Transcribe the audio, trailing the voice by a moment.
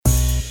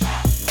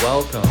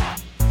Welcome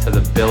to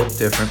the Built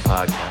Different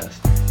podcast.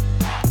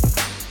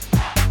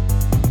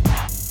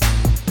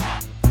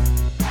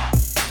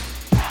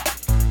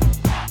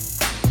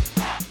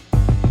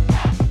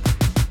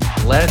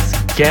 Let's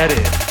get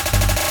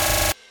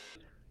it.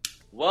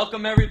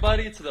 Welcome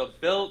everybody to the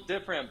Built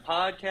Different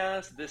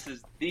podcast. This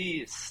is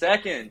the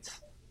second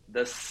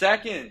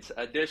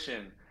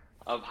edition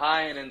of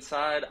High and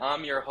Inside.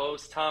 I'm your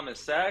host,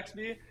 Thomas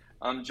Saxby.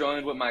 I'm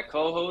joined with my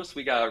co-host.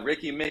 We got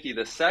Ricky Mickey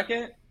the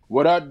second.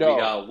 What up, dog?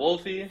 We got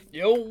Wolfie.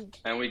 Yo.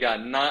 And we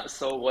got Not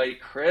So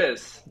White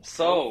Chris.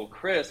 So,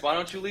 Chris, why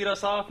don't you lead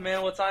us off,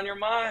 man? What's on your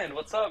mind?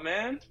 What's up,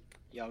 man?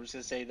 Yeah, I'm just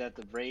going to say that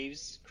the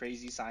Braves,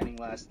 crazy signing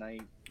last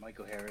night.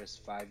 Michael Harris,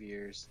 5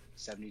 years,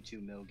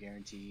 $72 million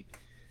guaranteed.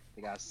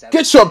 They got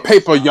Get your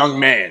paper, young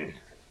man.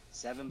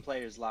 7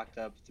 players locked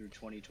up through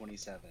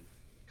 2027.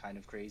 Kind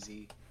of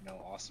crazy. You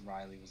know, Austin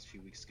Riley was a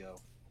few weeks ago.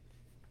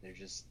 They're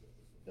just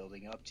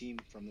building up team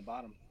from the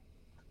bottom.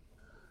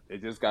 They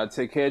just got to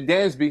take care of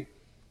Dansby.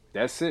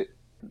 That's it.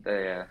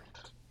 The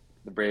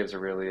Braves are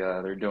really,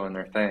 they're doing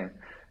their thing.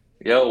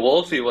 Yo,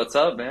 Wolfie, what's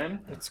up, man?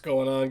 What's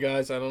going on,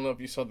 guys? I don't know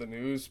if you saw the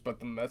news, but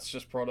the Mets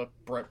just brought up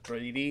Brett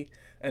Brady,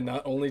 and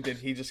not only did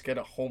he just get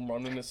a home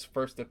run in his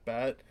first at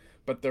bat,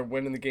 but they're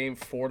winning the game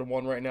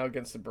 4-1 right now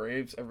against the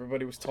Braves.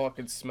 Everybody was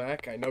talking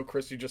smack. I know,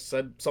 Chris, you just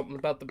said something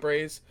about the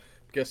Braves.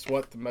 Guess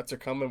what? The Mets are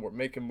coming. We're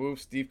making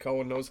moves. Steve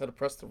Cohen knows how to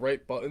press the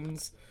right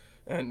buttons,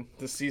 and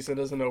the season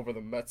isn't over. The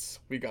Mets,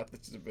 we got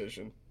this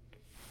division.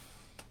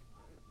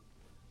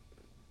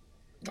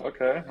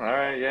 Okay, all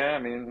right, yeah, I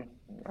mean,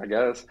 I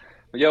guess.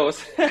 Yo,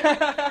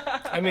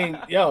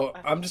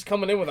 I'm just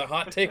coming in with a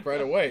hot take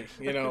right away.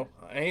 You know,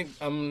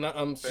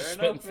 I'm just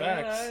spitting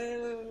facts.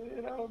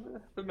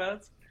 The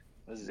Mets.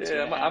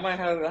 Yeah, I might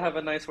have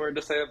a nice word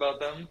to say about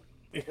them.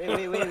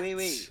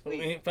 Wait.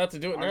 We ain't about to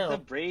do it now.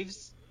 Aren't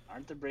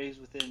the Braves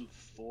within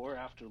 4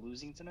 after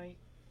losing tonight?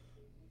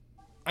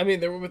 I mean,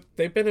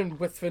 they've been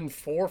within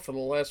 4 for the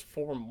last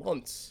 4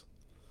 months.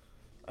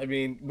 I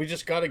mean, we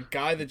just got a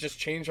guy that just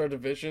changed our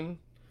division.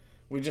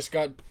 We just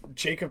got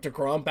Jacob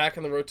deGrom back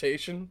in the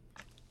rotation.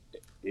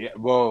 Yeah,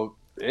 well,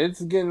 it's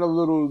getting a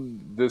little...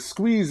 The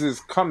squeeze is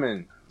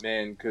coming,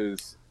 man,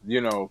 because, you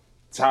know,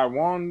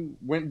 Taiwan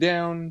went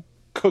down,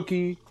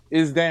 Cookie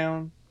is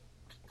down,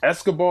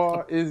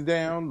 Escobar is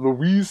down,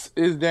 Luis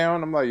is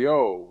down. I'm like,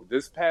 yo,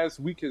 this past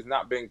week has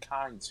not been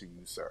kind to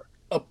you, sir.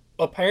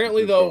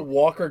 Apparently, though,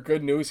 Walker,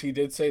 good news, he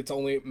did say it's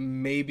only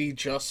maybe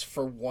just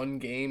for 1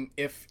 game,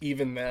 if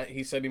even that.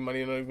 He said he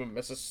might not even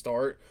miss a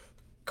start.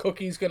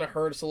 Cookie's going to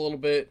hurt us a little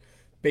bit.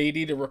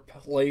 Beatty to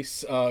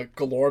replace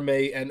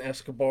Galorme and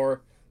Escobar.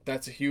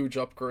 That's a huge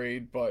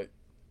upgrade, but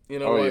you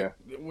know what? Yeah.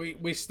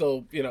 We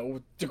still, you know,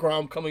 with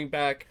DeGrom coming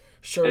back,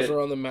 Scherzer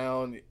on the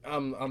mound,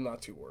 I'm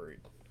not too worried.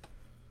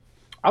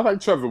 I like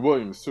Trevor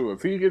Williams, too.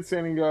 If he gets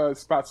any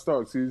spot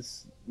starts,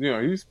 he's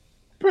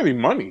pretty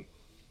money.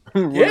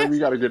 Yeah. We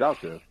got to get out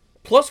there.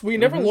 Plus, we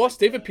never lost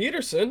David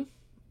Peterson,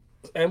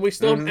 and we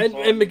still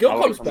and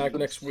McGill comes back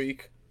next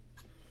week.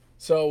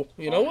 So,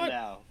 you know what?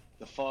 Now,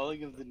 the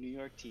falling of the New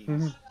York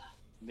teams,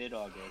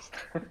 mid-August.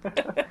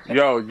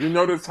 Yo, you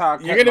notice how I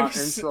kept my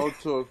intro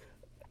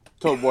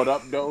to what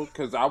up, though?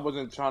 Because I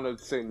wasn't trying to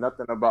say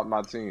nothing about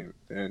my team.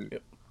 And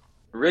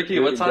Ricky,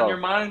 what's on your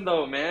mind,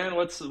 though, man?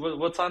 What's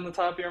on the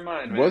top of your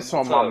mind, man? What's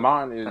on my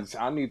mind is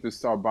I need to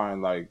start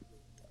buying, like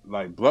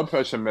blood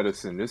pressure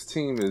medicine. This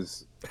team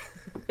is...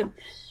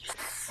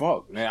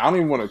 Fuck, man. I don't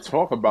even want to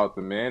talk about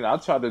them, man. I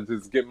try to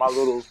just get my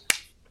little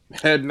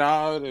head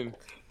nod and...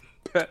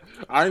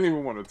 I didn't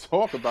even want to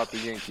talk about the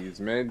Yankees,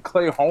 man.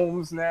 Clay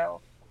Holmes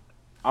now.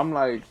 I'm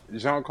like,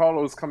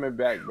 Giancarlo's coming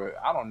back, but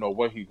I don't know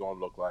what he's going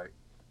to look like.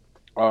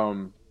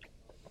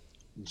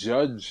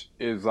 Judge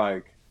is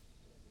like,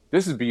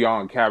 this is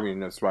beyond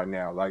carrying us right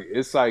now. Like,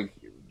 it's like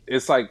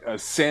a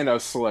Santa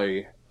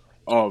sleigh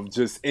of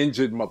just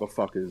injured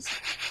motherfuckers.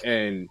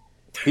 And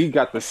he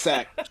got the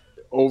sack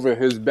over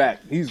his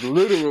back. He's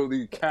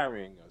literally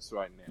carrying us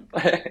right now.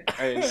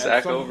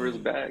 Sack over his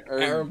back.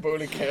 Aaron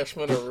Boone and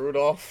Cashman or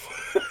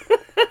Rudolph.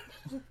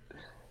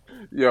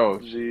 Yo,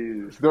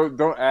 jeez.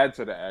 Don't add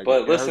to the ag.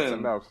 But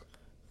listen,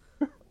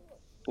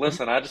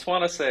 I just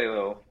want to say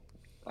though,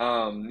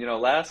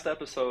 last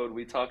episode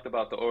we talked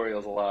about the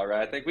Orioles a lot,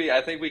 right? I think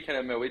we can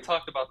admit we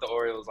talked about the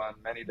Orioles on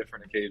many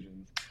different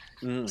occasions.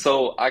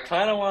 So I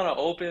kind of want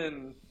to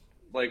open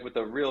like with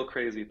a real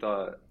crazy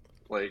thought,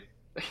 like.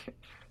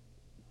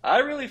 I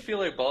really feel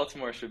like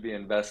Baltimore should be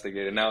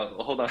investigated. Now,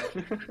 hold on.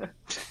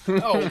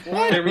 Oh,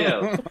 what? Hear me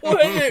out.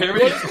 What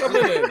is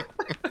coming in?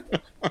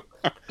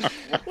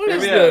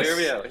 Hear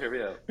me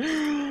out.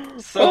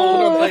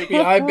 So,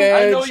 FBI badge,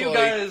 I know you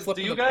guys.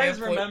 Do you guys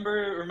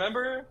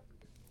remember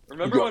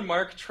when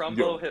Mark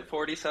Trumbo hit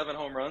 47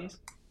 home runs?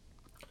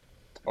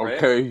 Right?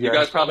 Okay, yes. You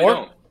guys probably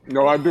don't.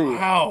 No, I do.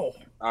 Wow.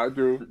 I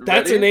do.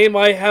 That's a name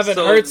I haven't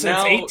heard since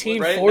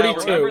 1842. Right, now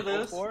remember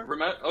this.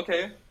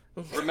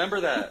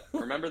 Remember that.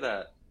 Remember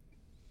that.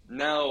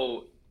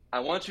 Now,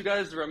 I want you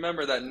guys to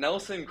remember that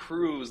Nelson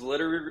Cruz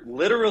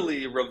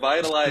literally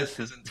revitalized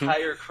his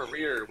entire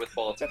career with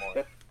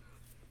Baltimore.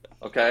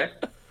 Okay?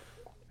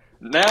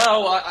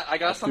 Now I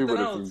got Let's see something where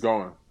else. this is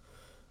going.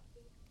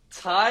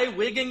 Ty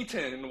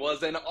Wigington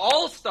was an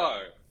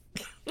all-star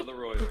for the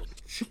Royals.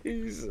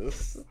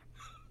 Jesus.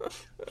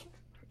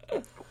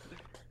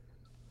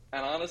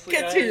 And honestly,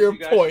 Get guys, to your you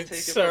guys point, should take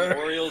sir. it from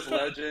Orioles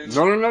legend.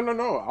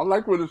 No. I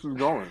like where this is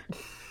going.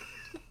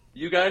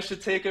 You guys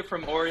should take it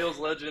from Orioles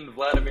legend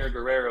Vladimir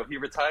Guerrero. He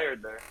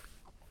retired there.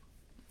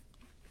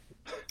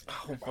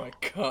 Oh my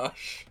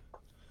gosh.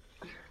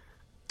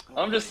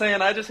 I'm just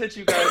saying, I just hit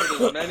you guys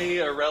with as many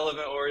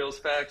irrelevant Orioles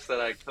facts that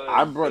I could.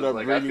 I brought up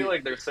I feel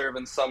like they're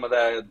serving some of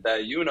that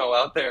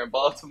out there in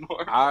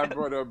Baltimore. I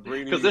brought up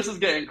Brady because this is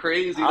getting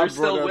crazy. I They're brought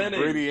still up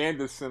winning. Brady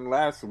Anderson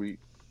last week.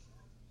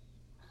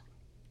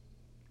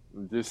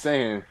 I'm just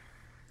saying.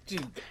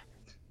 Dude,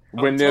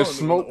 When there's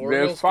smoke, the there's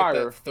Orioles fire.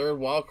 get that third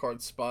wild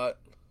card spot.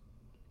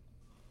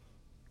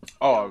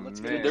 Oh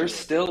Let's man, get They're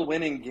still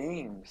winning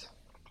games.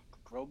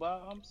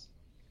 Robot umps?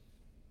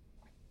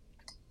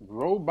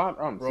 robot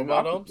umps.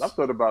 Robot I umps?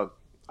 thought about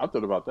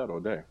that all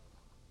day.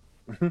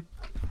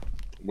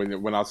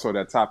 when I saw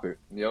that topic.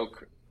 Yo,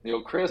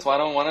 Chris, why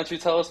don't you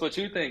tell us what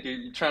you think?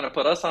 You're trying to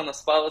put us on the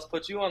spot. Let's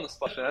put you on the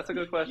spot. That's a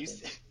good question.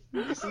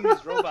 You see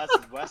these robots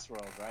in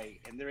Westworld, right?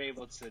 And they're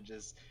able to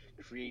just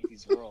create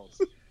these worlds.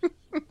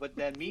 But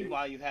then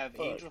meanwhile, you have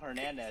Angel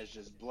Hernandez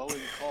just blowing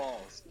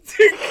calls.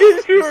 You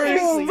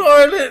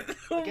started,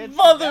 Against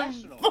the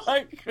Nationals.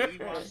 Lee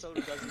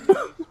Minnesota doesn't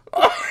really-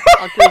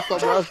 I can't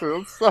stop laughing.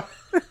 I'm sorry.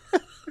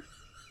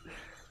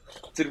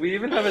 Did we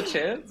even have a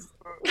chance?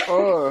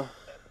 Oh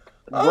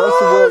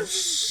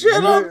Westworld,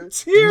 shit! I'm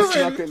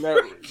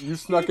tearing. You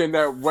snuck in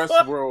that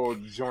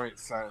Westworld joint,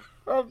 son.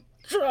 I'm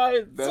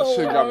trying That so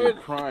shit got hard.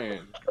 me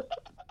crying.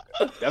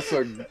 That's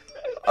a.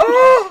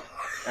 Oh!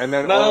 And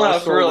then all I No,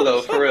 saw for real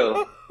was- though, for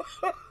real.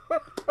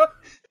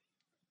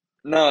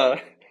 No.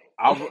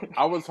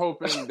 I was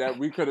hoping that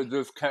we could have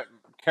just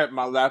kept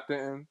my laughter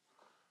in,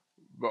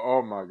 but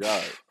oh my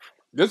god,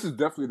 this is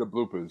definitely the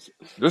bloopers.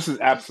 This is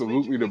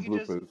absolutely the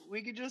bloopers.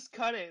 We could just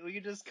cut it. We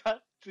could just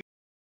cut.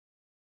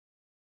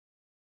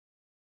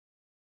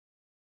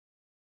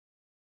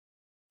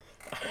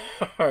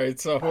 All right,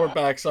 so we're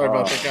back. Sorry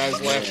about the guys'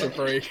 man. laughter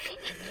break.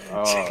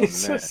 Oh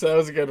Jesus, man, that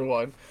was a good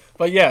one.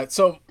 But yeah,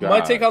 so my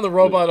God. take on the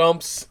robot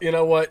umps, you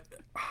know what?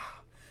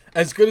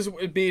 As good as it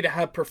would be to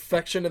have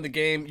perfection in the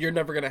game, you're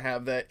never going to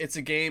have that. It's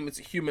a game, it's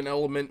a human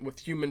element with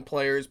human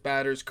players,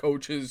 batters,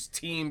 coaches,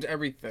 teams,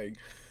 everything.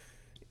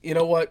 You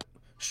know what?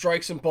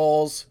 Strikes and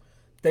balls,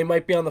 they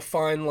might be on the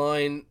fine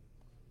line.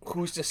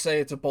 Who's to say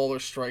it's a ball or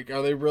strike?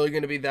 Are they really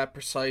going to be that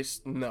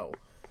precise? No.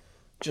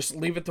 Just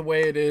leave it the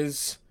way it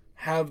is.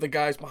 Have the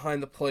guys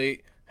behind the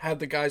plate. Have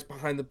the guys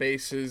behind the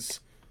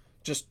bases.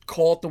 Just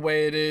call it the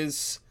way it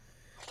is.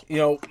 You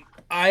know,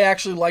 I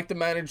actually like the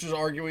managers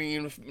arguing,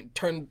 even if it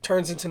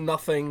turns into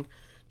nothing.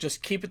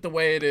 Just keep it the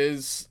way it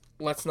is.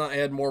 Let's not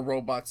add more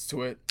robots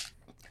to it.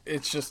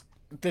 It's just,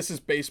 this is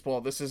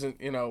baseball. This isn't,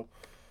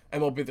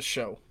 MLB The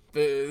Show.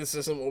 This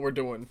isn't what we're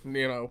doing,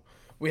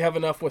 We have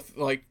enough with,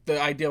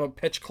 the idea of a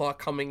pitch clock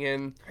coming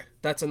in.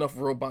 That's enough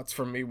robots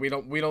for me. We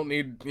don't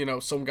need,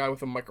 some guy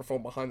with a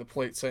microphone behind the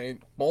plate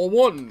saying, ball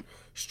 1,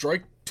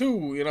 strike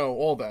 2,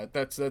 all that.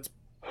 That's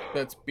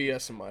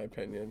BS in my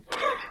opinion.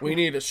 We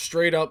need a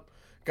straight up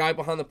guy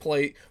behind the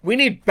plate. We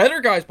need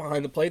better guys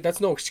behind the plate. That's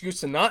no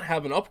excuse to not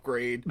have an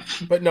upgrade.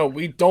 But no,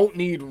 we don't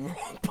need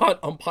robot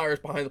umpires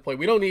behind the plate.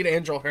 We don't need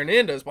Angel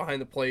Hernandez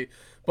behind the plate.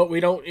 But we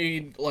don't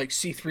need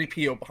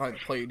C-3PO behind the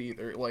plate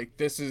either.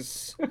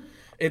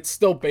 It's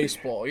still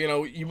baseball.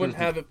 You wouldn't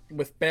have it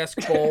with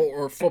basketball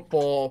or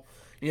football.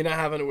 You're not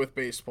having it with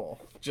baseball.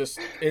 Just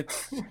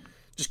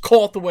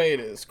call it the way it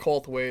is. Call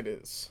it the way it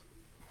is.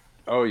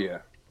 Oh yeah.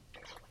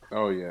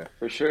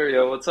 For sure,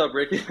 yo. What's up,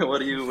 Ricky? What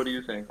do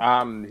you think?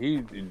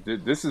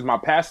 This is my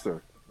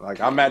pastor.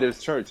 I'm at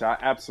his church. I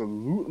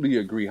absolutely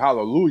agree.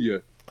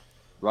 Hallelujah.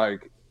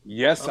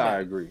 Yes, I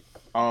agree.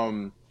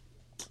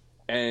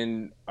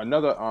 And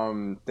another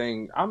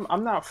thing,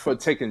 I'm not for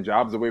taking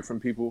jobs away from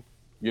people.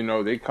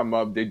 They come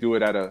up, they do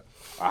it at a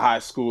high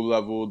school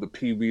level, the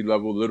Pee Wee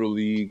level, Little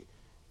League,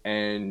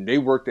 and they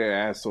work their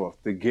ass off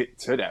to get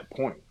to that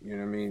point. You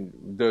know what I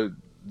mean?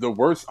 The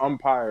worst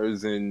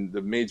umpires in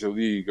the major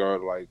league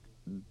are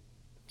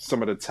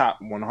some of the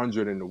top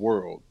 100 in the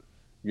world.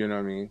 You know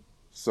what I mean?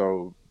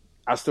 So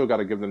I still got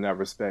to give them that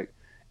respect.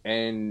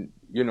 And,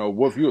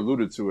 Wolf, you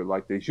alluded to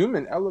it, the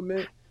human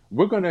element,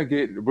 we're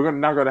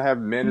not going to have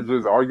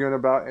managers arguing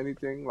about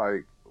anything.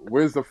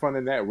 Where's the fun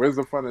in that? Where's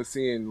the fun of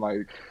seeing,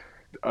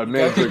 a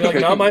manager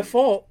not my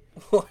fault.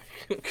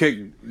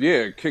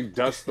 kick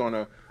dust on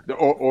a...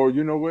 Or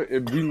you know what?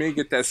 If we may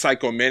get that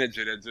psycho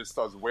manager that just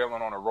starts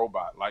wailing on a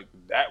robot,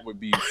 that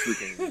would be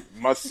freaking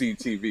must-see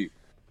TV.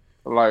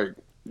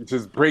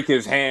 Just break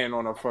his hand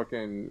on a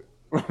fucking...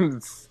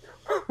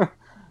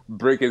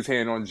 break his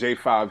hand on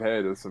J5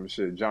 head or some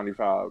shit, Johnny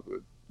 5.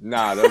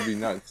 Nah, that'd be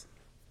nuts.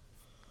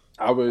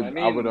 I would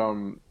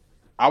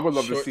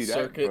love to see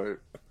circuit. that,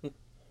 but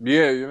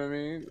yeah, you know what I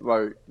mean?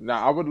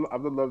 I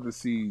would love to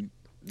see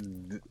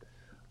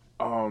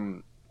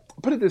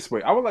put it this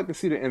way, I would like to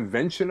see the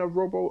invention of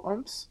Robo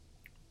Umps.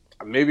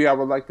 maybe I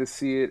would like to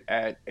see it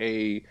at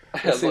a,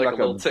 let's say, like like a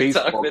little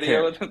TikTok baseball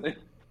video. camp.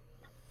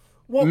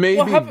 Well,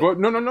 Maybe, but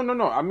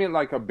no. I mean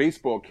like a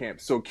baseball camp,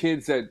 so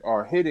kids that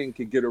are hitting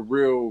can get a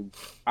real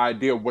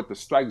idea of what the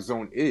strike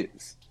zone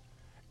is,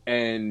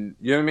 and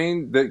you know what I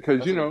mean? Because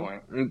That's you a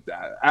good know, point.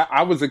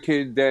 I was a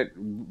kid that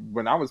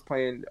when I was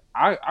playing,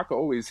 I could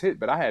always hit,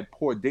 but I had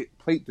poor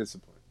plate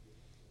discipline.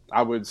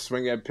 I would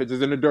swing at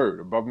pitches in the dirt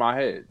above my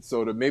head.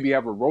 So to maybe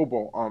have a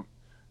robo ump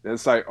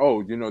that's like,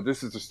 oh, you know,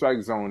 this is the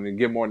strike zone, and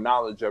get more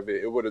knowledge of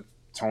it, it would have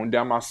toned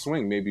down my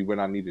swing maybe when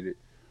I needed it.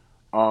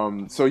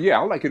 So yeah,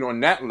 I like it on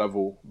that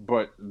level,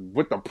 but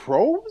with the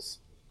pros,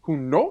 who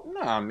know,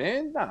 nah,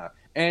 man, nah.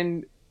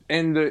 And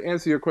to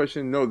answer your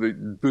question, no,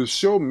 the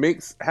show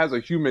has a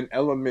human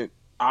element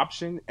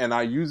option, and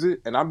I use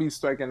it, and I be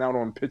striking out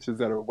on pitches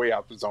that are way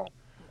out the zone.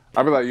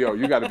 I be like, yo,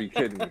 you got to be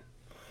kidding me.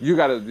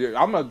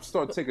 I'm gonna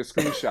start taking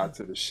screenshots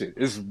of this shit.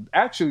 It's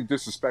actually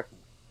disrespectful.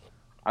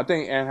 I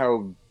think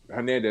Angel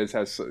Hernandez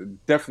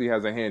definitely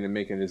has a hand in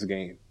making this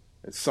game.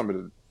 It's some of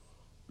the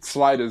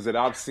sliders that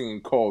I've seen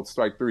called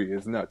strike three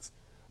is nuts.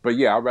 But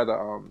yeah, I'd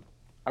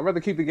rather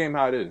keep the game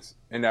how it is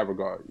in that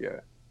regard. Yeah.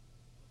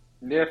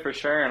 Yeah, for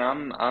sure,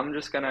 and I'm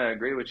just gonna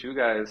agree with you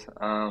guys.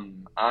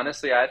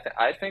 Honestly,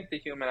 I think the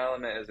human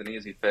element is an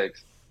easy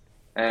fix,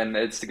 and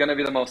it's gonna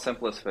be the most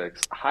simplest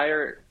fix.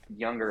 Hire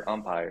younger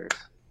umpires.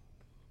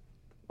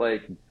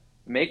 Like,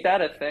 make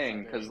that a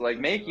thing, because like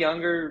make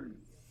younger.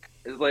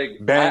 Like,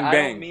 Bang I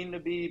bang. don't mean to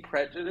be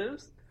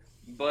prejudiced,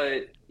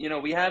 but you know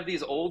we have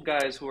these old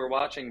guys who are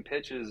watching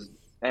pitches,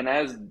 and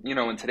as you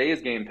know in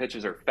today's game,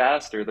 pitches are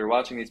faster. They're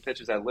watching these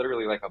pitches at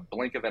literally like a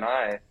blink of an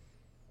eye.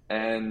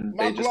 And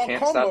they just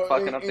can't stop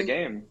fucking up the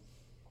game.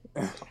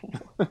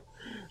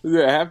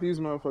 Yeah, half these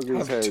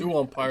motherfuckers have two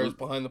umpires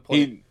behind the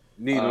plate.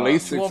 Need Two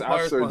LASIK eye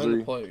umpires behind the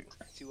surgery. plate.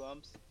 2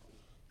 umps.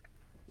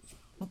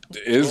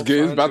 It's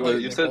good. It's about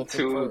You to.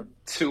 said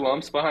two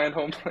umps behind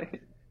home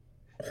plate.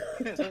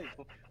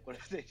 What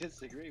if they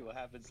disagree? What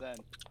happens then?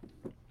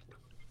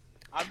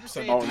 I'm just So,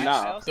 saying. oh, I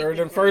nah. also Third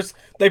think and first.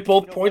 They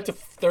both point to what?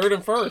 third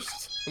and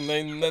first, and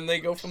then they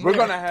go from We're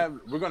there. gonna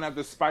have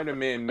the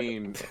Spider-Man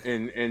meme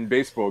in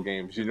baseball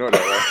games. You know that,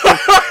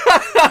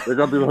 right? They're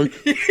gonna be like,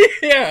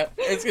 Yeah,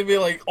 it's gonna be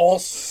like all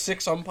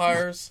 6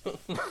 umpires. I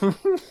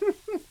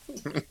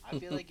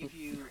feel like if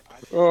you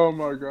oh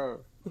my god.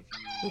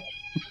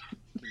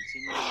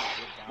 continue to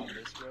go down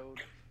this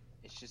road,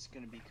 it's just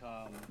gonna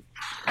become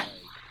like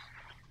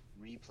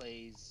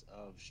replays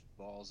of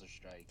balls or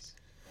strikes,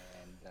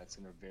 and that's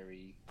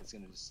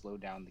gonna slow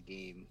down the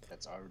game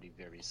that's already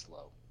very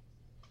slow.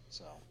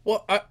 So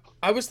Well,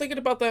 I was thinking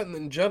about that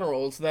in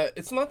general. Is that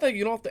it's not that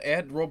you don't have to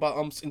add robot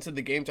umps into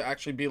the game to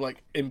actually be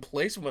like in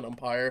place of an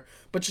umpire,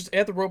 but just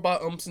add the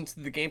robot umps into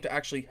the game to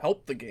actually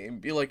help the game.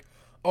 Be like,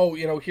 oh,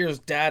 you know, here's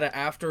data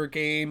after a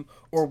game,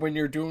 or when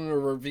you're doing a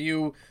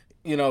review,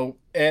 you know,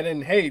 add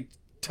in, hey,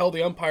 tell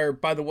the umpire,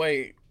 by the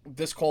way,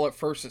 this call at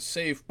first is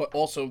safe, but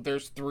also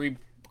there's 3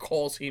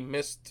 calls he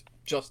missed.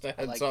 Just a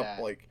heads up,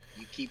 that. like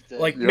you keep the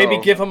maybe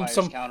give him umpires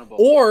some, accountable.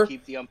 or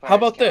Keep the umpires how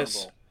about this?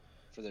 accountable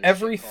for their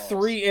Every shit calls.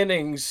 3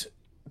 innings,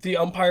 the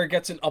umpire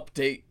gets an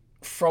update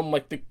from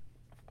like the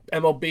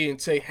MLB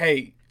and say,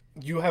 "Hey,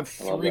 you have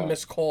love 3 that.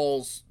 missed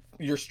calls.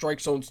 Your strike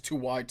zone's too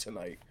wide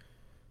tonight."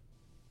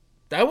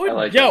 That would, I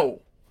like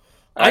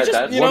I just,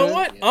 that's you know one-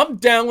 what? I'm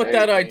down with Hey,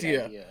 that Great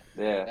idea. Yeah.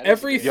 That is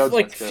Every a great Yo,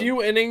 like that's good.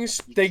 few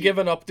innings, You they keep- give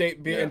an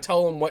update Yeah. and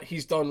tell him what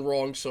he's done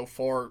wrong so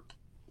far,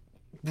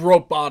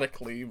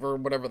 robotically or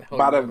whatever the hell.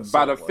 By you the wanna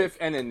say, like.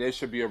 5th inning, there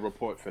should be a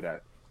report for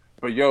that.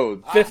 But yo,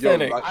 5th yo,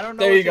 inning. like- I don't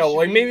know There if you it go. should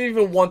Like be- maybe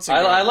even once a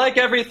game. I like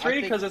every 3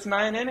 think- because it's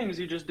 9 innings.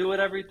 You just do it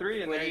every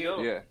 3, and there you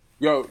go. yeah.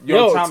 Yo,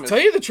 Yo, Thomas. to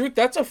tell you the truth,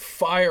 that's a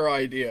fire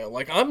idea.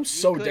 Like, I'm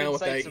so could down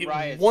with incite that. some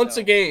riots, Once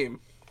though. a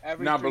game.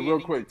 Every Nah, but 3 real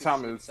innings, quick, you could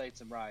Thomas. incite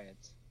some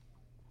riots.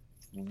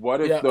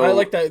 What if Yeah, though, I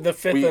like that. The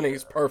 5th we- inning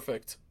is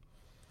perfect.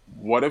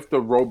 What if the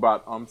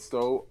robot umps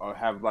though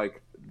have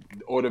like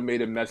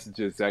automated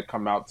messages that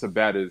come out to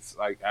batters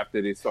like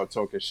after they start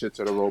talking shit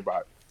to the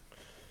robot?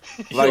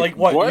 Like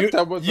what?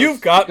 You've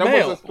got that was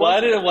mail. a-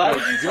 Why did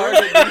you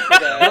target me for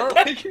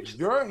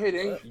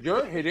that?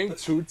 You're hitting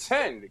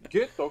 210.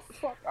 Get the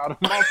fuck out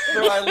of my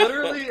Bro,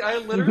 I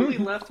literally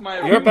left my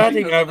Your room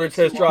batting because of average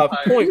the has two dropped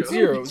umpire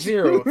joke.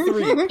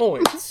 .003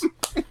 points.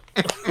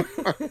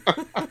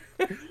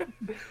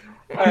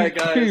 All right,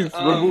 guys. Please,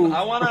 remove.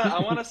 I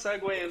wanna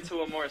segue into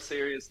a more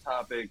serious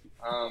topic.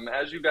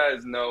 As you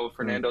guys know,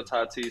 Fernando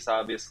Tatis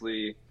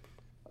obviously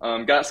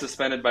got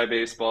suspended by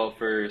baseball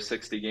for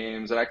 60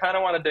 games, and I kind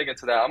of want to dig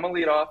into that. I'm gonna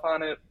lead off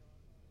on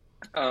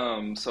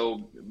it.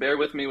 So bear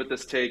with me with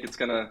this take. It's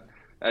gonna,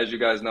 as you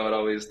guys know, it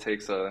always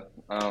takes a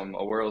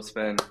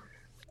whirlspin.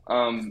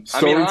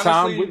 Story time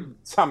honestly,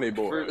 with Tommy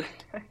Boy.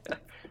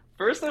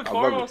 First and I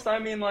love it. foremost, I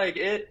mean, like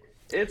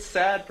it's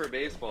sad for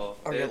baseball.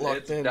 I'll get locked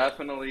It's in.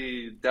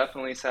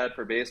 definitely sad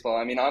for baseball.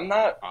 I mean, I'm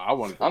not I'm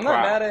not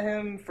mad at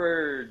him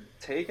for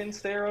taking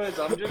steroids.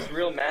 I'm just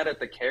real mad at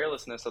the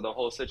carelessness of the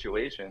whole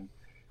situation.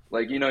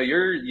 Like, you know,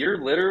 you're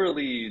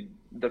literally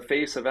the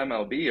face of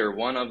MLB, or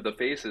one of the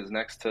faces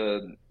next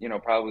to, you know,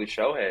 probably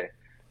Shohei.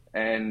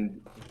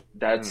 And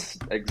that's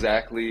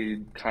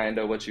exactly kind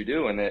of what you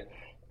do. And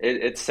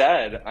it's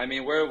sad. I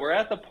mean, we're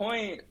at the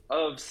point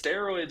of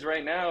steroids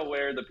right now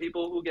where the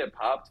people who get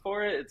popped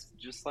for it, it's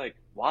just like,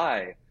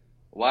 why?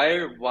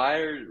 Why?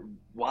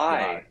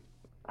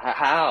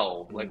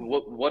 How? Like,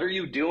 what are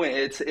you doing?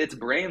 It's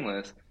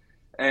brainless.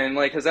 And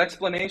like his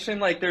explanation,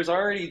 like there's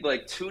already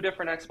like two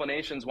different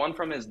explanations. One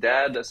from his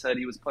dad that said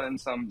he was putting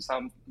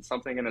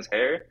something in his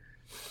hair.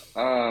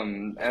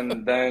 And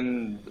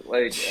then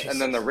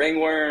the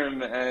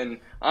ringworm. And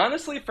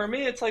honestly, for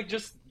me, it's like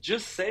just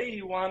say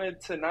you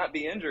wanted to not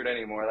be injured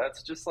anymore.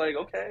 That's just like,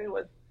 okay,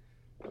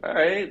 all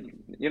right,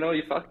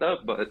 you fucked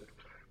up. But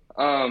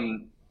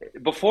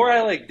before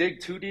I like dig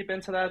too deep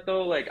into that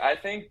though, like I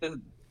think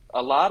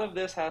a lot of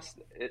this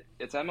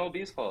it's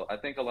MLB's fault. I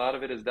think a lot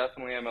of it is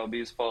definitely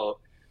MLB's fault.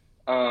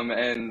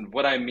 And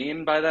what I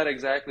mean by that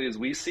exactly is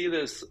we see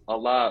this a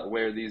lot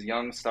where these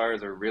young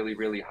stars are really,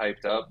 really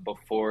hyped up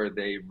before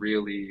they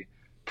really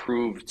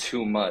prove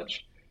too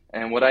much.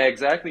 And what I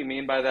exactly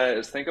mean by that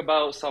is think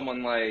about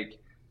someone like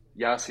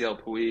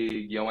Yasiel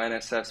Puig,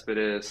 Yoenis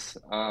Cespedes,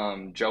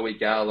 Joey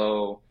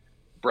Gallo,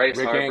 Bryce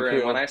Rick Harper. Ankiel.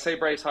 And when I say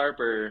Bryce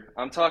Harper,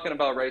 I'm talking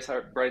about Bryce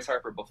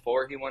Harper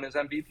before he won his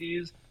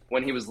MVPs,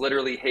 when he was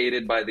literally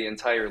hated by the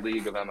entire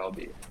league of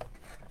MLB.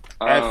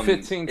 At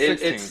 15,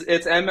 16.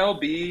 It's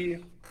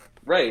MLB,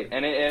 right?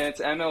 And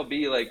it's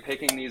MLB like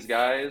picking these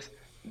guys,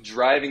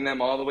 driving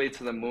them all the way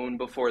to the moon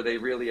before they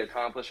really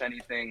accomplish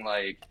anything.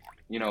 Like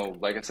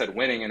like I said,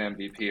 winning an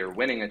MVP or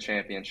winning a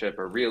championship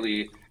or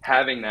really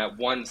having that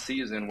one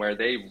season where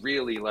they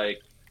really like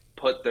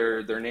put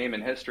their name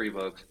in history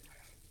books.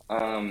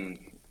 But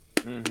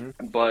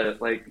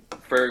like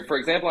for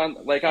example, on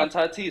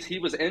Tatis, he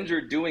was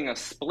injured doing a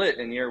split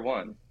in year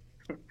one.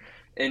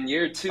 In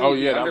year two,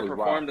 he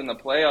underperformed in the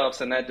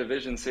playoffs in that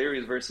division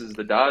series versus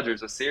the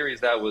Dodgers, a series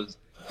that was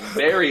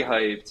very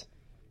hyped,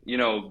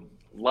 a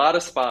lot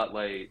of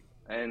spotlight.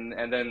 And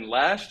then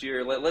last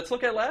year, let's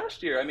look at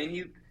last year. I mean,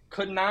 he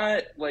could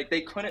not,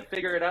 they couldn't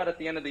figure it out at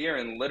the end of the year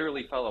and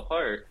literally fell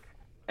apart.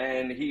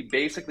 And he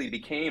basically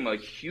became a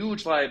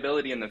huge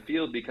liability in the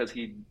field because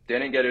he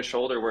didn't get his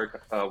shoulder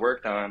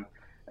worked on.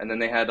 And then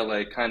they had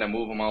to kind of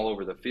move him all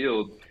over the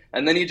field.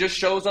 And then he just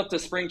shows up to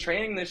spring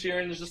training this year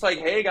and is just like,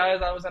 hey,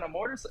 guys, I was in a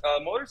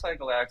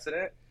motorcycle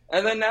accident.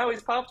 And then now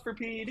he's popped for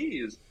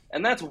PEDs.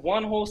 And that's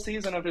one whole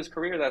season of his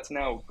career that's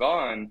now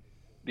gone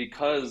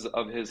because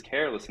of his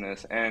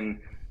carelessness.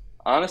 And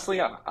honestly,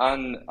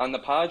 on the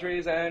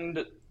Padres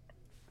end,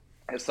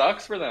 it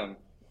sucks for them.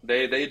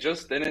 They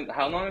just didn't –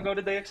 how long ago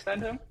did they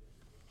extend him?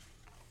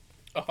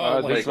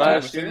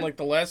 Last year?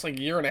 The last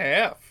year and a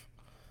half.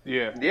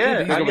 Yeah.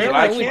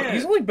 Dude,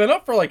 he's only been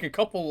up for a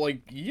couple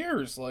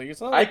years. It's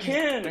not I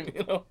can't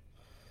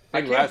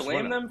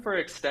blame them for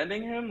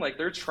extending him.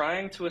 They're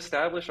trying to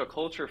establish a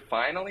culture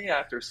finally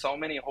after so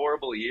many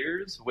horrible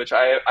years, which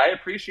I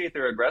appreciate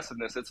their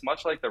aggressiveness. It's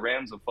much like the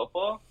Rams of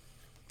football.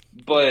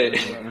 But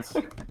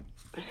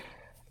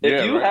if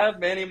you have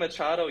Manny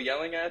Machado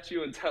yelling at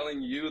you and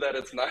telling you that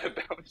it's not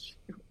about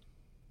you,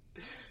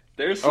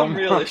 there's some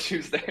real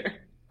issues there.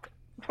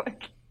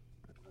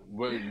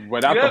 You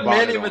have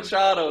Manny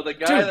Machado, the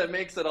guy that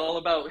makes it all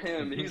about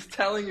him. He's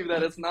telling you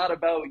that it's not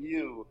about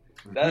you.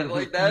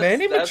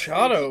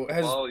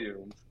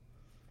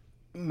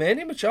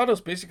 Manny Machado's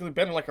basically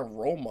been a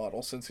role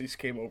model since he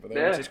came over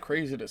there, which is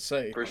crazy to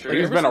say. For sure,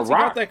 he's been a rock. He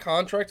got that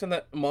contract and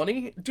that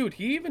money, dude.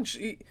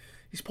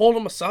 He's pulled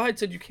him aside,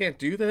 said you can't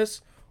do this.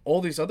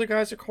 All these other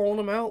guys are calling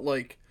him out.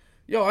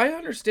 I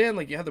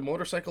understand. You had the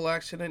motorcycle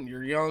accident.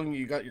 You're young.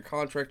 You got your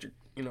contract.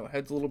 Your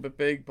head's a little bit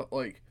big, but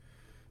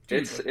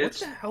dude, what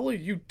the hell are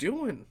you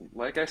doing?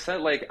 Like I said,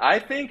 I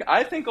think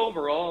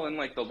overall in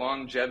the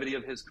longevity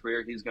of his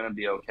career, he's gonna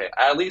be okay.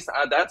 At least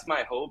that's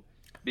my hope,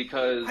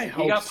 because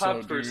he got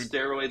popped for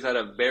steroids at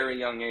a very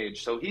young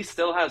age, so he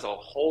still has a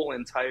whole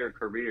entire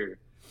career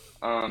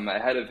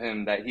ahead of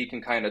him that he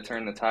can kind of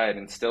turn the tide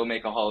and still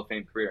make a Hall of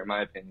Fame career, in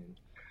my opinion.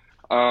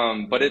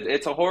 But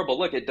it's a horrible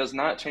look. It does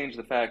not change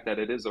the fact that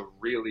it is a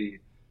really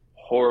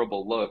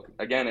horrible look.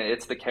 Again,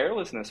 it's the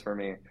carelessness for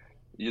me.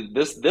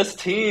 This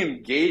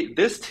team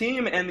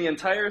and the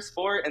entire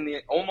sport and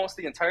almost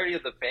the entirety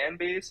of the fan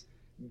base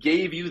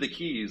gave you the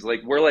keys.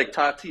 We're like,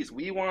 Tatis,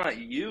 we want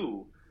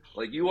you.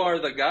 You are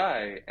the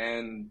guy,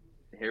 and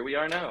here we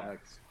are now.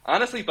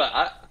 Honestly,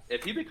 but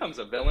if he becomes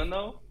a villain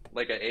though,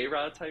 an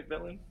A-Rod type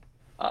villain,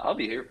 I'll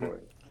be here for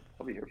it.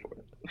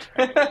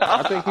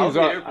 I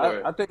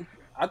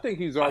think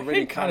he's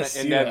already kind of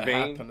in that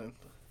vein,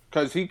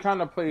 because he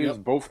kind of plays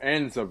both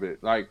ends of it.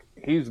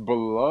 He's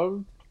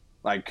beloved.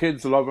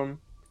 Kids love him,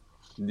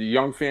 the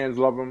young fans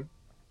love him,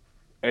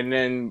 and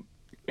then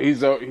he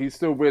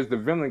still wears the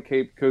villain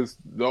cape because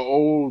the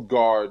old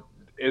guard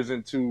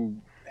isn't too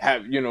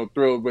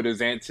thrilled with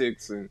his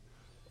antics and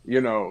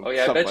Oh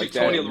yeah, I bet you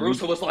Tony La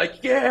Russa was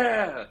like,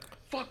 yeah,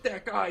 fuck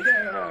that guy,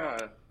 yeah.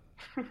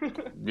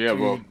 Yeah,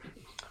 well,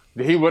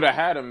 he would have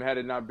had him had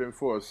it not been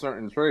for a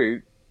certain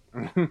trade.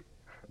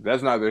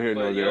 That's neither here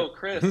nor there. Yo,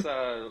 Chris,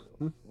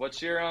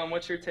 what's your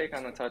take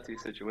on the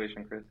Tatis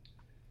situation, Chris?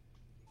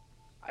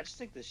 I just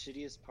think the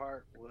shittiest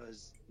part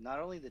was not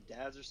only the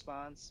dad's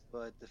response,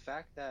 but the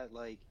fact that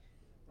like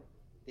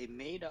they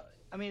made up.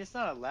 I mean, it's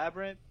not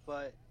elaborate,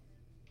 but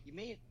you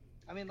made.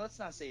 I mean, let's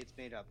not say it's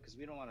made up because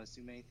we don't want to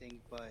assume anything.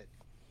 But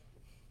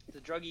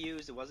the drug he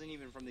used, it wasn't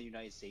even from the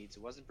United States.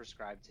 It wasn't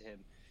prescribed to him.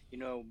 You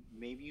know,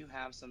 maybe you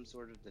have some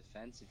sort of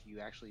defense if you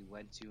actually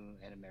went to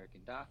an American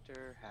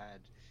doctor,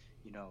 had,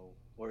 you know,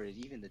 or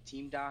even the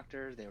team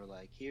doctor. They were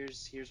like,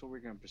 here's what we're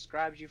going to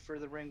prescribe you for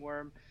the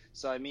ringworm.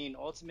 So I mean,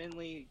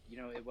 ultimately, you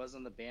know, it was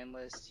on the ban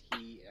list.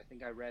 I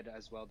think I read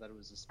as well that it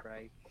was a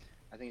spray.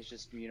 I think it's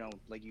just, you know,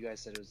 like you guys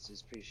said, it was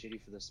just pretty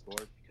shitty for the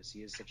sport because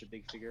he is such a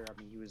big figure.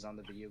 I mean, he was on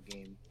the video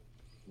game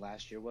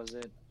last year, was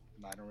it?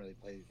 I don't really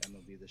play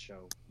MLB The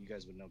Show. You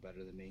guys would know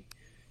better than me.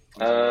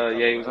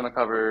 Yeah, he was on the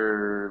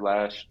cover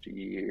last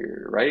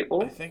year, right?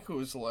 I think it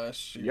was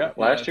last year. Yep.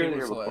 Last I year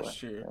think or it the was year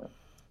last before? year. Yeah.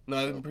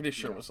 No, I'm pretty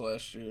sure it was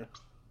last year.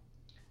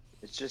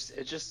 It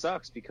just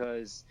sucks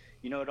because,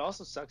 you know, it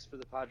also sucks for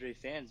the Padre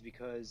fans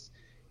because,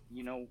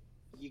 you know,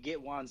 you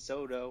get Juan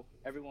Soto,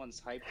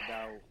 everyone's hyped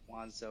about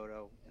Juan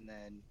Soto, and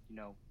then, you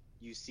know,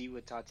 you see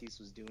what Tatis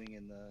was doing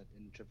in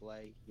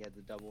AAA. He had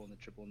the double and the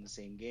triple in the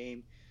same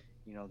game.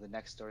 You know, the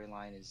next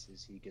storyline is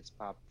he gets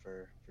popped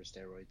for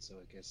steroids. So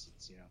I guess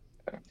it's, you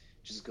know,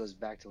 just goes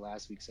back to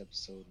last week's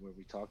episode where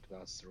we talked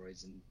about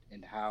steroids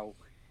and how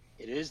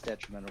it is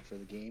detrimental for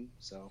the game.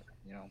 So,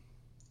 you know,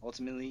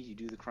 ultimately you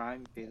do the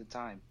crime, you pay the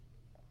time.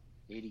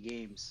 80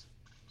 games.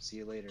 See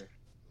you later.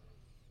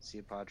 See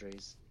you,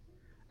 Padres.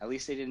 At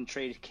least they didn't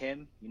trade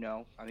Kim, you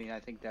know. I mean, I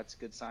think that's a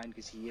good sign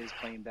because he is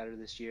playing better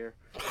this year.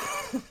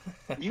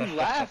 You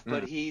laugh,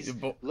 but he's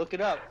look it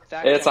up.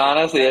 It's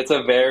honestly, it's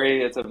a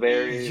very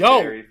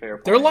very fair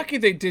point. They're lucky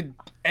they did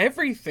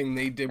everything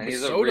they did And with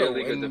he's a Soto.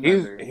 really good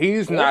defender.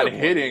 He's All not the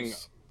hitting,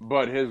 players.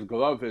 but his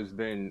glove has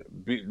been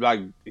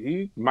like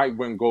he might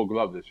win Gold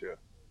Glove this year.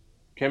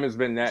 Kim has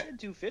been He's that hitting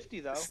 250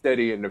 though.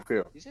 steady in the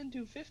field. He's hitting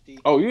 250.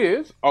 Oh, he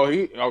is.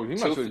 He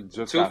must have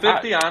just got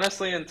 250, hot.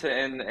 honestly,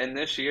 and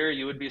this year,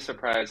 you would be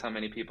surprised how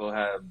many people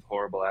have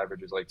horrible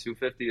averages. Like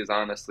 250 is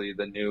honestly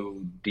the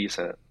new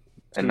decent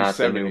and not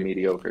the new 270.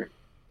 mediocre.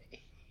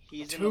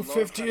 He's in a low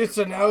 250, pressure it's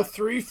a now spot.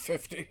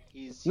 350.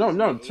 He's No, in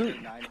no, the 8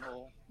 or 9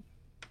 hole.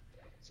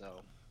 So,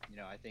 you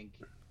know, I think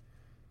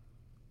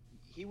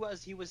he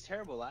was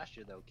terrible last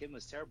year though. Kim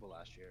was terrible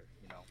last year,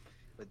 you know.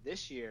 But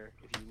this year,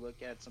 if you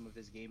look at some of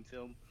his game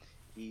film,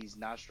 he's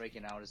not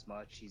striking out as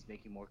much. He's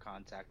making more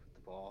contact with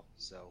the ball.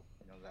 So,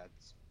 you know,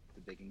 that's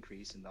the big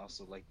increase. And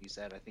also, like you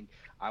said,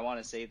 I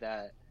want to say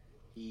that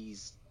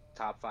he's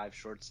top 5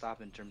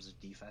 shortstop in terms of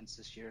defense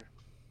this year.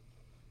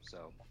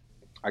 So,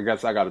 I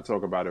guess I got to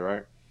talk about it,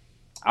 right?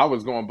 I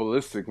was going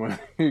ballistic when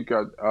he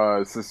got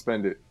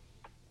suspended.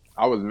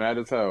 I was mad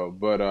as hell.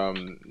 But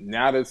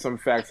now that some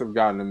facts have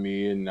gotten to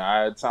me and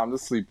I had time to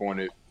sleep on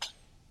it,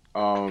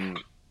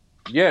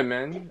 yeah,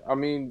 man. I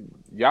mean,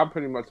 y'all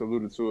pretty much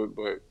alluded to it,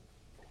 but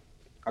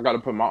I got to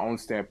put my own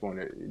stamp on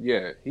it.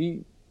 Yeah,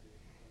 you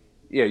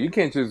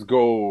can't just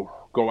go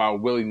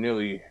out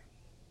willy-nilly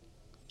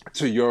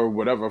to your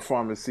whatever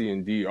pharmacy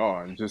in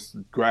DR and just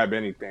grab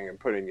anything and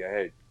put it in your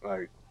head.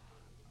 Like,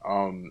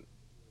 and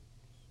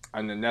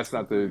then that's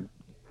not the,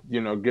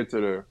 get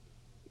to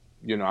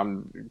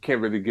the,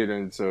 can't really get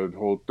into the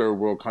whole third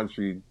world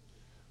country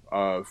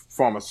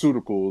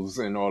pharmaceuticals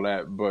and all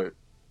that, but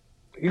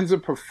he's a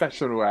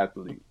professional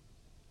athlete.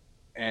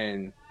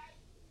 And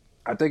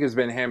I think it's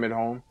been hammered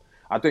home.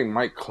 I think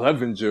Mike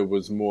Clevenger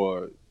was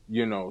more,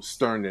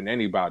 stern than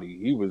anybody.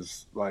 He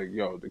was like,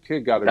 yo, the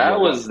kid got to That grow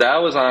was up. that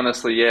was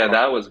honestly, yeah,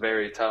 that was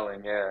very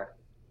telling, yeah.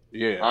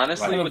 Yeah.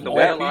 Honestly, like, with the of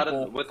way all a lot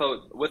people. of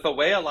with the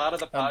way a lot of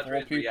the Of all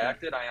Padres people.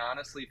 reacted, I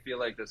honestly feel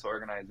like this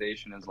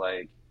organization is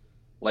like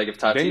if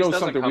They Tatis know doesn't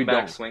something we come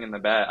back don't. swinging the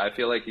bat, I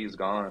feel like he's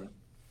gone.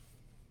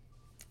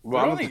 well, They're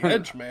I on don't the think-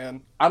 edge,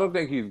 man. I don't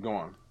think he's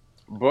gone,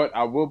 but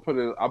I will put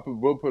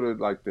it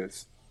like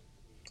this.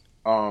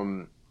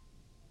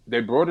 They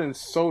brought in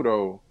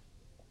Soto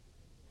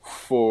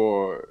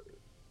for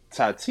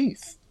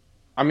Tatis.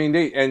 I mean,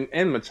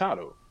 and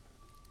Machado,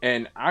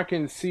 and I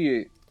can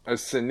see a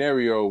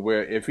scenario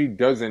where if he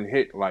doesn't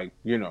hit, like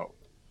maybe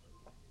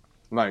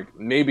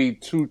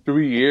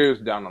 2-3 years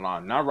down the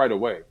line, not right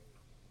away,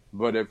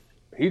 but if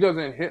he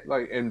doesn't hit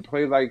and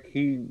play like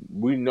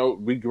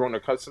we grown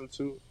accustomed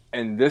to,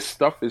 and this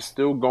stuff is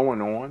still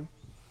going on,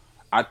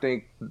 I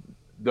think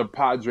the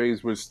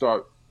Padres would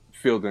start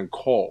fielding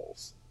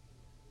calls.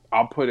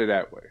 I'll put it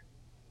that way.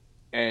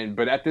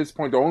 But at this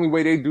point, the only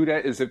way they do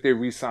that is if they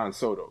re-sign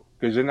Soto,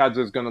 because you're not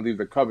just going to leave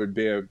the cupboard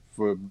bare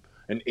for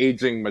an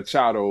aging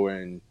Machado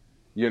and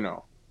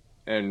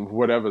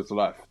whatever's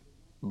left.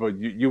 But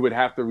you would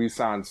have to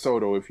re-sign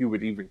Soto if you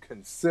would even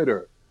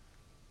consider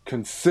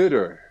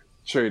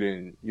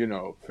trading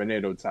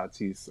Fernando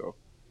Tatis.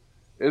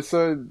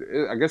 So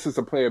I guess it's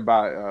a player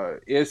by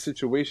ear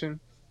situation.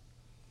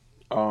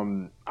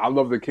 I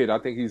love the kid. I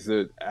think he's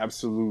the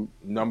absolute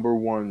number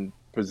one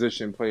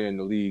position player in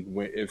the league.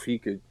 If he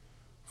could,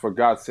 for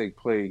God's sake,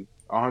 play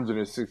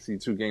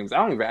 162 games. I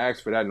don't even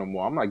ask for that no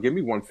more. I'm like, give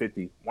me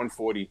 150,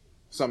 140,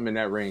 something in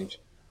that range.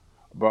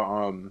 But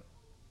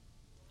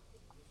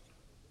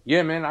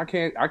Yeah, man, I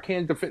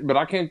can't defend, but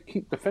I can't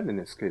keep defending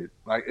this kid.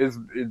 Like,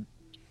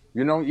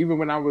 even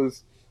when I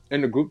was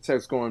in the group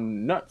text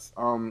going nuts,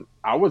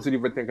 I wasn't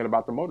even thinking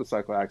about the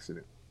motorcycle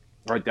accident.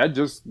 Like, that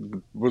just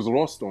was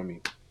lost on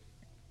me.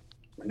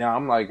 Now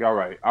I'm like, all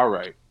right,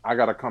 I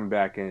gotta come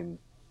back and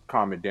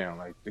calm it down.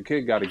 Like, the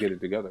kid got to get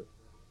it together.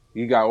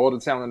 He got all the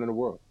talent in the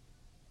world.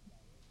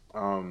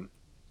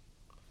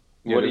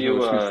 Yeah, What do there's no you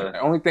excuse for that.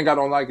 The only thing I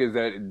don't like is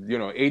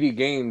that 80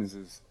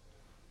 games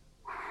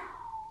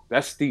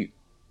that's steep.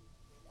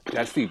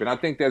 That's steep, and I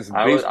think that's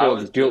I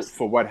baseball's was guilt just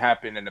for what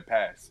happened in the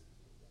past.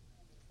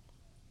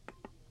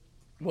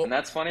 Well, and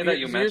that's funny that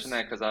you mentioned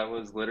that because I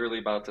was literally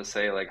about to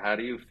say, like, how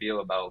do you feel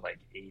about like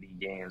 80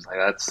 games? Like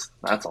that's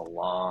a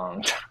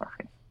long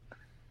time.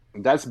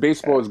 That's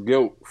baseball's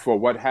guilt for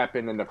what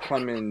happened in the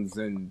Clemens,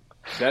 and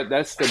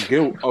that's the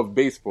guilt of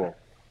baseball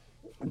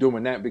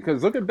doing that.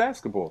 Because look at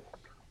basketball.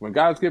 When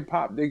guys get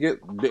popped,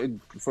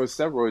 for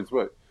steroids.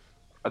 What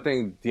I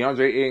think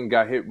DeAndre Ayton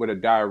got hit with a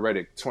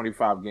diuretic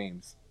 25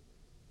 games.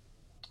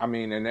 I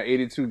mean, in the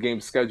 82 game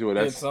schedule,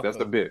 that's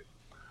a bit.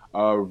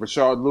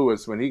 Rashard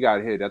Lewis, when he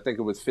got hit, I think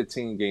it was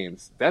 15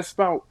 games. That's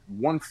about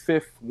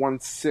 1/5,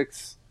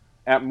 1/6,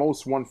 at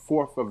most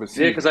 1/4 of a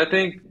season. Yeah, because I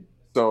think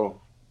so.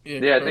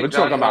 Yeah, I think we're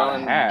talking about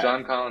half.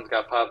 John Collins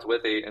got popped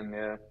with Ayton.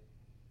 Yeah.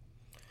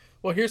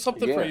 Well, here's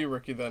something for you,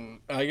 Ricky.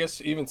 Then I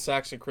guess even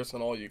Sax and Chris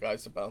and all you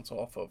guys to bounce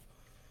off of.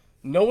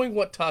 Knowing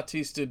what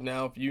Tatis did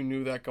now, if you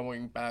knew that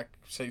going back,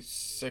 say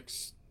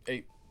 6,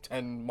 8,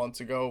 10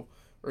 months ago,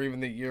 or even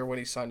the year when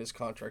he signed his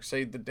contract,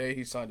 say the day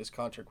he signed his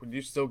contract, would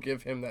you still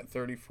give him that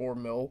 340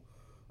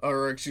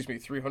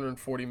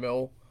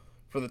 mil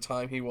for the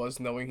time he was,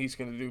 knowing he's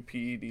going to do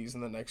PEDs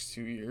in the next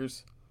 2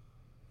 years?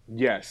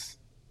 Yes.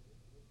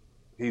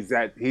 He's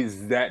that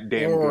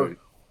damn good.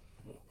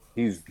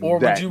 Or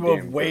would you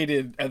have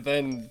waited and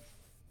then,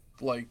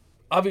 like,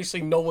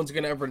 obviously no one's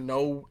going to ever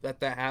know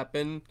that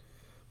happened,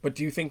 but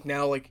do you think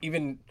now, like,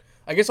 even,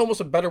 I guess almost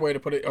a better way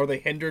to put it, are they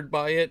hindered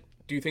by it?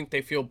 Do you think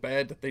they feel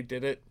bad that they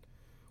did it?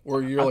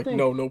 Or you're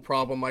no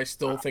problem, I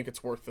still think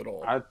it's worth it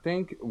all? I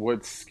think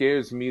what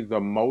scares me the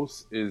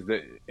most is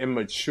the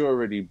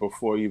immaturity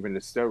before even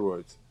the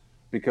steroids.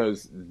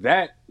 Because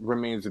that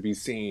remains to be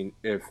seen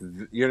if,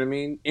 you know what I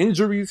mean,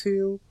 injuries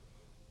heal.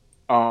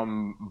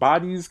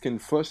 Bodies can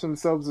flush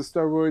themselves with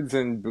steroids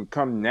and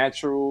become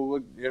natural,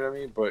 you know what I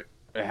mean? But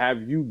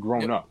have you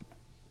grown up?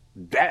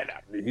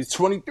 He's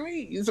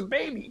 23. He's a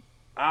baby.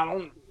 I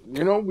won't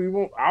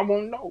know. I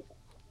won't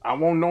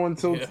know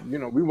until,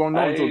 we won't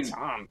know until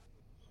time.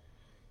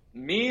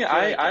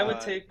 I would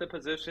take the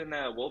position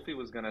that Wolfie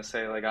was going to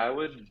say. Like, I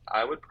would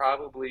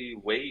probably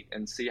wait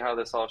and see how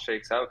this all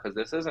shakes out because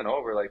this isn't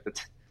over. Like,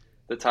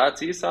 the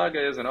Tatis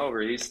saga isn't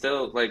over. He's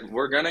still, like,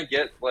 we're going to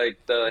get,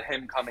 like, the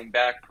him coming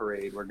back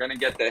parade. We're going to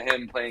get the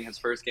him playing his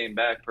first game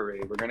back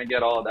parade. We're going to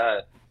get all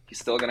that. He's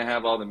still going to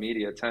have all the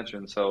media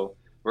attention. So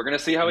we're going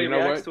to see how he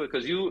reacts to it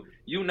because you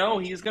know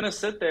he's going to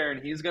sit there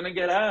and he's going to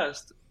get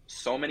asked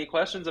so many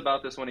questions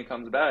about this when he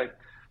comes back.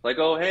 Like,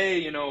 oh,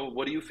 hey,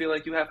 what do you feel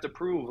like you have to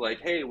prove? Like,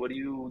 hey, what do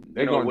you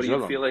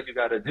feel like you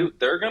got to do?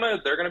 They're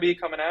gonna be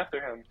coming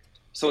after him.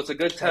 So it's a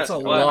good test. That's a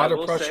lot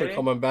of pressure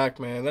coming back,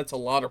 man. That's a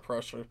lot of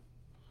pressure.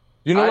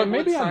 You know what?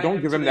 Maybe I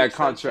don't give him that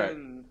contract.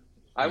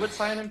 I would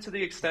sign him to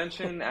the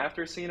extension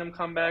after seeing him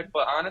come back.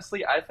 But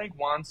honestly, I think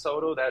Juan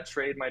Soto, that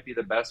trade might be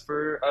the best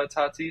for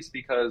Tatis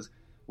because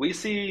we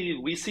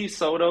see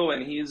Soto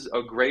and he's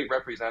a great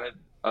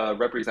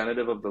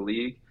representative of the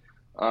league.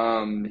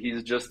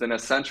 He's just an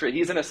eccentric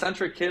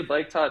kid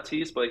like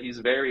Tatis, but he's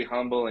very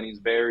humble and he's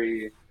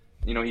very,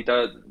 he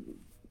does.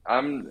 I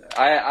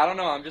don't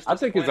know. I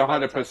think he's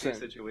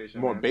 100%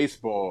 more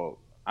baseball.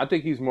 I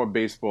think he's more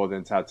baseball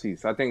than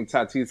Tatis. I think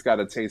Tatis got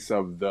a taste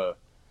of the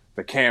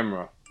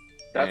camera.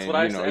 That's what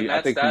I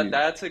said.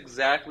 That's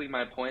exactly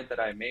my point that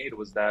I made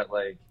was that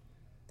like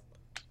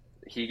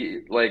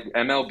MLB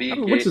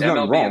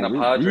and the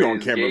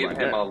Padres gave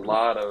him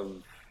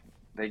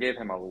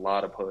a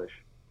lot of push.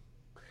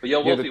 But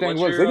Wolfie, the thing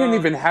was, they didn't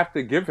even have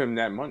to give him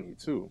that money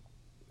too.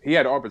 He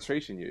had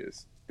arbitration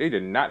years. They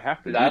did not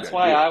have to. That's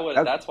why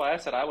I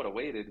said I would have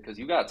waited because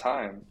you got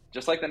time,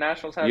 just like the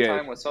Nationals had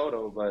time with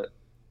Soto, but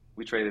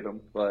we traded him.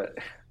 But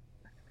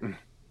Wolfie,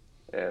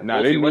 they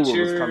knew what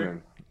was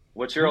coming.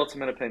 What's your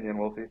ultimate opinion,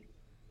 Wolfie?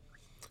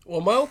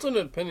 Well, my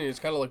ultimate opinion is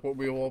kind of like what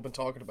we've all been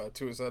talking about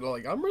too. Is that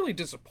like I'm really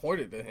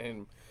disappointed in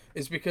him,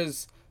 is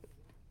because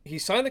he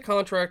signed the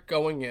contract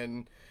going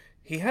in.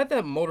 He had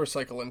that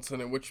motorcycle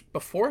incident, which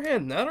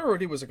beforehand, that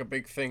already was like a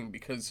big thing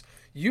because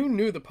you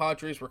knew the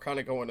Padres were kind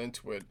of going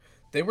into it.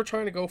 They were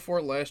trying to go for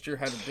it last year,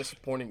 had a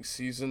disappointing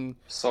season.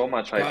 So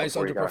much hype. Guys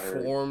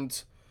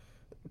underperformed.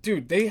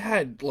 Dude, they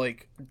had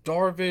like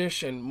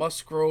Darvish and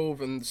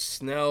Musgrove and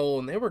Snell,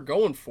 and they were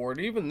going for it.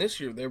 Even this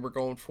year, they were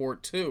going for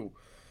it too.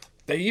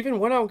 They even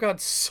went out and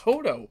got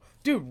Soto.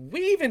 Dude,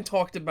 we even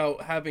talked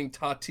about having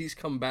Tatis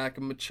come back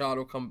and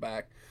Machado come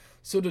back.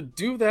 So to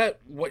do that,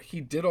 what he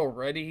did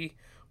already,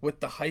 with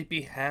the hype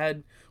he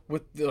had,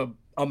 with the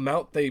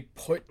amount they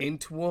put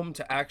into him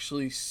to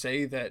actually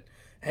say that,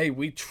 hey,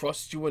 we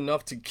trust you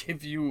enough to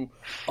give you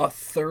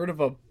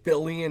 $1/3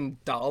 billion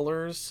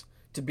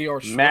to be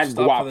our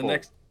shortstop for the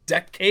next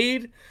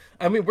decade.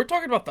 I mean, we're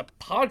talking about the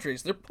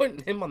Padres. They're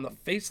putting him on the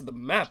face of the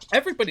map.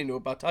 Everybody knew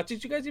about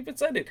Tatis. You guys even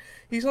said it.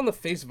 He's on the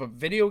face of a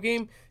video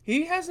game.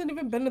 He hasn't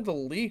even been in the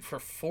league for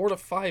 4 to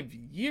 5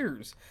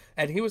 years,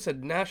 and he was a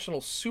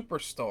national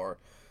superstar.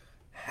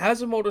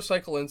 Has a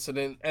motorcycle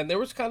incident, and there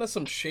was kind of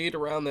some shade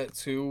around that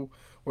too,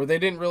 where they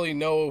didn't really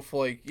know if,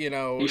 like, you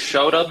know... He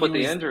showed up with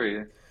the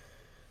injury.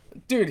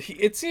 Dude,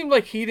 it seemed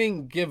like he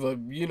didn't give a,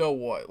 you know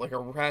what, like a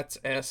rat's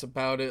ass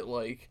about it.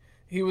 Like,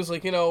 he was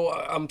like, you know,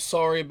 I'm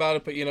sorry about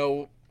it, but, you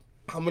know,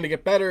 I'm going to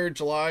get better.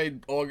 July,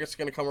 August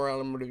going to come around,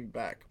 I'm going to be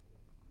back.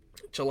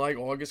 July,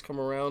 August come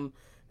around,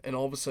 and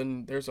all of a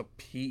sudden there's a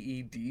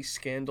PED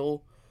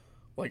scandal.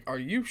 Like, are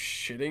you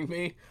shitting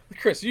me?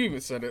 Chris, you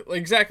even said it. Like,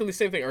 exactly the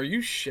same thing. Are you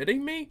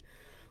shitting me?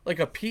 Like,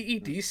 a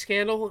PED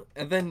scandal,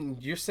 and then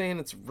you're saying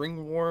it's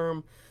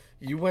ringworm.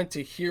 You went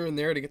to here and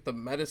there to get the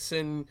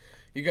medicine.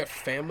 You got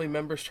family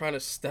members trying to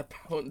step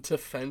out and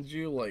defend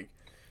you. Like,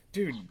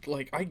 dude,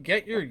 like, I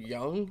get you're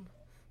young,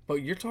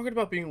 but you're talking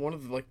about being one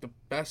of the, like, the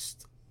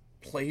best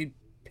paid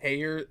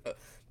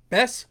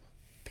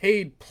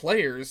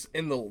players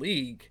in the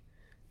league,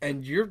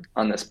 and you're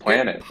on this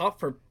planet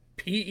popped for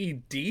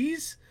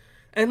PEDs.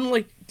 And,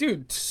 like,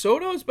 dude,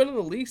 Soto's been in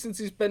the league since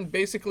he's been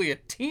basically a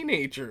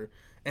teenager,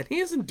 and he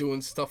isn't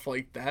doing stuff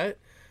like that.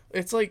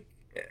 It's like,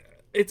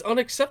 it's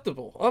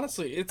unacceptable.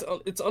 Honestly,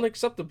 it's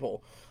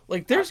unacceptable.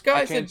 Like, there's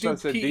guys that do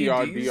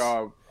PEDs.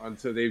 DR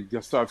until they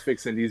just start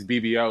fixing these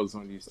BBLs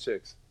on these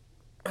chicks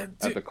at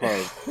the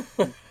club.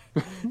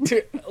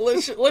 Dude,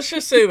 let's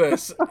just say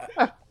this.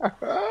 All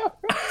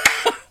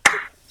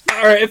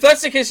right, if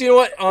that's the case, you know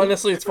what?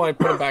 Honestly, it's fine.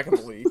 Put him back in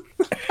the league.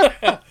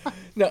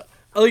 No.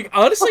 Like,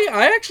 honestly,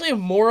 I actually am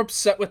more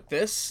upset with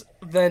this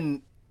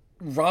than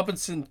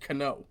Robinson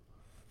Cano.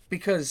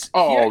 Because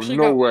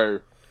no way.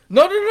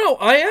 No,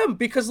 I am.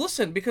 Because,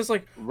 listen,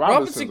 like,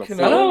 Robinson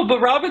Cano... No, but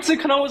Robinson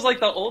Cano was, like,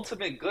 the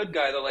ultimate good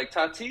guy, though. Like,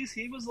 Tatis,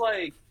 he was,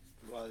 like...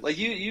 Like,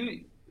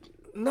 you...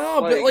 No,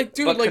 like, but, like,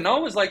 dude, but like...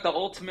 Cano was, like, the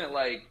ultimate,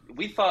 like...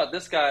 We thought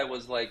this guy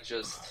was, like,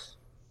 just...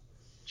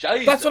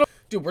 Jesus. That's what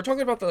dude, we're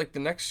talking about, the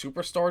next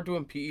superstar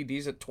doing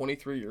PEDs at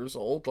 23 years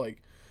old.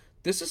 Like,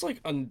 this is, like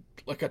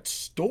a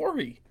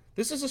story.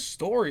 This is a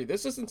story.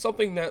 This isn't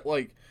something that,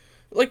 like,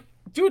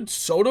 dude,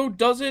 Soto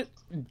does it.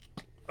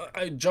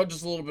 Judge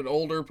is a little bit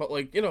older, but,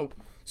 like, you know,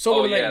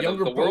 Soto and that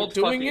younger boat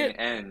doing it.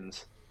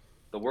 Ends.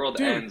 The world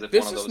dude, ends if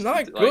this one of is those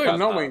not two, good. Like,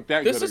 no, ain't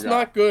that this good is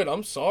not good.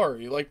 I'm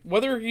sorry. Like,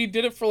 whether he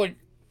did it for, like,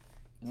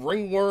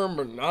 ringworm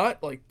or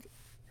not, like,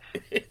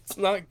 it's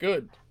not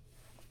good.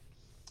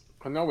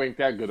 Cano ain't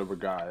that good of a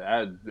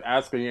guy.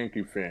 Ask a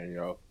Yankee fan,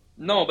 yo.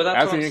 No, but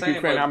that's what I'm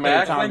saying. Fan, like,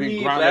 back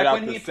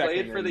when he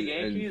played for the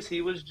Yankees,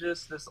 he was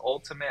just this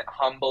ultimate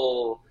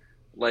humble,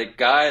 like,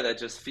 guy that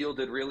just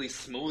fielded really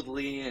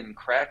smoothly and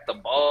cracked the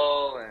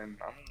ball. And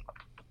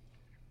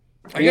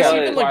I guess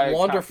even like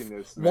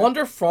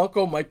Wander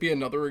Franco might be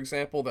another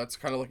example. That's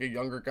kind of like a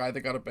younger guy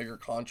that got a bigger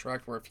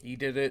contract. Where if he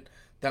did it,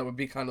 that would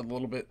be kind of a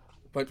little bit.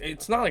 But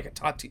it's not like a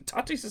Tatis.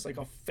 Tatis is like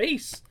a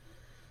face.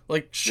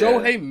 Like,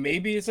 Shohei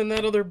maybe is in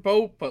that other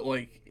boat, but,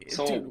 like,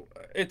 so dude,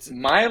 it's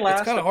kind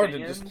of hard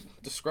to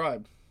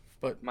describe.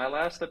 But my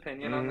last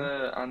opinion on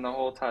the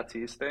whole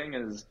Tatis thing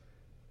is,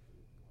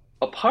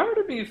 a part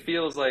of me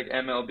feels like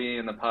MLB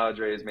and the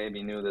Padres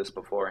maybe knew this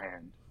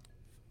beforehand.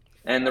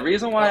 And the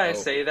reason why I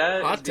say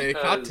that hot take.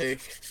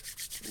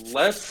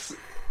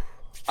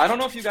 I don't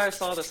know if you guys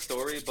saw the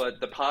story, but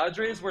the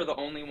Padres were the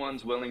only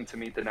ones willing to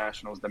meet the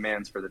Nationals'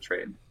 demands for the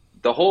trade.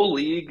 The whole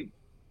league,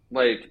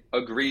 like,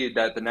 agreed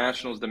that the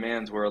Nationals'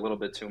 demands were a little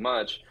bit too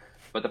much,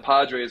 but the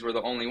Padres were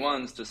the only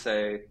ones to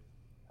say,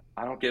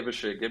 I don't give a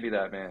shit, give me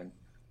that man.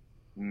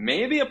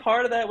 Maybe a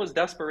part of that was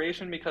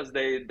desperation because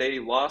they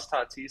lost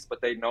Tatis,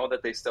 but they know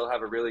that they still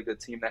have a really good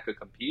team that could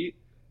compete,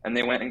 and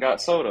they went and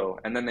got Soto.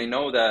 And then they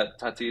know that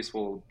Tatis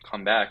will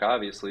come back,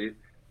 obviously,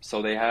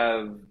 so they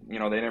have, you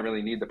know, they didn't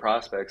really need the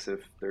prospects if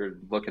they're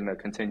looking to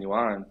continue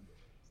on.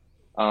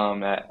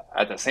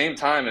 At the same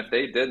time, if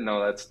they did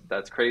know,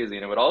 that's crazy,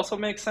 and it would also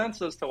make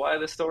sense as to why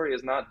this story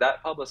is not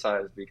that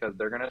publicized, because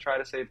they're gonna try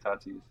to save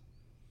Tatis.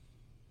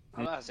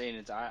 I'm not saying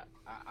it's. I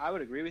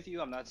would agree with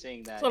you. I'm not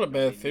saying that. It's not a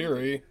bad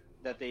theory.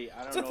 I don't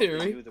know if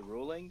they knew the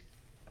ruling.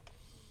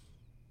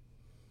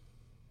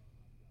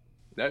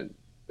 That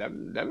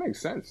makes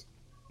sense.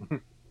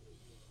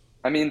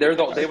 I mean, they were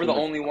the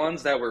only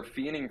ones that were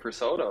fiending for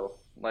Soto.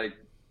 Like,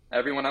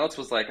 everyone else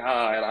was like,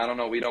 I don't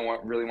know, we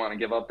don't really want to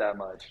give up that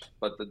much.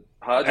 But the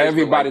Padres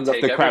everybody were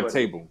left like, the crap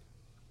table.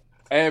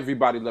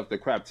 Everybody left the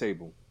crap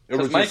table.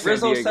 Because Mike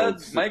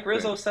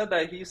Rizzo said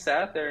that he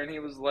sat there and he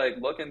was like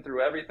looking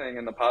through everything,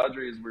 and the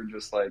Padres were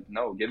just like,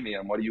 no, give me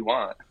him. What do you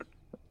want?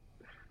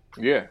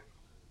 Yeah.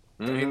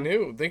 They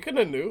knew. They could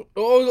have knew.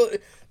 Oh,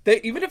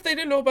 even if they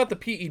didn't know about the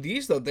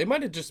PEDs, though, they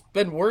might have just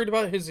been worried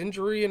about his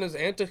injury and his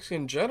antics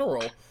in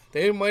general.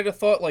 They might have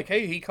thought, like,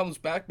 hey, he comes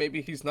back.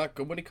 Maybe he's not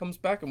good when he comes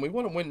back, and we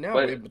want to win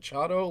now. We have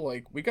Machado.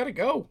 Like, we got to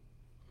go.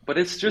 But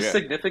it's just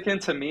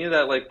significant to me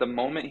that like the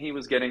moment he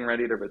was getting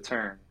ready to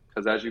return,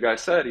 because as you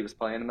guys said, he was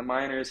playing in the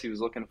minors, he was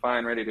looking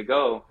fine, ready to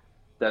go.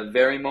 That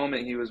very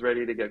moment he was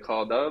ready to get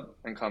called up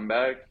and come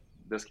back,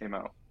 this came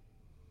out.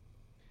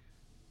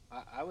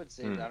 I would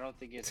say that I don't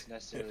think it's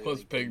necessarily It was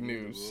like big they knew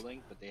the news.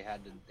 ruling, but they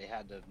had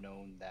to have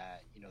known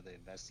that the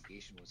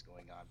investigation was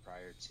going on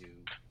prior to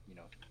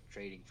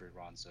trading for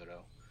Ron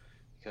Soto,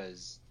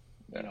 because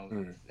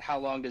how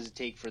long does it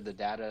take for the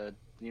data?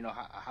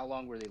 How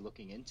long were they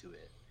looking into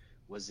it?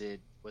 Was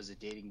it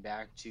dating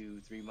back to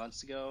 3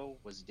 months ago?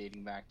 Was it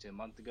dating back to a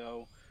month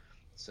ago?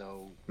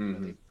 So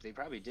they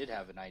probably did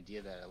have an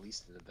idea that at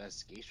least the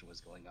investigation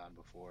was going on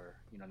before.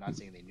 Not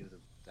saying they knew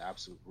the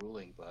absolute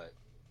ruling, but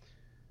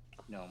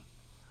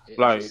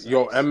like, just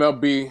yo, sucks.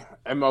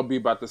 MLB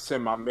about to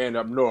send my man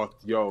up north.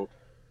 Yo,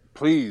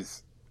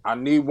 please, I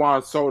need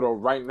Juan Soto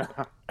right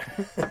now.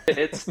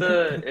 It's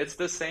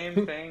the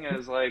same thing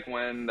as like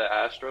when the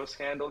Astro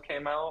scandal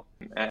came out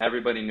and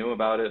everybody knew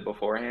about it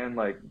beforehand,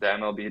 like the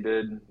MLB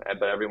did,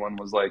 but everyone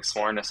was like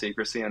sworn to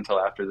secrecy until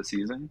after the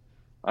season.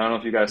 I don't know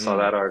if you guys saw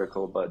that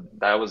article, but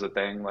that was a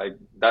thing. Like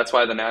that's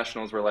why the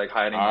Nationals were like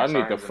hiding their I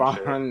need to signs and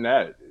shit. find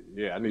that.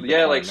 Yeah, I need to Yeah,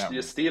 find like that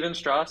one. Steven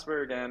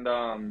Strasburg and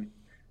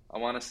I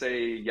want to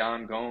say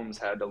Jan Gomes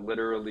had to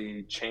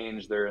literally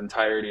change their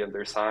entirety of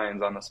their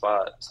signs on the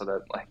spot so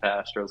that like the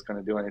Astros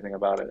couldn't do anything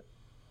about it.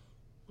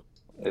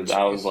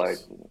 I was like,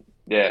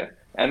 yeah.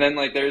 And then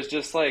like there's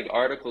just like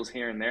articles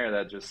here and there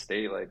that just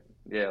state like,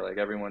 yeah, like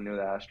everyone knew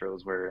the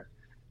Astros were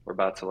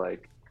about to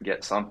like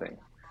get something.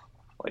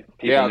 Like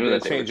They people out knew there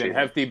that they were changing cheating.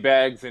 hefty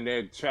bags in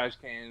their trash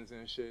cans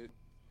and shit.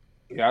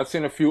 Yeah, I've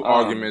seen a few Um,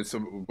 arguments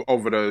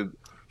over the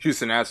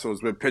Houston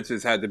Astros where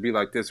pitchers had to be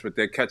like this with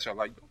their catcher.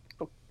 Like,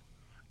 what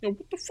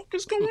the fuck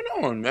is going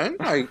on, man?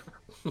 Like,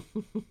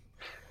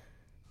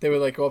 They would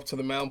like go up to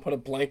the mound, put a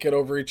blanket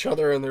over each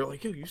other, and they're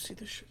like, "Yo, you see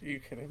this shit? Are you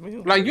kidding me?"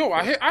 like, yo,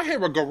 I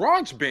hear a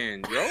garage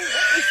band, yo.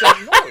 What is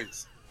that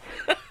noise?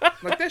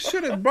 Like, that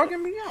shit is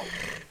bugging me out.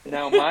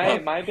 Now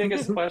my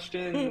biggest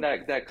question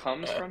that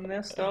comes from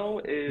this though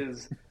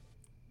is,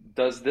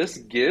 does this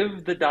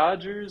give the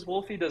Dodgers,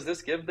 Wolfie? Does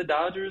this give the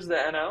Dodgers the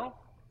NL?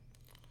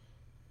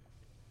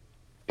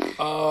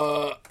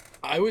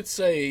 I would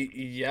say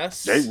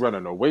yes. They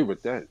running away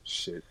with that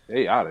shit.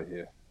 They out of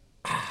here.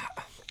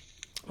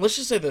 Let's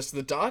just say this: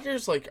 the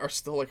Dodgers are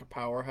still like a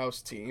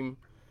powerhouse team.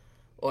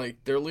 Like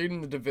they're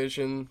leading the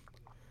division.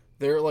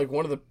 They're like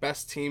one of the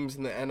best teams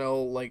in the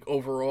NL like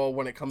overall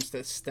when it comes to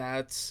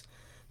stats.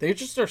 They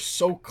just are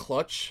so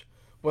clutch,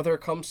 whether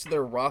it comes to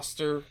their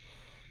roster.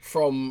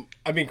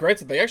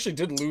 Granted, they actually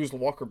did lose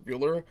Walker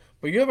Buehler,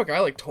 but you have a guy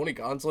like Tony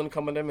Gonsolin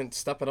coming in and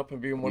stepping up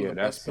and being one of the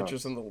best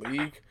pitchers in the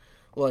league.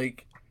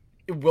 Like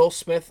Will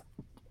Smith,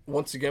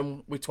 once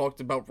again, we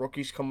talked about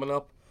rookies coming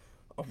up.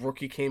 A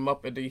rookie came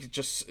up and he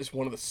just is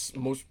one of the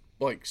most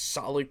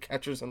solid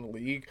catchers in the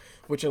league,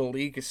 which in a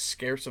league is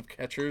scarce of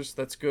catchers.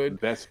 That's good.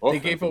 Best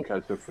offensive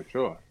catcher for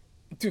sure.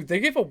 Dude,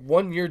 they gave a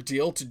 1-year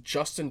deal to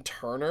Justin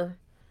Turner,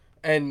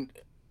 and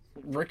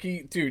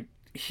Ricky, dude,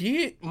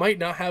 he might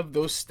not have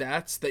those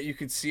stats that you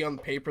could see on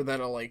paper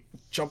that are like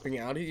jumping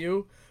out at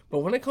you, but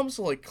when it comes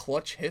to like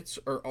clutch hits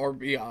or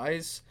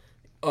RBIs,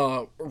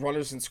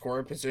 runners in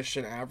scoring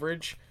position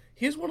average,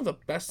 he is one of the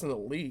best in the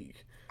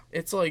league.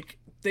 It's like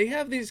they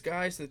have these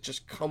guys that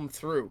just come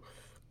through.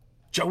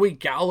 Joey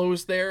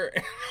Gallo's there,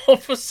 and all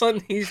of a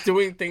sudden he's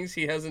doing things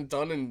he hasn't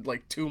done in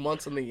like 2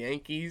 months in the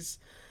Yankees.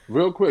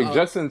 Real quick,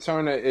 Justin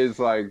Turner is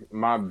like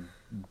my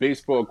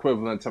baseball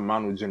equivalent to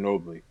Manu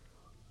Ginobili.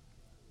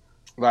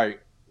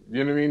 Like,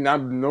 you know what I mean?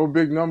 Not no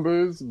big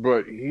numbers,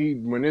 but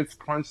when it's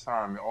crunch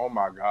time, oh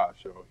my gosh,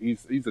 yo,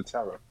 he's a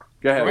terror.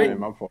 Go ahead, man,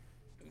 my fault.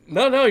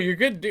 No, you're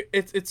good. Dude.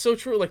 It's so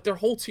true. Like their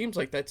whole team's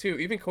like that too.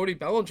 Even Cody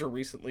Bellinger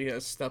recently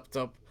has stepped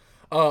up.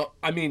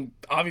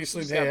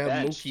 Obviously they have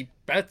benched. Mookie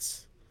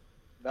Betts.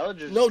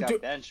 Bellinger just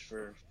got benched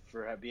for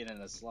being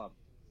in a slump.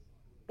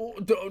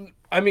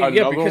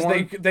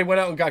 Because they went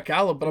out and got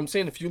Gallo. But I'm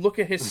saying if you look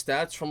at his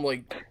stats from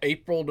like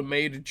April to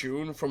May to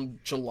June, from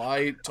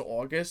July to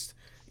August,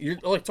 you're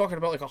like talking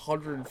about like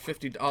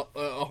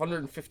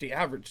 150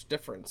 average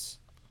difference.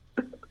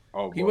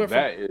 Oh, well,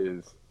 that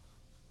is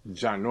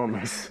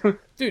ginormous.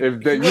 Dude,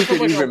 if you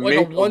could even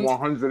make a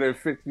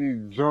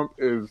 150 jump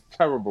is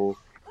terrible.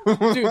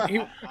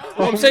 Dude,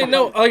 I'm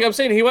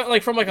saying he went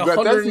like from like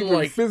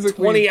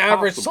 120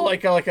 average to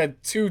like a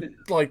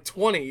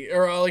 220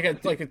 or like a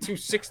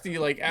 260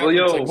 like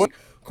average.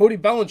 Cody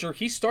Bellinger,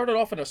 he started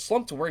off in a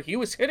slump to where he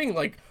was hitting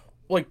like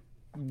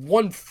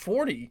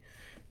 140.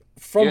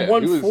 From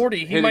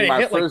 140, he might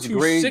have hit like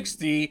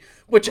 260,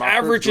 which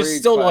average is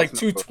still like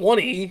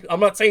 220. I'm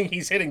not saying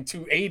he's hitting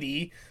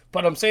 280,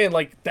 but I'm saying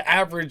like the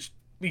average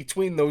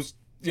between those,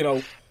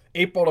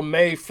 April to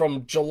May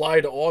from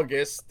July to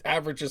August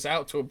averages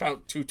out to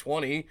about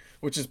 220,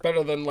 which is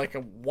better than like a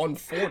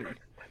 140.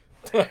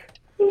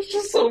 There's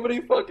just so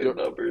many fucking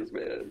numbers,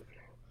 man.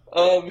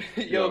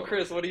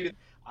 Chris, what do you?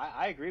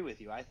 I agree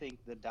with you. I think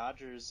the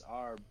Dodgers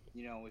are,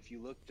 if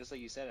you look, just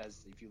like you said,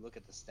 if you look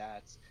at the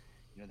stats,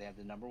 they have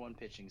the number one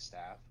pitching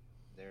staff.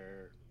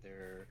 They're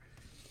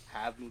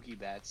have Mookie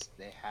Betts,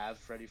 they have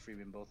Freddie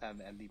Freeman, both have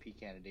MVP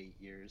candidate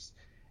years,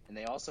 and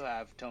they also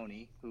have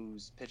Tony,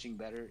 who's pitching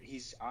better.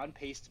 He's on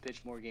pace to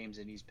pitch more games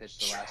than he's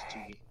pitched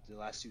the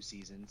last two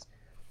seasons.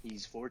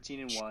 He's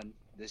 14-1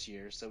 this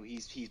year, so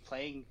he's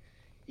playing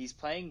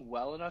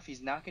well enough.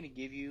 He's not going to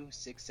give you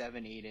 6,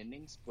 7, 8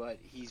 innings, but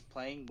he's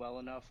playing well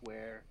enough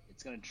where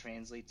it's going to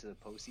translate to the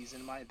postseason,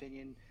 in my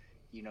opinion.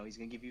 You know, he's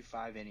going to give you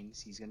 5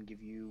 innings. He's going to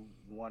give you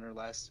 1 or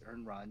less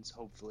earned runs,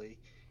 hopefully.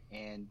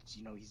 And,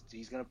 you know,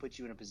 he's going to put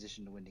you in a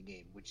position to win the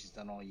game, which he's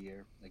done all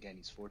year. Again,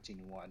 he's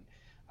 14-1.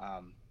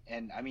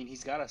 And, I mean,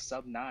 he's got a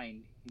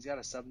sub-9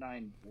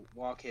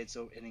 walk hits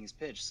innings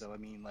pitched. So, I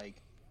mean, like,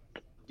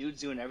 dude's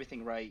doing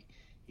everything right.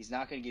 He's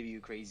not going to give you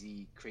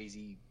crazy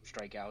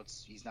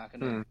strikeouts. He's not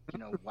going to, you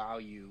know, wow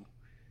you,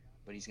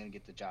 but he's going to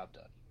get the job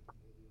done.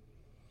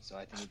 So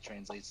I think it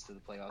translates to the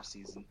playoff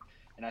season.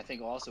 And I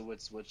think also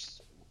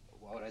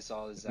what I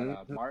saw is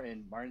that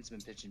Martin's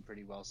been pitching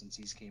pretty well since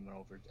he's came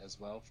over as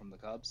well from the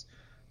Cubs.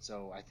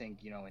 So I think,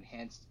 you know,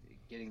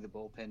 getting the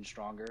bullpen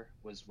stronger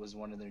was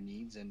one of their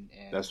needs, and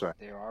that's right.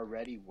 They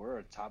already were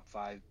a top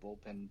 5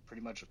 bullpen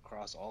pretty much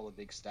across all the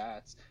big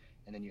stats.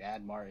 And then you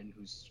add Martin,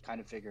 who's kind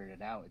of figuring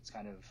it out. It's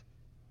kind of,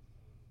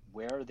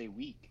 where are they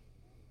weak?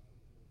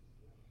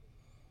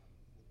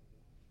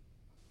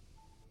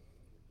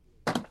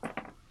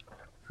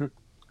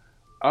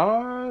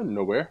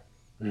 Nowhere.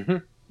 Yeah,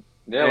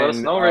 let us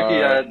know,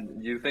 Ricky.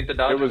 You think the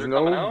Dodgers are coming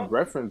out? There was no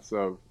reference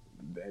of.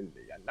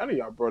 None of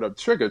y'all brought up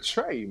Trigger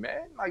Trey,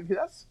 man. Like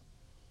that's,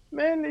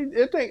 man.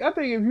 I think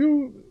if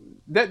you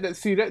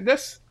that's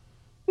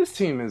this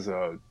team is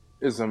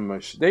a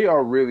mush. They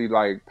are really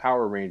like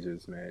Power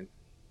Rangers, man.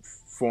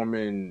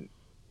 Forming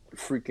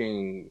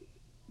freaking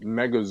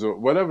Megazord,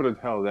 whatever the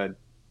hell that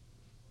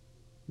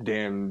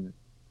damn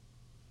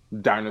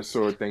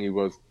dinosaur thing he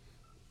was.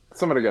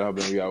 Somebody got to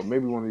help me out.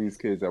 Maybe one of these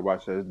kids that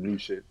watch that new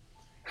shit.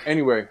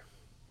 Anyway,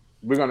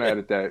 we're gonna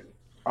edit that.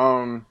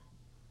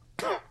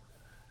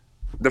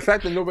 The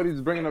fact that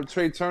nobody's bringing up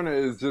Trey Turner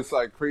is just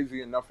like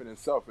crazy enough in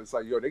itself. It's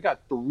like, yo, they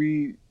got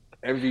 3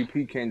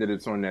 MVP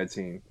candidates on that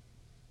team.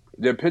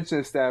 Their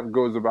pitching staff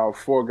goes about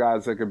 4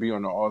 guys that could be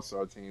on the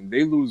All-Star team.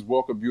 They lose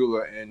Walker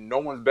Buehler, and no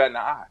one's batting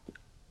an eye.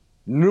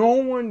 No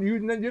one, you're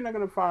not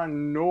gonna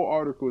find no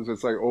articles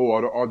that's like, oh,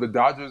 are the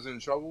Dodgers in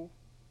trouble?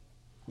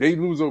 They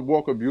lose a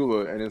Walker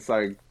Buehler, and it's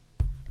like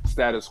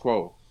status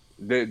quo.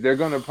 They're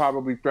gonna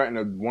probably threaten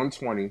a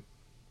 120,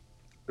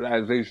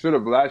 as they should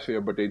have last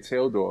year, but they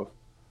tailed off.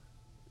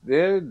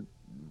 They're,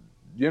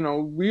 you know,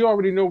 we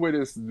already know where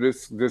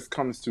this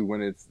comes to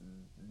when it's,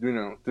 you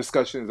know,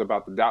 discussions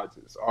about the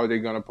Dodgers. Are they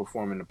gonna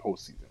perform in the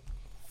postseason?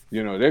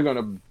 You know, they're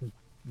gonna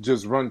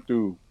just run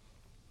through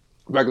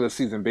regular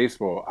season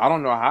baseball. I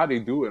don't know how they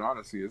do it,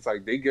 honestly. It's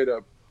like they get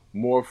up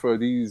more for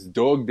these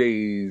dog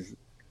days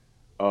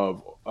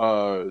of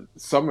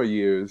summer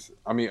years.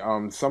 I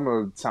mean,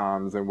 summer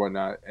times and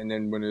whatnot. And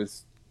then when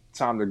it's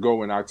time to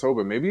go in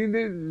October, maybe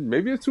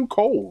it's too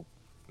cold.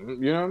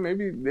 You know,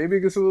 maybe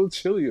it gets a little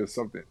chilly or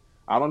something.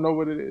 I don't know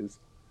what it is.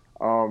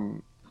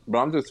 But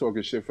I'm just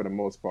talking shit for the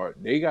most part.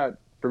 They got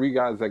 3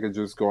 guys that could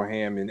just go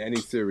ham in any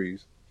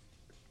series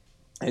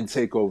and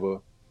take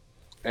over.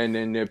 And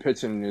then their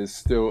pitching is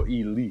still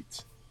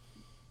elite.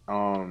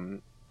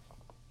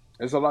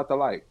 It's a lot to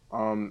like.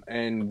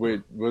 And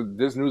with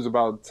this news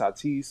about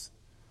Tatis,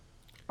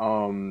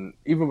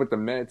 even with the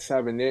Mets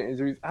having their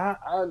injuries, I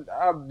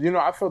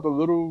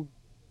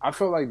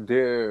felt like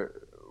there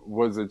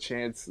was a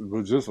chance,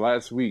 just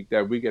last week,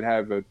 that we could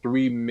have a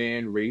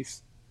 3-man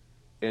race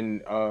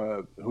in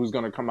who's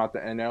going to come out the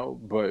NL.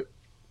 But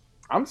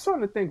I'm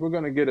starting to think we're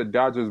going to get a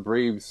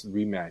Dodgers-Braves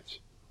rematch.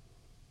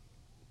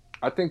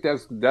 I think I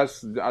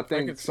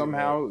think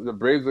somehow the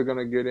Braves are going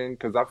to get in,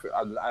 because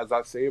as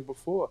I say it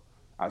before,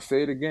 I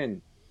say it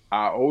again.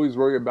 I always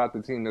worry about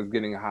the team that's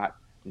getting hot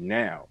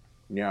now.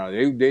 You know,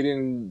 they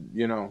didn't,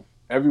 you know,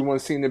 everyone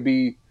seemed to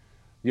be,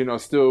 you know,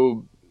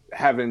 still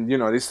having, you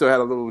know, they still had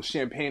a little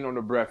champagne on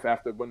the breath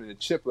after winning the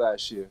chip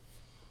last year.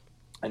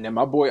 And then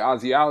my boy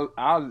Ozzy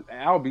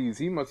Albies,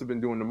 he must have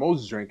been doing the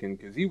most drinking,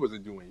 because he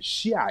wasn't doing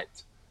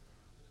shit.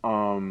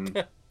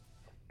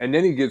 And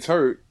then he gets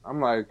hurt.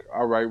 I'm like,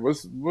 all right, what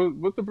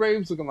the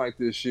Braves looking like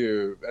this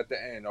year at the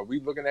end? Are we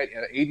looking at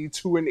an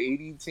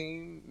 82-80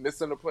 team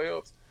missing the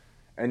playoffs?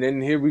 And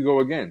then here we go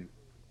again.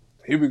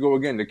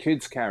 The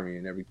kids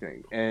carrying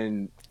everything.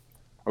 And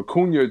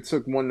Acuna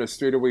took one to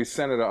straightaway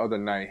center the other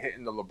night,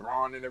 hitting the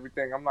LeBron and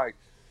everything. I'm like,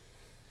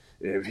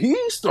 if he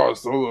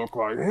starts to look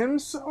like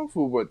himself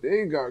with what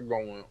they got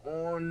going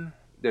on,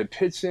 their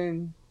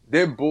pitching,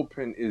 their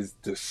bullpen is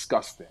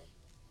disgusting.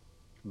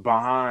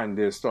 Behind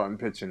their starting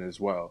pitching as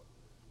well.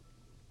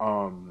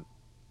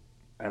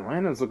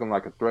 Atlanta's looking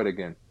like a threat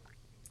again.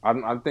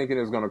 I'm thinking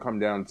it's going to come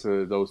down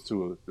to those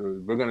two.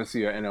 We're going to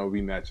see an NL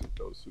rematch with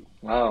those two.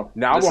 Wow,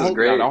 now this is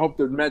great. I hope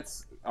the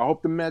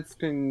Mets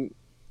can,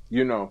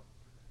 you know,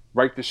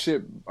 right the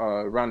ship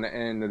around the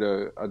end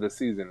of the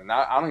season. And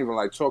I don't even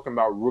like talking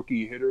about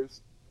rookie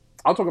hitters.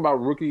 I'll talk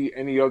about rookie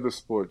any other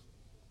sport.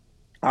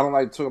 I don't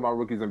like talking about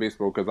rookies in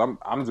baseball because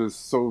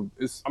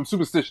I'm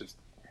superstitious.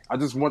 I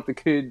just want the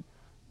kid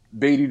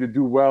Beatty to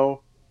do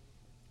well,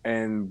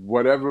 and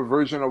whatever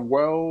version of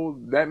well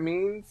that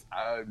means.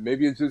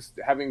 Maybe it's just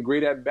having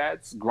great at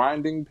bats,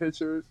 grinding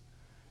pitchers.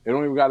 It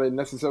don't even got to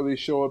necessarily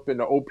show up in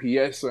the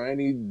OPS or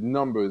any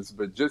numbers,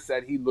 but just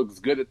that he looks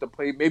good at the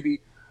plate. Maybe,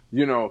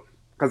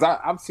 because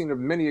I've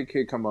seen many a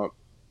kid come up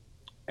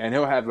and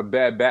he'll have a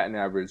bad batting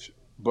average,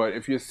 but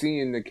if you're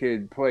seeing the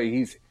kid play,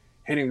 he's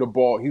hitting the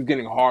ball, he's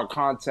getting hard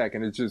contact,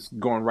 and it's just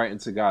going right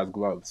into guys'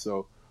 gloves.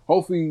 So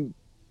hopefully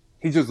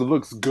he just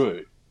looks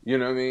good. You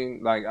know what I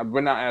mean? Like,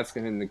 we're not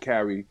asking him to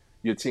carry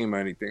your team or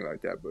anything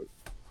like that. But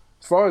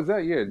as far as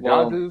that, yeah,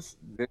 Dodgers,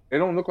 they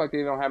don't look like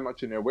they don't have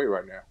much in their way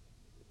right now.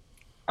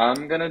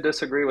 I'm going to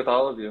disagree with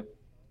all of you.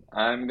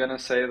 I'm going to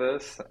say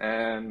this,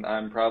 and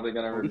I'm probably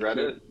going to regret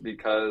it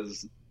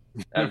because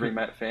every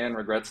Met fan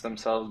regrets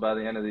themselves by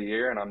the end of the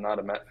year, and I'm not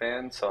a Met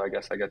fan, so I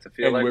guess I get to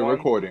feel like we're one.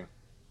 Recording.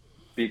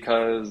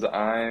 Because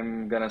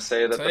I'm going to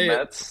say that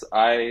Mets,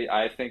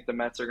 I think the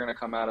Mets are going to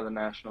come out of the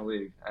National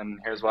League, and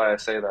here's why I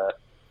say that.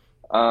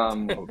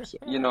 And this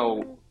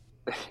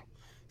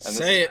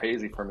is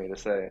crazy for me to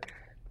say.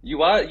 You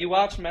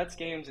watch Mets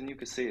games and you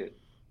can see it.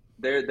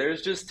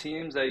 There's just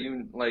teams that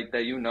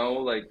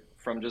like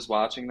from just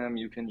watching them.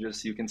 You can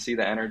see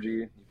the energy,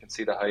 you can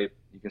see the hype,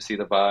 you can see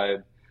the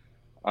vibe.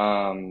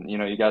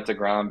 You got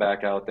DeGrom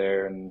back out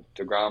there, and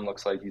DeGrom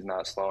looks like he's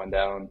not slowing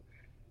down.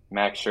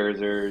 Max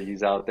Scherzer,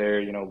 he's out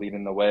there,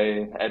 leading the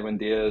way. Edwin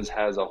Diaz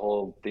has a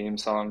whole theme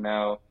song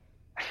now.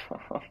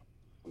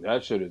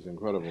 That shit is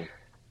incredible.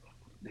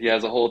 He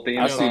has a whole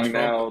theme song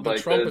now. The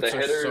like trumpets the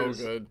hitters, are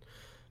so good.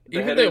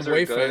 Even the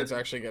away fans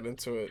actually get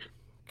into it.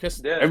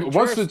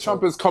 Once the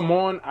trumpets come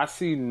on, I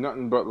see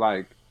nothing but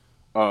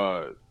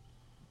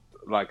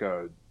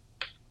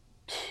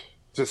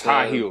just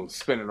high heels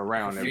spinning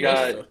around. You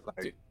got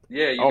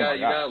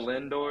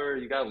Lindor.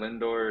 You got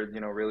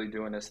Lindor, really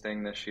doing his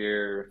thing this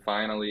year.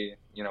 Finally,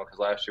 because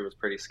last year was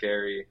pretty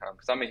scary.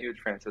 Because I'm a huge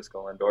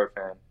Francisco Lindor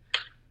fan.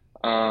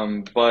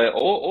 But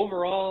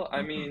overall,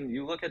 I mean,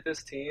 you look at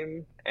this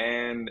team,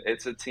 and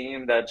it's a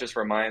team that just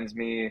reminds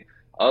me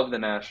of the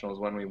Nationals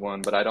when we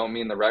won. But I don't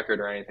mean the record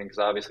or anything, because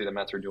obviously the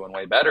Mets are doing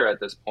way better at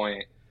this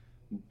point.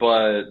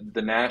 But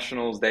the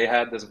Nationals, they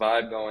had this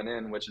vibe going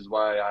in, which is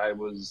why I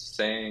was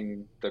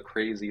saying the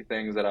crazy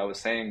things that I was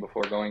saying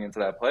before going into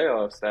that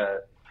playoffs,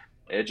 that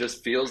it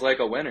just feels like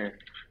a winner.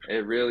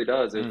 It really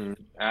does. It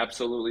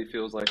absolutely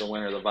feels like a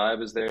winner. The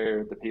vibe is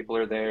there. The people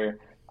are there.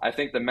 I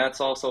think the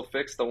Mets also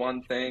fixed the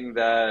one thing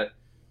that,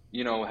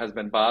 has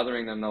been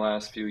bothering them the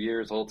last few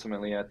years,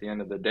 ultimately at the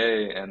end of the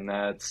day, and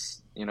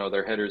that's,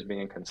 their hitters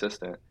being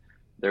consistent.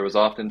 There was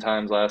often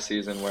times last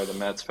season where the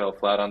Mets fell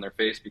flat on their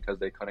face because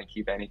they couldn't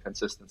keep any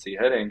consistency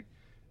hitting.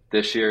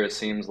 This year, it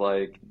seems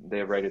like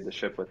they've righted the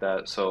ship with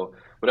that. So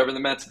whatever the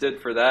Mets did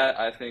for that,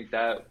 I think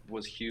that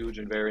was huge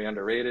and very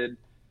underrated.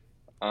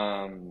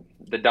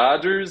 The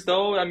Dodgers,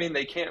 though, I mean,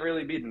 they can't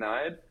really be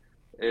denied.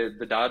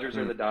 The Dodgers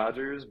are the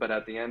Dodgers, but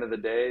at the end of the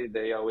day,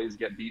 they always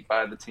get beat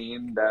by the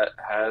team that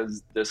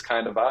has this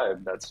kind of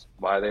vibe. That's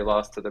why they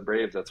lost to the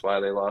Braves. That's why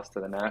they lost to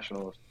the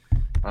Nationals.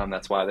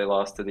 That's why they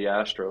lost to the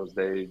Astros.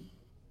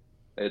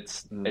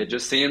 It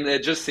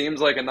just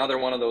seems like another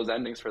one of those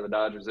endings for the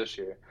Dodgers this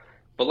year.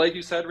 But like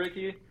you said,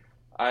 Ricky,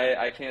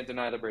 I can't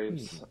deny the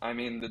Braves. I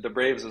mean, the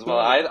Braves as well.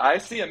 I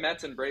see a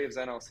Mets and Braves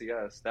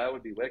NLCS. That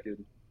would be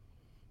wicked.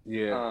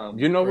 Yeah.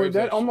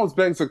 That almost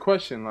begs a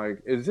question.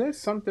 Like, is there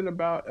something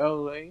about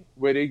LA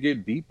where they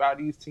get beat by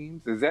these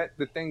teams? Is that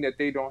the thing that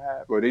they don't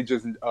have? Or they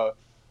just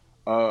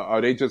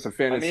are they just a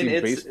fantasy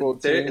baseball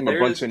team, a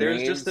bunch of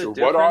names? Or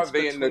what are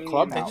they in the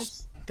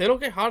clubhouse? They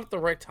don't get hot at the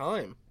right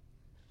time.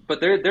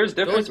 But there's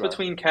difference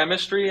between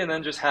chemistry and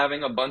then just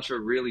having a bunch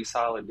of really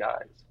solid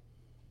guys.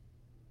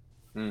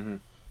 Mm-hmm.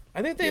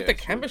 I think they have the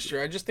chemistry.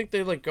 I just think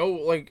they they're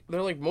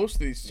like most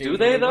of these teams. Do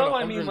they though?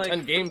 I mean,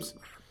 10 games.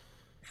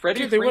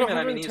 Freddie Freeman,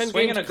 I mean, he's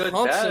swinging a good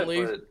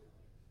constantly. Bat,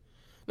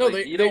 but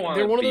no,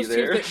 they're one of those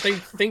teams that they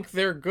think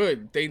they're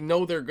good. They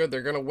know they're good.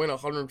 They're going to win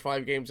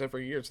 105 games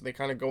every year, so they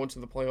kind of go into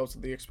the playoffs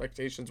with the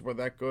expectations were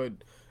that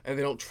good, and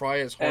they don't try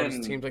as hard as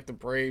teams like the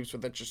Braves,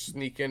 that just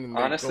sneak in. And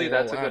honestly,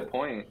 that's a good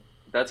point.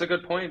 That's a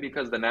good point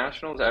because the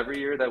Nationals, every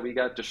year that we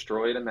got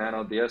destroyed in the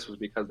NLDS was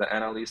because the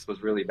NL East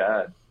was really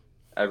bad.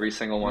 Every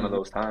single one of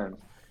those times.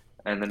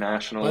 And the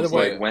Nationals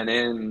went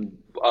in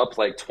up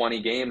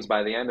 20 games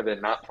by the end of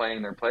it, not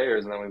playing their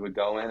players, and then we would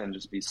go in and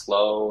just be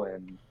slow,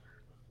 and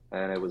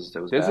it was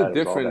There's bad. a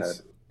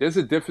difference. There's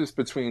a difference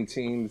between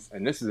teams,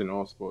 and this is in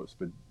all sports,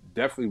 but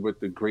definitely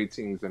with the great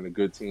teams and the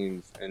good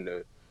teams and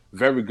the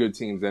very good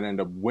teams that end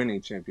up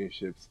winning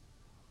championships.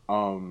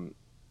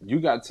 You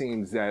got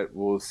teams that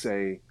will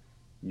say,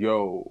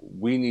 "Yo,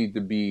 we need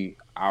to be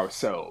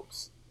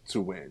ourselves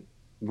to win.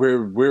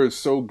 We're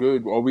so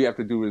good, all we have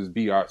to do is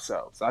be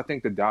ourselves." I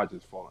think the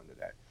Dodgers fall into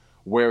that.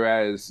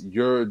 Whereas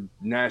your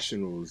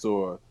Nationals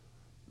or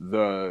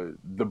the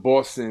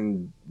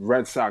Boston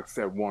Red Sox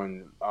that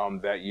won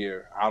that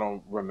year, I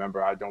don't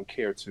remember. I don't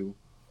care to.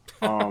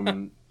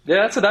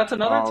 Yeah, that's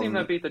another team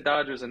that beat the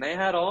Dodgers, and they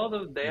had all the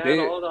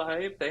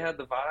hype, they had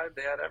the vibe,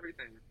 they had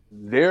everything.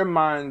 their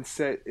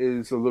mindset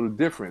is a little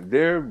different.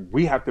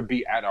 We have to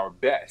be at our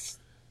best.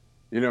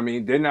 You know what I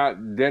mean? They're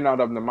not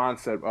of the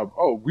mindset of,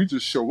 oh, we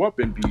just show up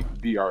and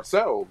be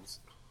ourselves,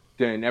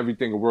 then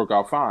everything will work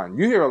out fine.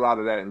 You hear a lot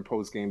of that in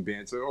post game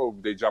banter. Oh,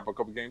 they drop a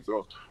couple games.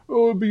 Oh,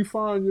 it'll be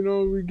fine. You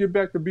know, we get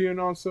back to being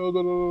ourselves.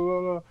 Blah, blah,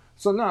 blah, blah.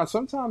 So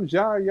sometimes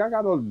y'all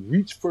gotta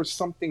reach for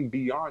something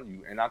beyond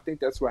you, and I think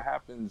that's what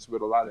happens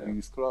with a lot of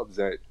these clubs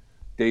that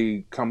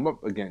they come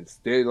up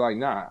against. They're like,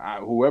 nah,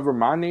 whoever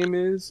my name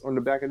is on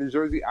the back of the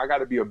jersey, I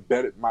gotta be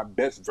my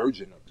best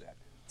version of that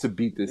to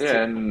beat this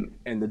team.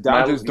 And the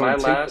Dodgers don't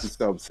take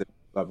themselves to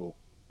that level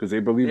because they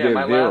believe they're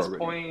there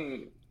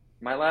already.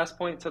 My last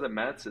point to the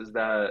Mets is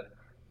that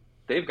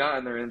they've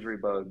gotten their injury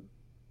bug.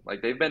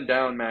 Like, they've been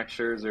down Max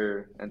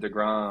Scherzer and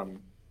DeGrom,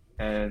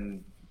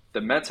 and the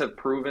Mets have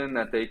proven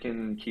that they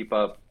can keep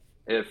up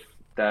if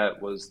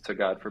that was to,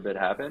 God forbid,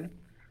 happen.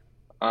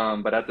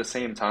 But at the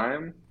same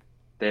time,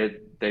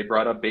 they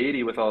brought up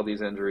Beatty with all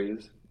these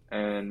injuries,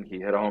 and he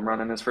hit a home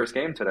run in his first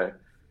game today.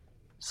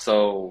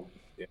 So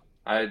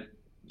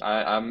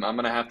I'm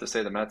going to have to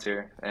say the Mets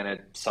here, and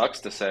it sucks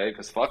to say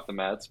because fuck the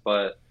Mets,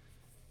 but,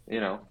 you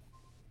know,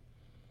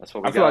 that's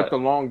what we got. I feel like the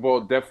long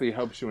ball definitely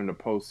helps you in the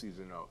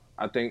postseason, though.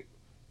 I think,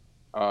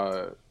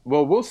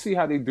 we'll see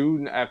how they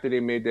do after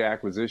they made their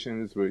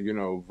acquisitions with, you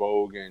know,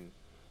 Vogue and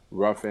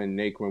Ruff and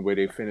Naquin, where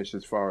they finish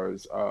as far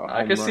as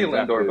I can see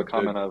Lindor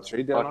becoming a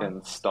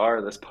fucking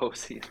star this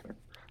postseason.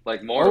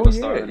 Like, more of a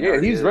star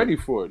than he's ready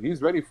for it.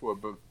 He's ready for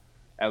it. But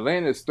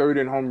Atlanta's third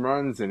in home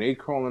runs, and they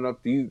calling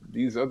up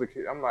these other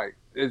kids. I'm like,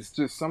 it's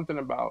just something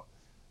about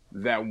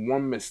that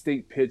one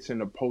mistake pitch in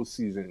the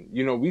postseason.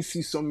 You know, we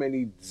see so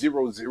many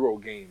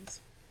 0-0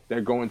 games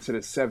that go into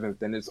the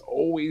seventh, and it's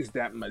always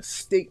that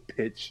mistake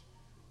pitch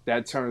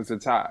that turns the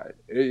tide.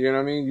 You know what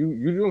I mean?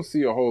 You don't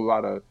see a whole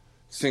lot of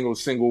single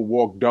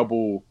walk,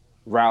 double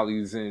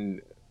rallies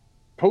in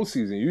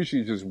postseason.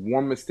 Usually just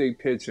one mistake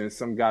pitch and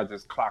some guy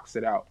just clocks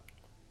it out,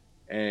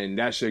 and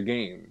that's your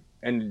game.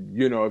 And,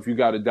 you know, if you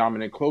got a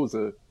dominant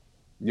closer,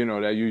 you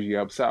know, that usually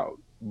helps out.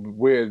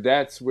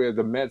 That's where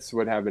the Mets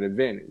would have an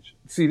advantage.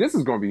 See, this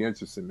is going to be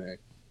interesting, man.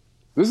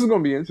 This is going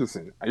to be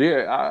interesting.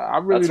 Yeah, I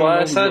really. That's why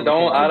I said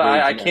don't.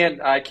 I can't.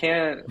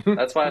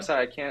 That's why I said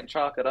I can't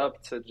chalk it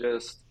up to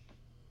just,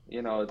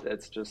 you know,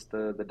 it's just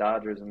the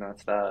Dodgers and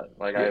that's that.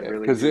 Like, I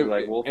really do.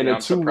 Like, Wolfie,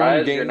 I'm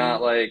surprised you're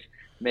not like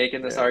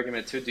making this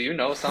argument too. Do you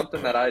know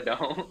something that I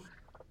don't?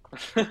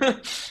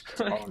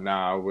 Oh,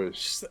 nah, I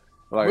wish.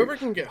 Like, whoever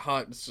can get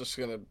hot is just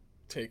gonna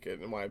take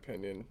it, in my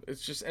opinion.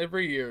 It's just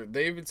every year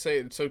they even say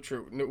it's so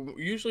true. No,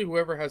 usually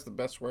whoever has the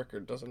best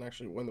record doesn't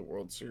actually win the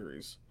World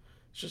Series.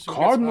 It's just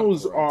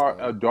Cardinals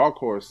are a dark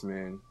horse,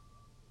 man.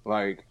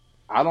 Like,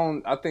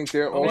 I think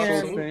they're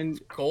also been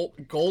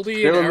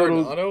Goldie and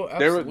Arenado.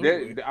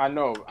 Absolutely. I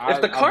know. If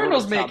the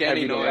Cardinals make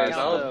any noise,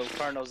 the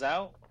Cardinals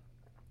out.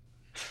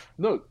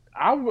 Look,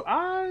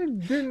 I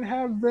didn't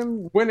have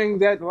them winning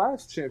that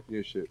last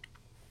championship.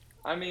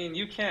 I mean,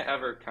 you can't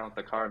ever count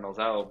the Cardinals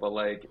out, but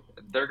like,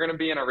 they're going to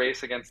be in a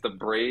race against the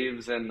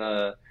Braves and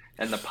the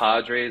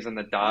Padres and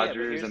the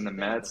Dodgers and the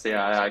Mets.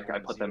 I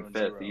put them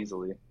fifth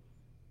easily.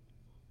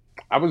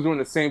 I was doing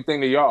the same thing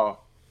to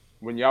y'all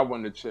when y'all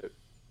won the chip.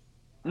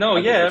 No,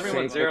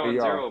 everyone's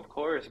 0-0, of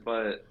course,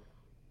 but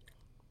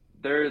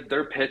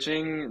they're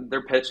pitching.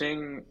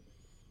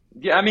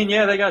 Yeah, I mean,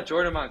 they got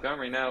Jordan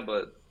Montgomery now,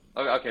 but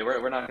okay,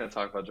 we're not going to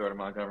talk about Jordan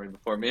Montgomery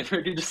before me and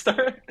Ricky just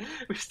start.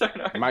 We start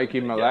arguing.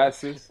 Mikey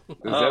Molasses, is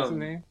that his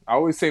name? I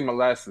always say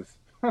Molasses.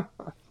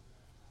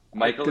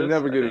 Michael. I can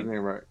never get his name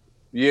right.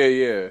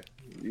 Yeah,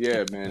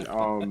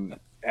 man.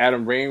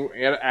 Adam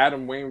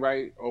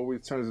Wainwright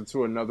always turns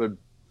into another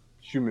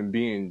human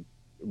being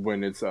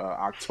when it's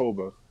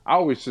October. I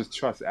always just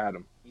trust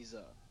Adam.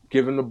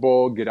 Give him the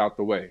ball, get out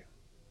the way.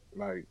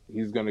 Like,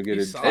 he's gonna get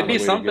it. It'd be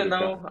something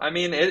though. I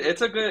mean,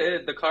 it's a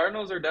good. The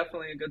Cardinals are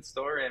definitely a good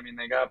story. I mean,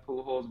 they got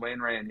Pujols,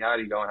 Wainwright, and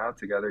Yachty going out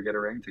together, get a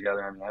ring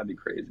together. I mean, that'd be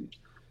crazy.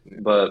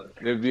 But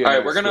all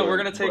right, we're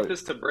gonna take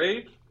this to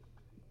break.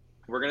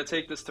 We're gonna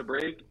take this to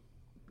break.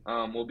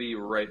 We'll be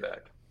right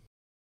back.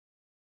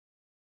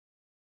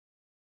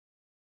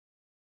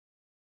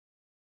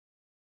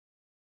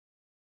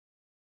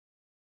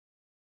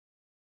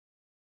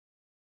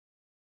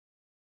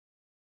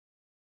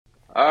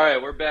 All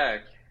right, we're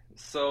back.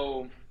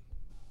 So,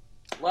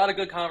 a lot of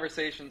good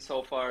conversation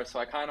so far. So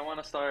I kind of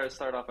want to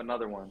start off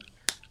another one.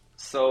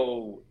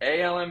 So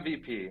AL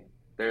MVP.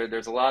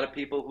 There's a lot of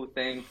people who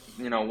think,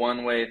 you know,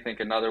 one way, think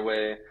another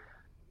way.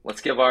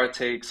 Let's give our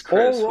takes,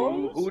 Chris.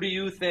 Who do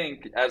you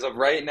think, as of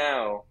right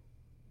now,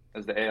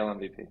 is the AL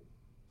MVP?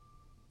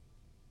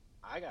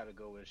 I gotta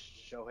go with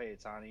Shohei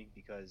Ohtani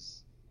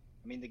because,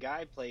 I mean, the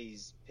guy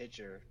plays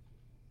pitcher,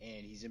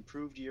 and he's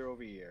improved year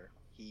over year.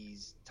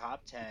 He's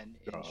top 10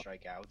 in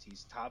strikeouts.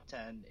 He's top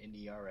 10 in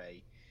ERA.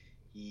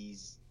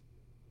 He's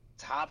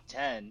top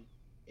 10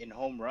 in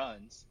home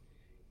runs.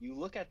 You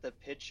look at the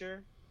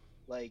pitcher,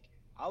 like,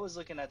 I was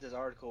looking at this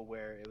article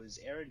where it was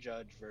Aaron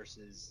Judge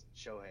versus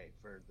Shohei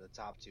for the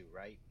top two,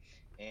 right?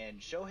 And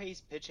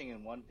Shohei's pitching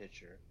in one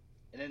pitcher,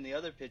 and in the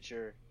other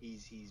pitcher,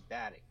 he's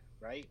batting.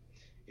 right?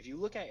 If you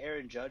look at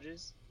Aaron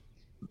Judge's,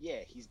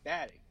 yeah, he's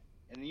batting.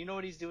 And you know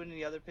what he's doing in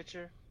the other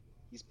picture?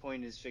 He's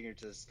pointing his finger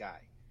to the sky.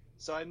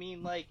 So I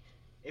mean, like,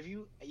 if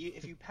you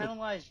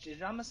penalize,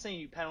 I'm not saying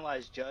you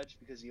penalize Judge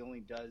because he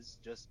only does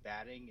just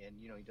batting and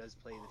he does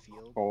play the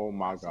field. Oh I'm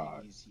my not saying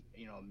God. he's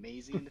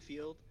amazing in the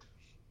field,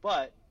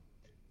 but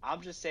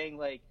I'm just saying,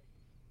 like,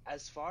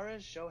 as far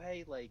as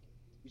Shohei, like,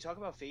 you talk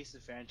about face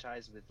of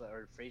franchise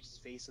or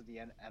face of the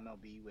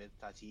MLB with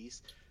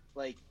Tatis,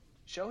 like,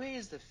 Shohei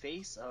is the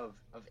face of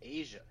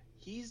Asia.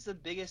 He's the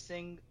biggest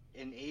thing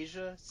in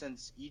Asia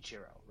since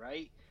Ichiro,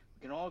 right?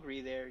 We can all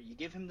agree there. You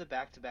give him the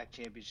back-to-back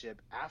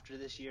championship after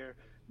this year.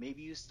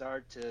 Maybe you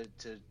start to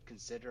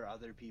consider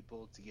other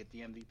people to get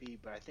the MVP.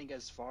 But I think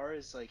as far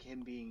as like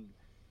him being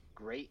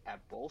great at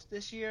both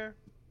this year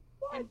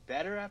and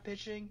better at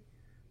pitching,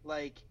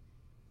 like,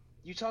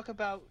 you talk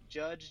about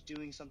Judge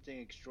doing something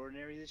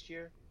extraordinary this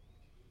year.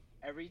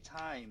 Every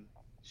time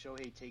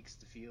Shohei takes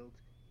the field,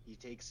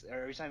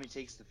 every time he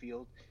takes the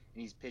field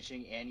and he's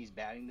pitching and he's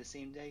batting the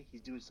same day,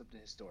 he's doing something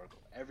historical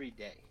every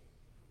day.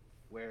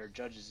 Where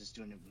Judge is just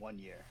doing it 1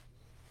 year.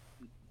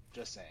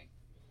 Just saying.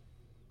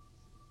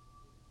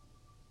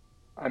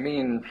 I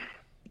mean,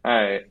 all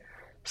right.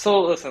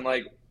 So listen,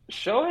 like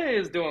Shohei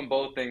is doing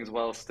both things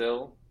well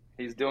still.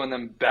 He's doing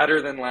them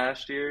better than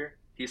last year.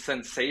 He's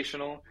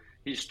sensational.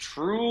 He's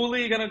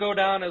truly gonna go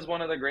down as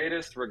one of the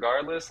greatest,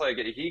 regardless. Like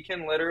he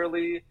can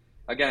literally,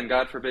 again,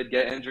 God forbid,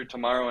 get injured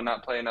tomorrow and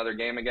not play another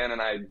game again,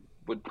 and I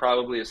would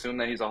probably assume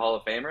that he's a Hall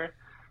of Famer.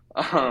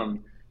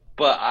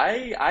 But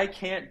I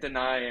can't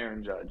deny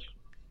Aaron Judge.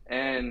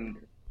 And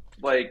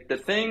like the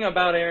thing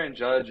about Aaron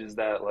Judge is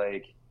that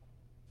like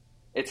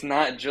it's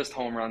not just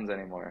home runs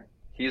anymore.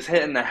 He's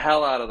hitting the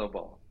hell out of the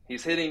ball.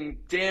 He's hitting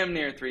damn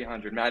near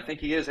 300. I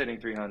think he is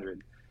hitting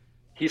 300.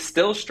 He's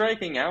still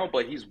striking out,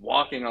 but he's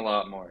walking a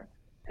lot more.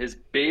 His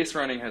base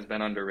running has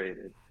been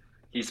underrated.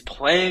 He's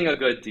playing a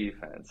good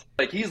defense.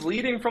 Like he's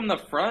leading from the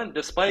front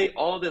despite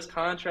all this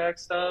contract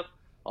stuff,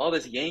 all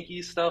this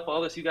Yankees stuff,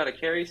 all this you got to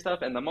carry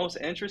stuff. And the most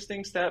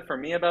interesting stat for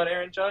me about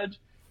Aaron Judge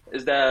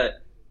is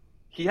that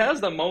he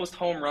has the most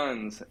home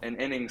runs in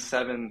innings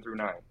 7 through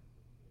 9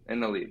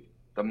 in the league,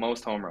 the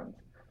most home runs.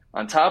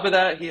 On top of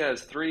that, he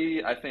has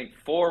 4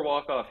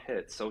 walk-off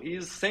hits. So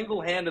he's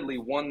single-handedly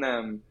won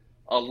them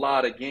a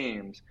lot of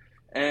games.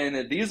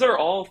 And these are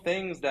all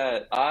things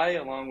that I,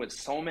 along with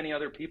so many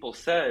other people,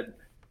 said,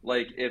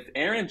 like, if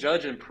Aaron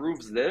Judge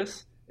improves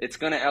this, it's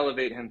going to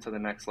elevate him to the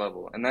next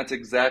level. And that's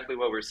exactly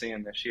what we're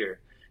seeing this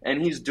year.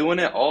 And he's doing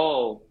it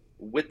all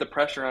with the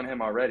pressure on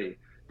him already.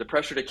 The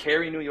pressure to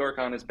carry New York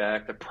on his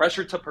back, the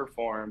pressure to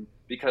perform,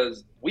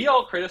 because we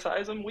all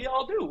criticize him. We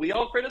all do. We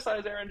all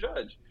criticize Aaron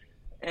Judge.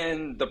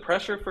 And the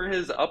pressure for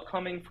his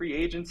upcoming free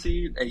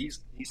agency,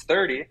 he's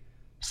 30,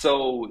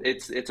 so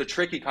it's a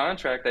tricky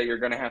contract that you're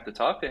going to have to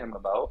talk to him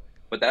about.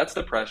 But that's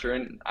the pressure,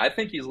 and I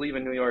think he's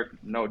leaving New York,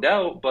 no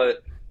doubt.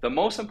 But the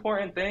most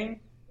important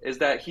thing is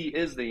that he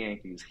is the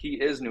Yankees. He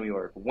is New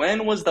York.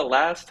 When was the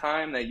last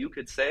time that you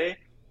could say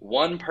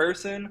one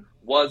person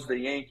was the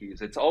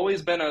Yankees? It's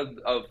always been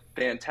a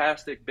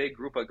fantastic big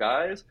group of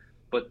guys,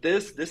 but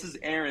this is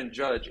Aaron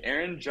Judge.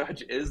 Aaron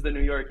Judge is the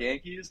New York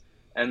Yankees,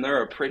 and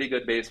they're a pretty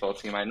good baseball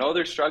team. I know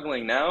they're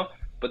struggling now,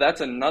 but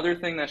that's another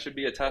thing that should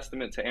be a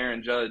testament to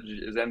Aaron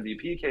Judge's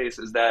MVP case,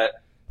 is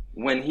that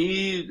when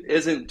he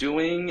isn't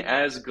doing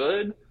as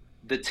good,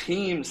 the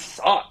team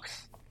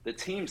sucks. The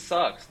team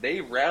sucks.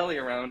 They rally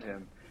around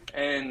him.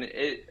 And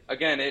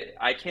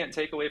I can't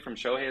take away from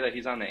Shohei that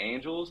he's on the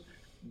Angels,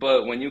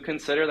 but when you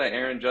consider that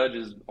Aaron Judge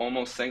is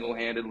almost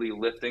single-handedly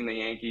lifting the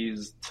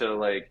Yankees to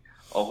like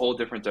a whole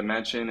different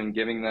dimension and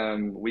giving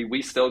them,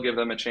 we still give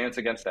them a chance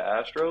against the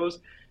Astros,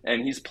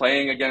 and he's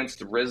playing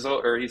against Rizzo,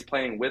 or he's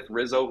playing with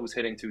Rizzo, who's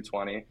hitting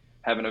 220,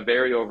 having a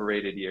very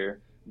overrated year.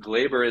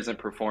 Glaber isn't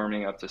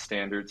performing up to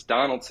standards.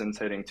 Donaldson's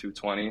hitting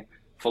 220.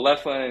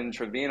 Falefa and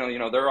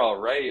Trevino, they're all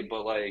right,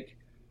 but like,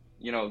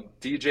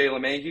 DJ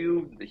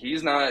LeMahieu,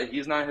 he's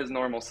not his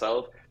normal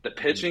self. The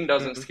pitching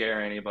doesn't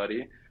scare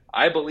anybody.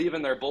 I believe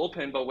in their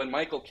bullpen, but when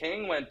Michael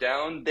King went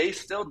down, they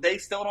still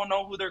don't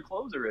know who their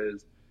closer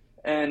is.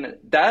 And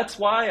that's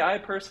why I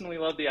personally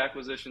love the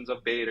acquisitions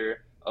of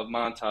Bader, of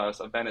Montas,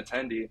 of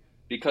Benintendi,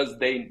 because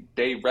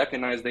they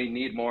recognize they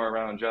need more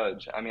around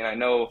Judge. I mean, I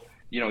know,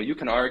 you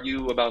can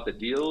argue about the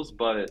deals,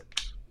 but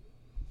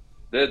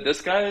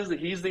this guy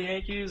he's the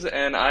Yankees,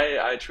 and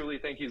I truly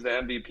think he's the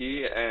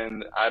MVP,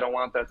 and I don't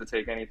want that to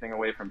take anything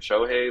away from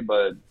Shohei,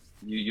 but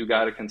you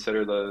got to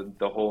consider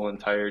the whole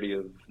entirety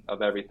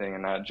of everything,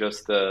 and not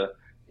just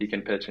he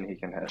can pitch and he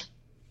can hit.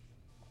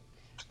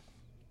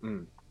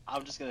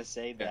 I'm just going to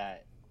say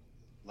that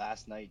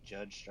last night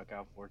Judge struck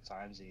out 4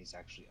 times, and he's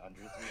actually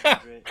under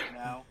 300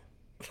 now.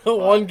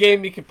 One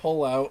game you can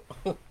pull out.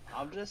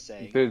 I'm just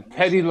saying. There's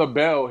Teddy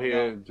LaBelle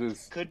here.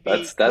 Just could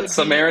be, that's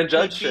some Aaron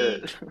Judge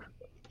shit.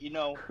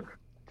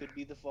 Could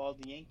be the fall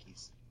of the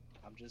Yankees.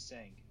 I'm just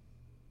saying.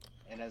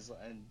 And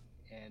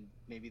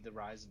maybe the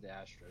rise of the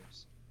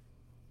Astros.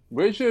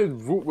 Where's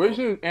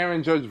your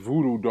Aaron Judge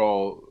voodoo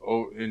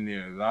doll in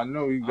there? I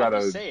know you got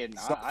I'm just a. saying, I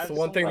It's the just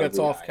one don't thing like that's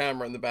the off guy.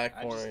 camera in the back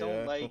I corner. just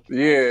don't like. Yeah,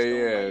 I just don't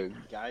yeah.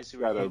 like guys who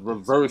Got are a infants.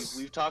 reverse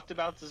We've talked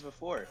about this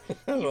before.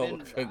 Even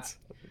Elephants.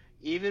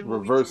 even when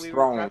reverse we were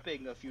throwing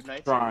prepping a few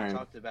nights ago, we trying.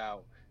 talked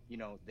about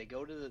they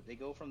go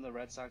from the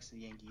Red Sox to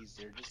the Yankees.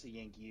 They're just a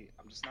Yankee.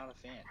 I'm just not a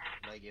fan.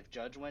 Like if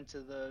Judge went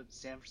to the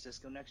San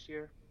Francisco next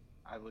year,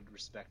 I would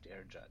respect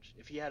Aaron Judge.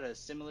 If he had a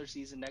similar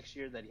season next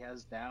year that he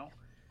has now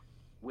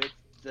with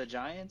the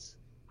Giants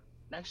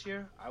next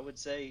year, I would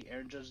say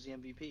Aaron Judge is the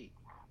MVP.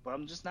 But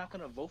I'm just not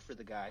gonna vote for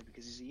the guy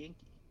because he's a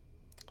Yankee.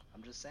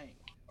 I'm just saying.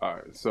 All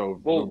right,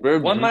 so Well, we're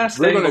one last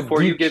we're thing gonna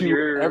before you give DQ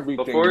your everything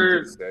you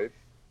before just said,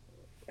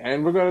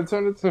 and we're gonna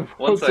turn it to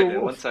one to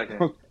second, Wolf. one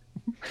second.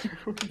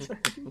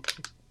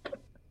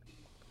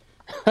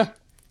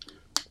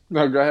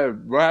 No, go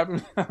ahead. What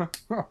happened?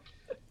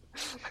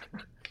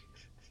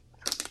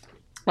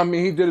 I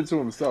mean, he did it to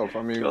himself.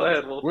 I mean, Go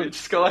ahead, Wolfie.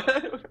 Just go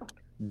ahead.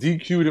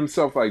 DQ'd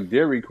himself like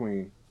Dairy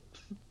Queen.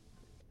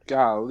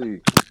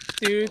 Golly.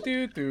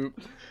 Do.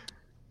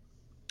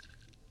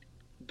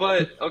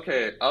 But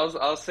okay,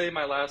 I'll say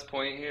my last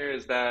point here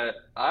is that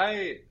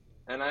I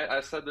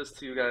said this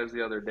to you guys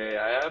the other day.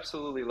 I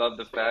absolutely love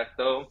the fact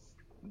though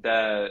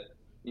that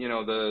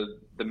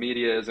the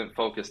media isn't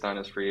focused on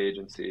his free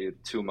agency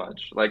too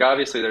much. Like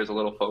obviously there's a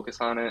little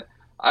focus on it.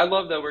 I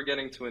love that we're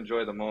getting to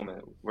enjoy the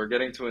moment. We're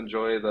getting to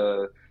enjoy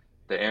the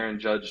Aaron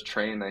Judge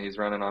train that he's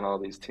running on all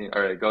these teams.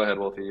 All right, go ahead,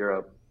 Wolfie. You're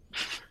up.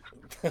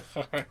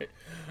 All right.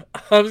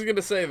 I was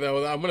gonna say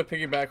though, I'm gonna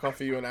piggyback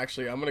off of you, and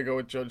actually, I'm gonna go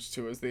with Judge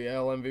too as the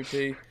AL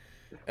MVP.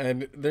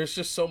 And there's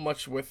just so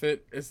much with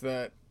it. Is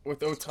that with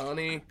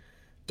Otani?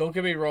 Don't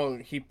get me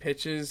wrong. He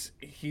pitches.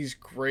 He's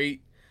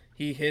great.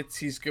 He hits.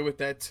 He's good with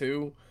that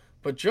too.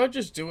 But Judge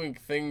is doing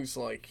things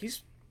like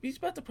he's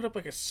about to put up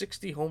like a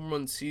 60 home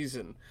run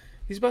season.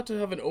 He's about to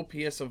have an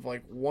OPS of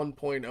like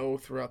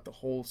 1.0 throughout the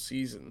whole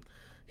season.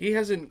 He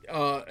has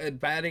a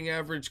batting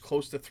average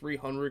close to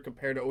 300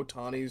 compared to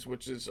Otani's,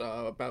 which is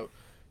about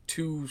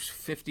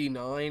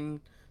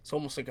 259. It's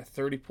almost like a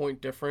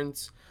 30-point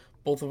difference.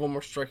 Both of them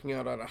are striking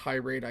out at a high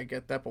rate. I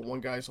get that, but one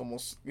guy's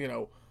almost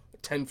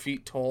 10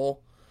 feet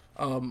tall.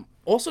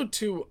 Also,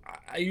 too,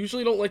 I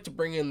usually don't like to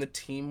bring in the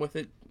team with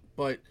it,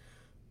 but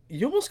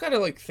you almost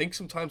gotta think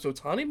sometimes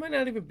Otani might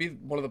not even be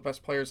one of the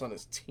best players on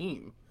his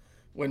team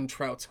when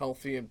Trout's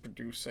healthy and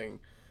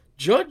producing.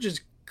 Judge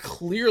is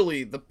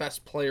clearly the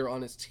best player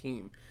on his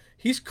team.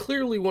 He's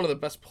clearly one of the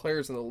best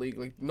players in the league.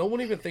 Like no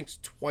one even thinks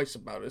twice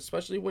about it,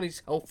 especially when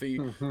he's healthy,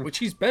 which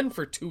he's been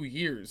for 2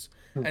 years,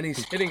 and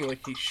he's hitting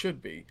like he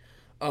should be.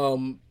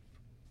 Also,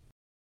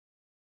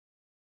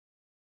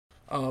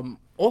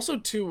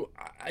 too,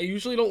 I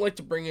usually don't like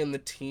to bring in the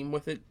team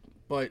with it,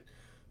 but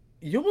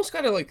you almost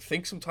gotta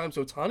think sometimes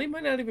Otani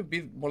might not even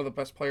be one of the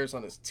best players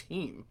on his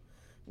team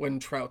when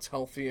Trout's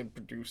healthy and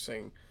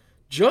producing.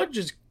 Judge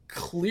is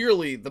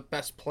clearly the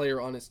best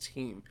player on his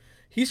team.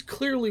 He's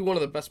clearly one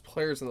of the best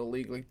players in the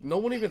league. Like no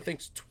one even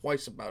thinks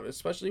twice about it,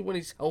 especially when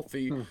he's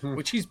healthy,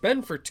 which he's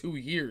been for 2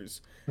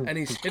 years, and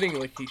he's hitting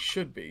like he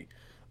should be.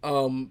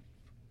 Also,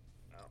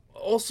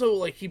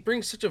 he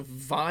brings such a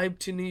vibe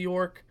to New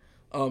York.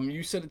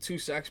 You said it too,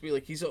 Saxby.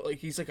 He's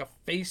like a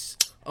face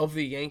of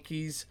the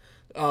Yankees.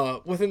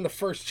 Within the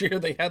first year,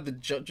 they had the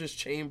judges'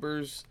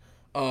 chambers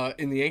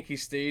in the Yankee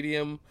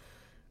Stadium.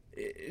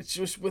 It's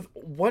just with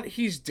what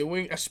he's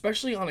doing,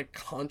 especially on a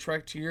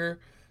contract year,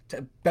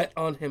 to bet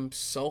on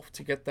himself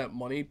to get that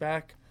money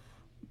back.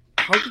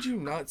 How could you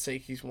not say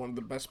he's one of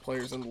the best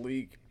players in the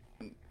league?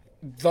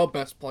 The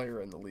best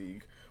player in the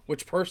league,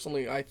 which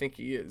personally I think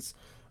he is.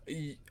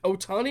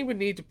 Otani would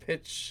need to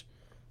pitch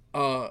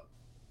to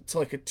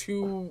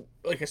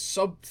a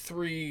sub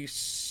 3,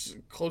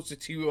 close to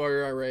 2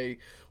 ERA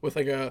with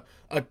a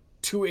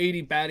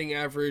 280 batting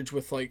average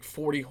with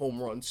 40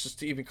 home runs just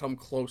to even come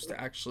close to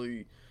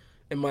actually,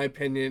 in my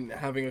opinion,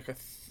 having a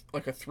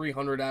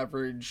 300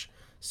 average,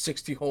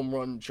 60 home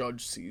run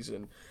Judge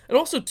season. And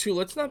also too,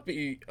 let's not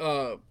be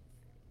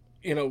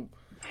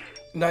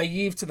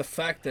naive to the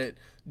fact that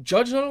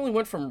Judge not only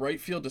went from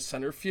right field to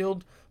center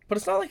field, but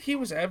it's not like he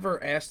was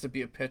ever asked to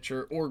be a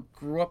pitcher or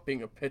grew up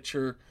being a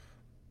pitcher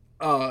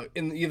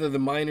in either the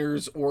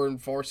minors or in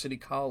varsity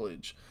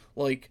college.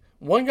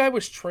 One guy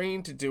was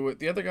trained to do it,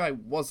 the other guy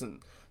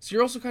wasn't. So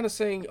you're also kind of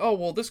saying, oh,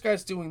 well, this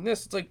guy's doing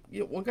this. It's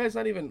one guy's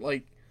not even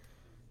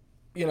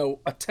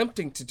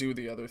attempting to do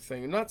the other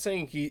thing. I'm not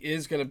saying he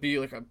is going to be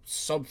a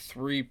sub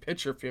 3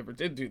 pitcher if he ever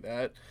did do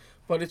that,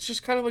 but it's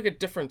just kind of a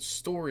different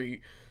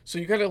story. So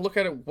you got to look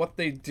at it, what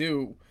they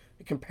do,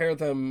 and compare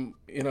them,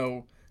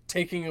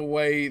 taking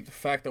away the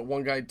fact that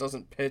one guy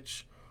doesn't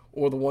pitch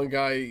or the one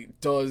guy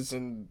does.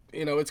 And,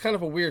 it's kind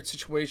of a weird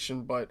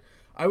situation, but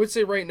I would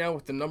say right now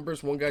with the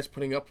numbers one guy's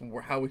putting up and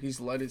how he's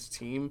led his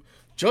team,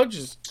 Judge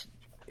is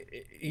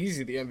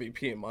easy the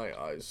MVP in my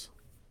eyes.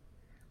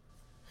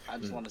 I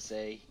just want to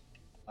say,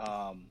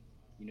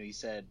 you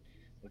said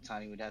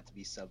Otani would have to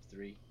be sub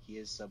 3. He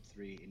is sub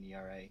 3 in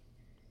ERA.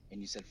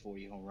 And you said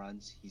 40 home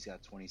runs. He's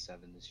got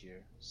 27 this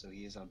year. So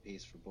he is on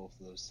pace for both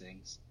of those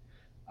things.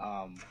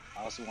 I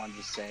also wanted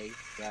to say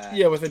that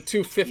Yeah, with a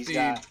he's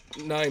got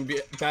 259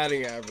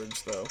 batting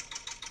average, though.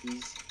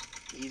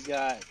 he's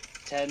got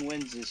 10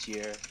 wins this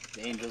year.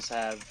 The Angels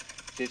have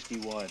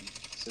 51,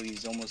 so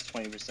he's almost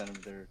 20%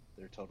 of their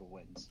total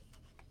wins.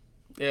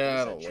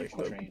 Yeah, I What's don't that like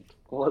choo-choo that. train?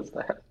 What's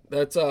that?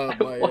 That's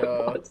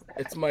What's that?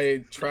 it's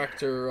my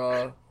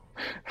tractor.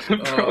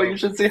 Bro, you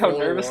should see how phone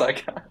nervous I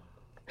alarm.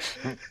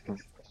 got.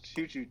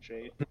 Choo-choo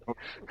train.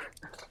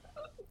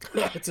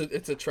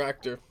 It's a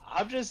tractor.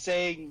 I'm just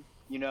saying,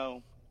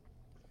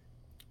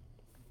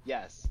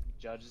 yes,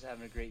 Judge is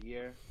having a great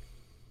year.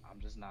 I'm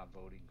just not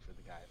voting for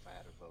the guy if I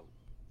had to vote.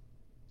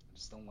 I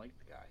just don't like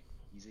the guy.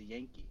 He's a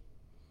Yankee.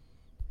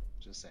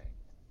 Just saying.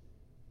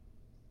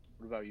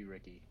 What about you,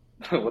 Ricky?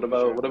 What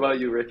about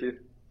you, Ricky?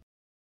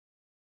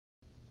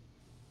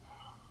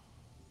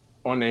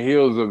 On the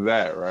heels of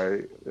that,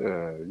 right?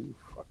 You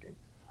fucking.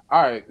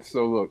 All right.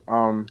 So look,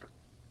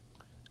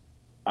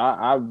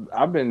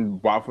 I've been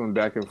waffling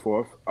back and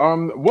forth.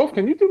 Wolf,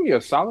 can you do me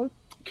a solid?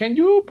 Can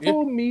you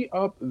pull me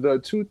up the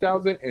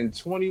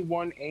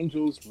 2021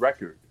 Angels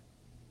record?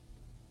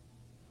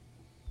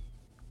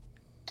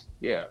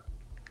 Yeah.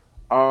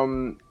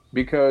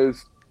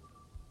 Because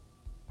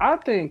I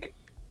think,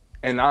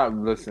 and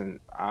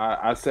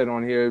I said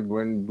on here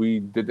when we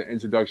did the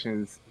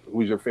introductions,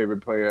 who's your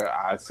favorite player?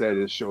 I said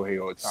it's Shohei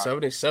Ohtani.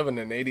 77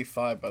 and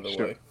 85, by the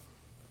way.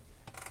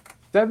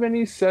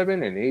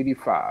 77 and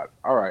 85.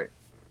 All right.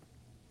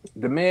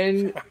 The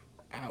man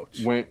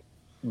went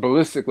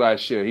ballistic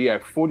last year. He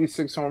had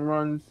 46 home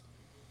runs.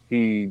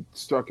 He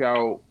struck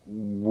out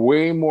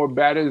way more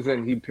batters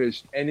than he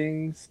pitched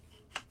innings.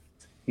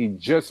 He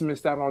just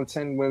missed out on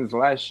 10 wins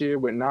last year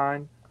with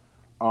 9.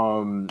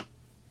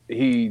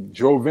 He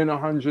drove in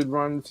 100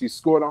 runs. He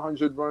scored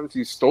 100 runs.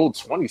 He stole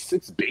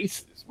 26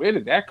 bases. Where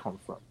did that come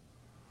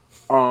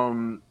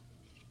from?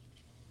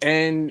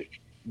 And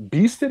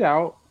beasted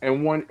out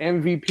and won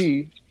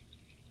MVP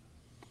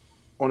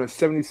on a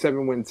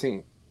 77-win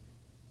team.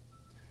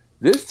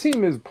 This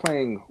team is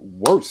playing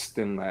worse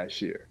than last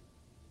year.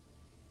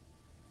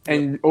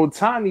 And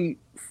Ohtani,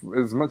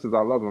 as much as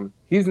I love him,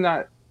 he's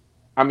not.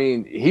 I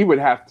mean, he would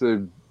have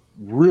to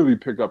really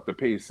pick up the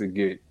pace to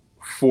get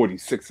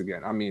 46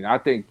 again. I mean, I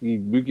think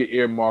we could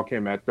earmark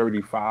him at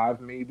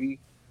 35, maybe.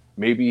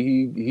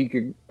 Maybe he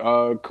could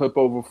clip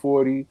over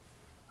 40.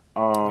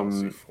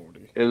 40.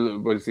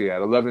 What is he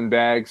at? 11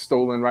 bags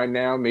stolen right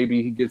now.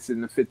 Maybe he gets in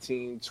the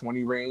 15,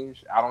 20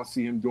 range. I don't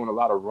see him doing a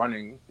lot of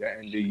running at the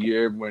end of the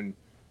year when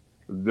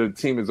the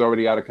team is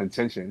already out of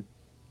contention.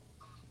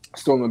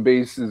 Stolen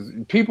bases.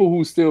 People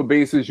who steal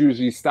bases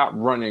usually stop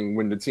running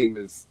when the team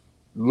is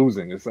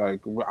losing. It's like,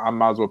 I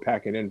might as well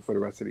pack it in for the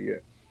rest of the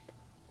year.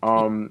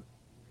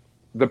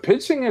 The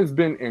pitching has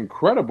been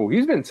incredible.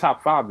 He's been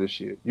top 5 this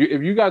year.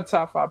 If you got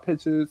top 5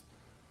 pitchers,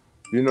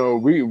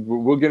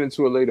 we'll get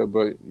into it later,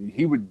 but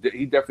he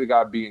definitely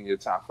got to be in your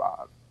top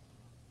 5.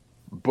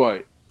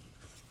 But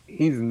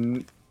he's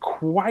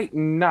quite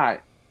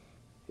not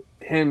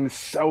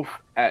himself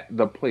at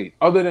the plate,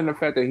 other than the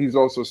fact that he's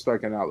also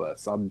striking out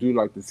less. I do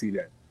like to see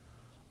that.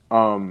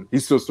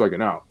 He's still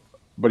striking out,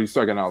 but he's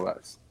striking out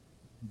less.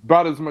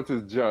 About as much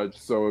as Judge.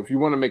 So if you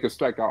want to make a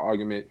strikeout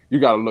argument, you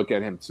got to look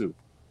at him too.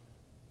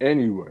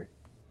 Anyway,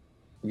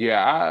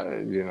 yeah,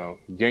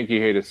 Yankee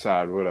hater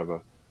side,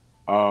 whatever.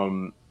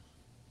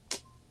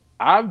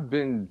 I've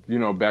been,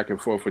 back and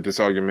forth with this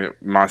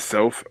argument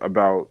myself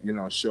about,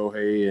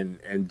 Shohei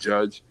and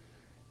Judge.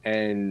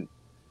 And,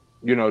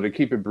 to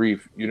keep it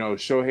brief,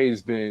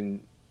 Shohei's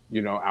been,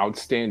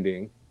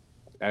 outstanding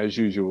as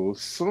usual.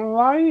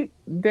 Slight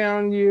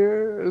down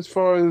year as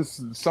far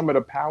as some of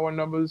the power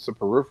numbers, the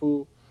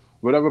peripheral,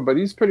 whatever, but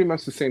he's pretty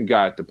much the same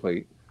guy at the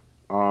plate.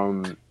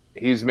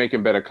 He's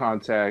making better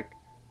contact.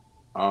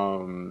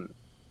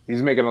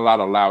 He's making a lot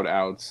of loud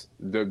outs.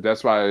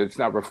 That's why it's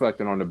not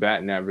reflecting on the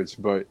batting average.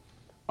 But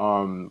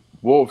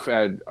Wolf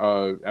at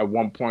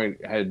one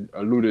point had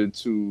alluded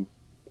to,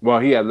 well,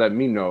 he had let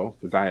me know,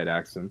 because I had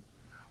asked him,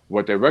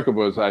 what their record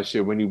was last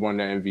year when he won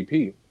the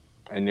MVP.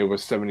 And it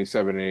was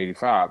 77 and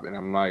 85. And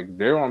I'm like,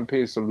 they're on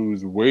pace to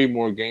lose way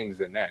more games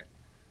than that.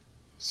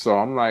 So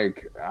I'm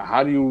like,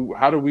 how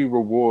do we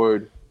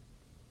reward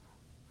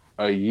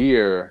a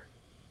year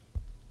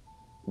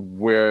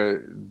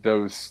where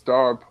the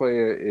star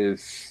player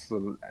is,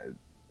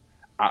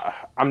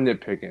 I'm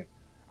nitpicking.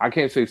 I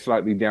can't say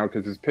slightly down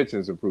because his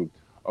pitching's improved.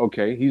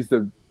 Okay, he's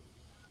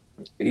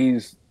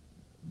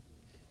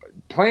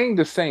playing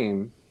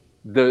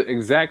the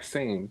exact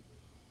same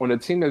on a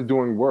team that's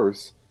doing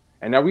worse.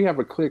 And now we have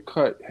a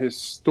clear-cut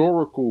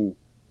historical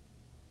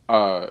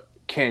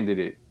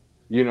candidate,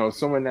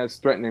 someone that's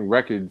threatening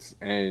records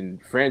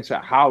and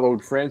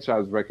hollowed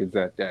franchise records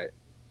at that.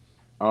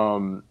 I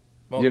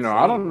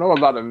don't know a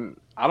lot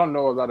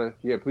of.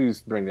 Yeah, please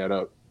bring that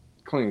up.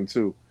 Clean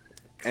too,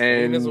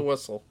 and Clean as a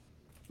whistle.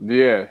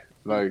 Yeah,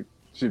 like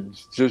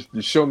just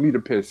show me the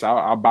piss.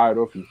 I'll buy it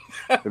off you.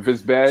 If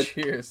it's bad,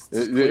 cheers.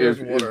 Clear as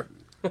water.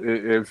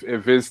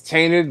 If it's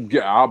tainted,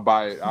 I'll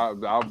buy it.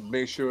 I'll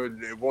make sure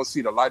it won't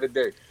see the light of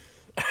day.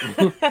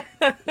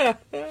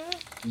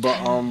 But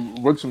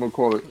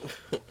whatchamacallit?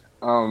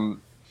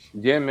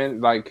 Yeah,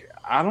 man. Like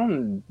I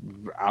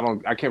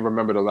can't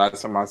remember the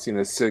last time I seen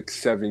a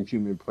 6'7"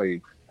 human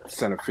play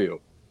center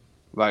field.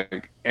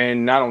 Like,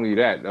 and not only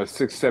that, a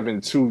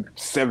 6'7",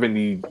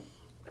 270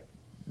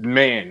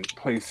 man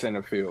play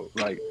center field.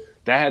 Like,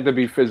 that had to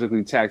be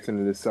physically taxing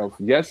in itself.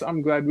 Yes,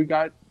 I'm glad we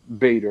got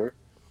Bader.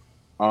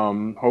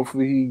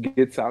 Hopefully he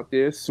gets out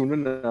there soon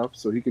enough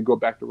so he could go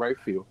back to right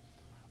field.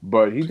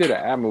 But he did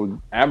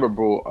an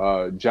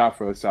admirable job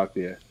for us out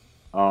there.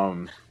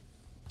 I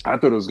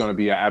thought it was going to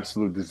be an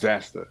absolute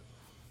disaster.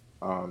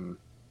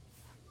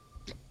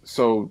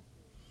 So,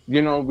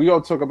 we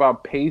all talk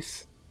about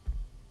pace.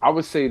 I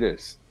would say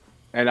this,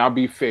 and I'll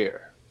be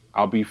fair.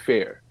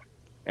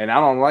 And I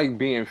don't like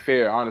being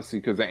fair, honestly,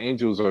 because the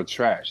Angels are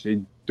trash.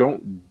 They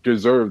don't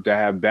deserve to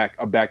have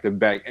a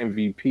back-to-back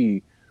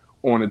MVP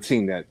on a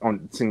team like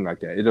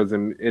that. It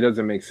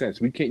doesn't make sense.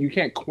 You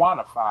can't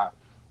quantify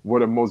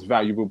what a most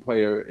valuable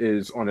player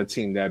is on a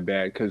team that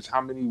bad, because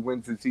how many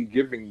wins is he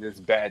giving this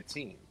bad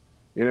team?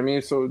 You know what I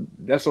mean? So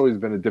that's always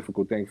been a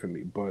difficult thing for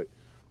me. But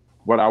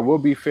what I will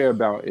be fair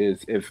about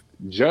is if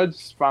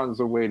Judge finds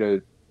a way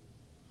to,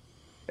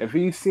 if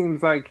he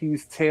seems like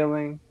he's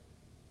tailing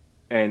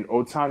and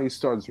Ohtani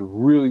starts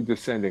really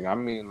descending, I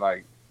mean,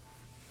 like,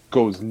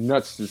 goes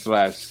nuts this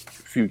last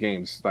few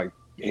games, like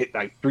hit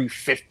like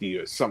 350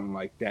 or something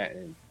like that,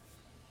 and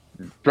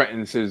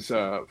threatens his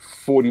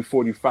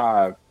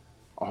 40-45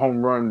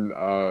 home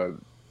run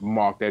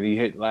mark that he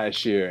hit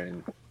last year,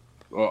 and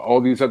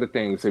all these other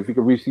things. If he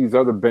could reach these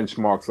other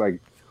benchmarks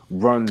like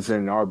runs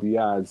and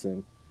RBIs,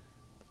 and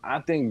I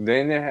think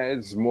then it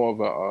has more of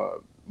a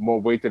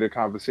more weight to the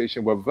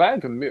conversation. What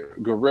Vladimir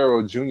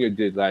Guerrero Jr.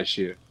 did last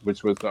year,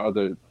 which was the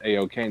other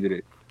AL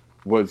candidate,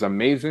 was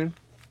amazing,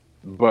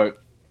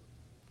 but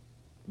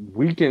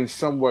we can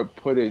somewhat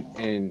put it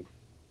in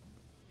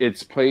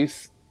its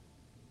place.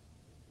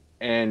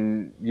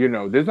 And,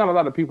 there's not a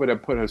lot of people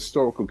that put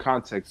historical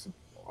context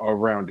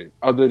around it,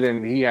 other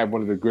than he had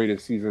one of the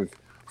greatest seasons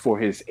for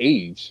his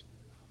age.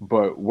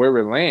 But where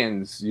it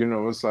lands,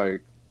 it's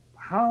like,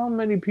 how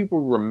many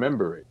people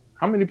remember it?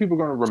 How many people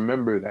are going to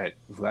remember that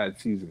Vlad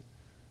season?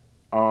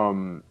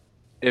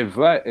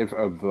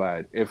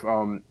 If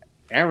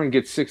Aaron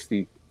gets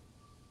 60,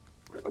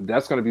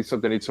 that's going to be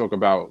something they talk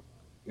about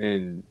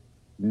in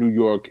New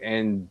York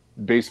and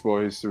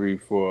baseball history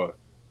for,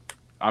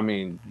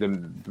 when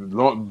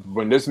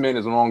this man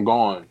is long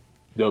gone,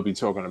 they'll be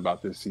talking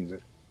about this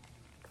season.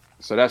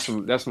 So that's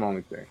my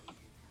only thing.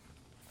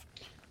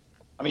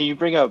 I mean, you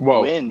bring up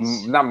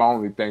wins. Not my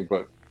only thing,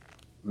 but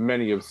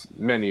many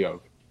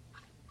of.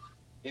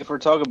 If we're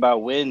talking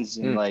about wins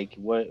and like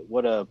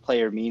what a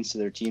player means to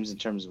their teams in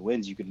terms of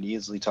wins, you could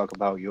easily talk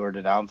about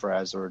Jordan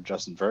Alvarez or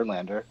Justin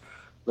Verlander.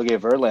 Look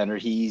at Verlander;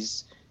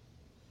 he's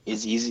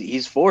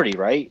 40,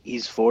 right?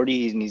 He's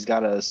 40 and he's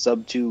got a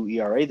sub-2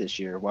 ERA this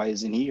year. Why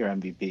isn't he your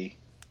MVP?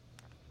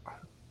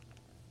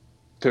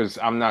 Because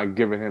I'm not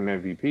giving him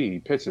MVP. He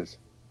pitches.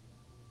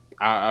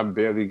 I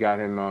barely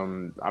got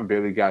him. I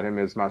barely got him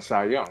as my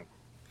Cy Young.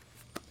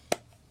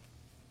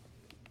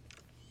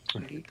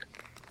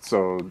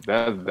 So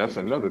that's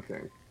another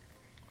thing.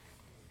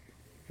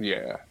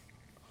 Yeah,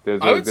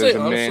 there's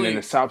a man in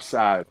the South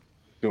Side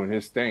doing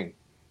his thing.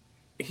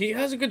 He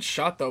has a good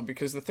shot though,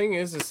 because the thing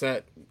is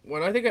that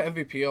when I think of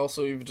MVP,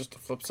 also even just the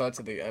flip side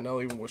to the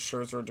NL, even with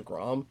Scherzer and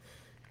DeGrom,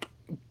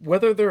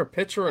 whether they're a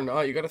pitcher or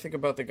not, you got to think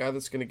about the guy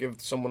that's going to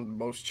give someone the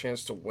most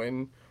chance to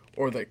win,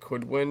 or that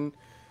could win.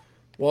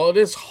 While it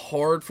is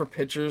hard for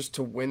pitchers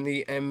to win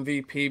the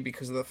MVP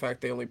because of the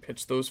fact they only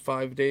pitch those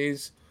 5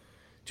 days,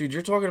 dude,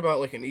 you're talking about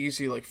like an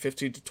easy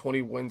 15 to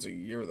 20 wins a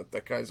year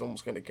that guy's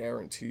almost going to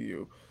guarantee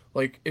you.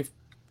 Like, if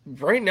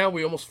right now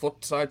we almost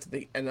flipped side to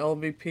the NL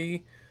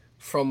MVP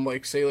from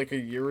say a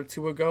year or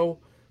two ago,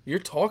 you're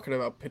talking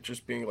about pitchers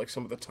being like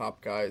some of the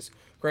top guys.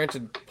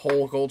 Granted,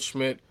 Paul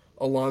Goldschmidt,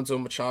 Alonso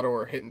Machado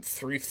are hitting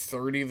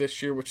 330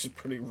 this year, which is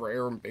pretty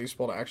rare in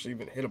baseball to actually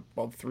even hit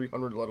above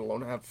 300, let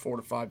alone have 4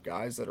 to 5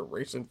 guys that are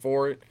racing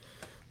for it.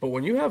 But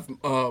when you have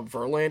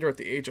Verlander at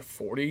the age of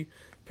 40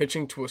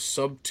 pitching to a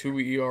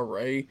sub-2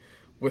 ERA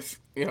with,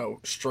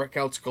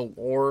 strikeouts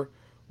galore,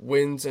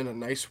 wins, and a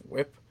nice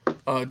whip.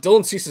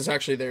 Dylan Cease is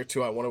actually there,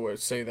 too. I want to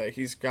say that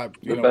he's got,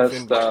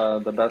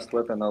 the best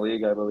whip in the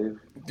league, I believe.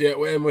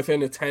 Yeah, and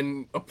within a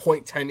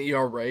 .10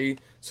 ERA,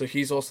 so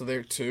he's also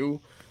there, too.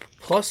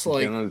 Plus,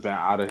 Dylan's been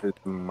out of his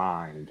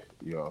mind,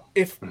 yo.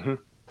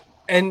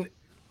 And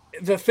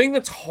the thing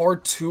that's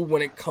hard, too,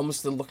 when it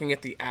comes to looking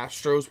at the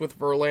Astros with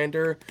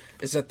Verlander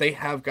is that they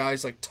have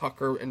guys like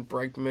Tucker and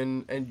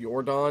Bregman and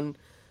Jordan.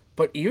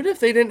 But even if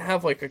they didn't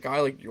have, a guy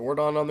like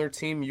Jordan on their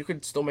team, you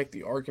could still make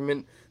the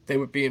argument they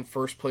would be in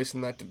first place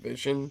in that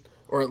division,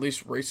 or at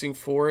least racing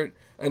for it.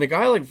 And a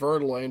guy like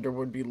Verlander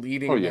would be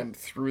leading them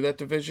through that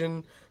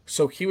division,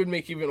 so he would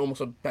make even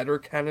almost a better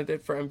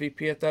candidate for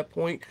MVP at that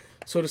point.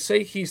 So to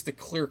say he's the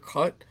clear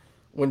cut,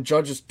 when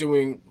Judge is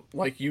doing,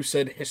 like you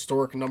said,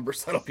 historic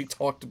numbers that'll be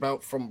talked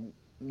about from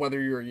whether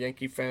you're a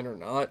Yankee fan or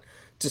not,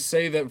 to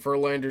say that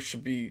Verlander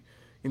should be,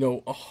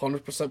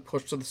 100%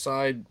 pushed to the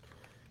side,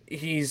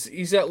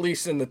 he's at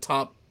least in the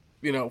top,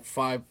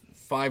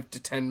 five to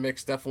 10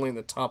 mix, definitely in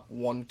the top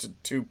 1 to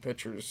 2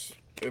 pitchers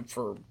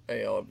for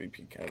AL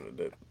MVP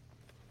candidate.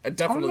 I don't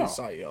Definitely know.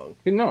 Cy Young.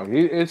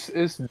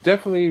 It's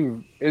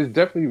definitely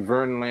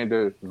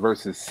Verlander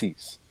versus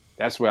Cease.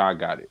 That's where I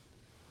got it.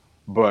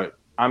 But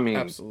I mean,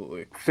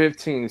 Absolutely.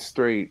 15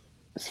 straight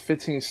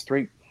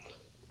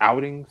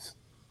outings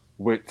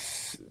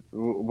with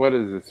what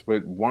is this?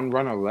 With 1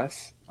 run or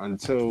less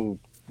until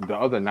the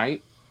other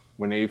night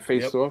when they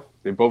faced Yep. off.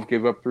 They both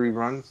gave up 3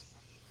 runs.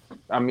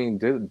 I mean,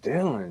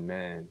 Dylan,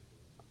 man,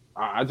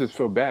 I just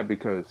feel bad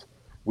because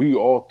we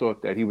all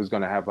thought that he was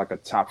going to have like a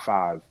top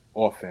 5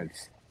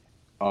 offense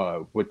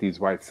with these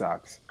White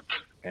Sox.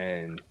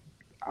 And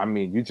I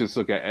mean, you just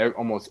look at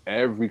almost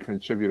every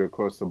contributor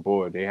across the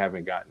board, they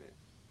haven't gotten it.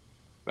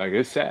 Like,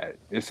 it's sad.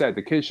 It's sad.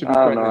 The kids should be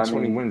I don't know. threatening I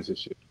 20 mean, wins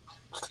this year.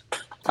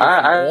 Dude,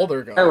 from all I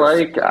their I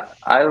guys. like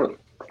I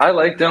I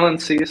like Dylan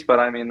Cease, but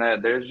I mean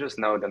that there's just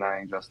no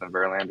denying Justin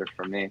Verlander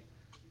for me.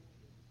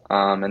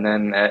 And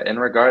then in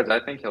regards, I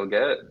think he'll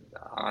get,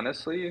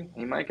 honestly,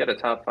 he might get a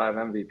top 5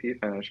 MVP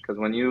finish because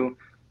when you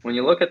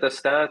look at the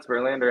stats,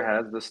 Verlander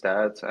has the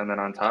stats, and then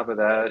on top of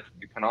that,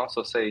 you can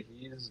also say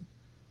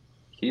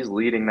he's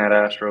leading that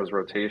Astros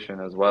rotation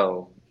as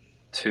well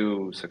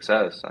to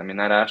success. I mean,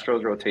 that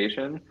Astros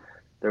rotation,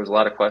 there was a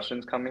lot of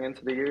questions coming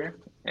into the year,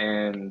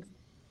 and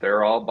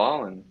they're all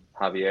balling.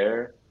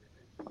 Javier,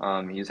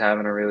 he's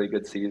having a really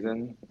good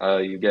season.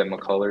 You get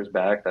McCullers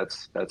back,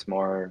 that's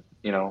more,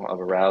 of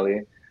a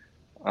rally.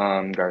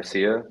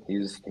 Garcia,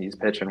 he's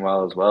pitching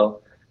well as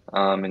well.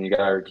 And you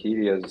got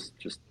Urquidy as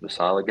just the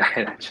solid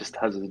guy that just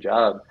does his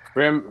job.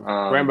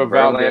 Framber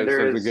Valdez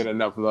doesn't get Verlander's,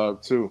 enough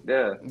love, too.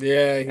 yeah,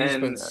 Yeah, he's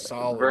been and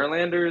solid.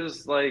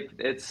 Verlander's like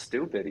it's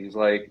stupid. He's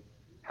like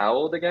how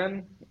old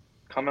again?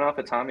 Coming off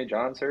of Tommy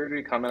John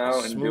surgery, coming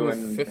out and Smooth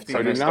doing some 59.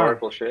 39.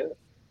 historical shit.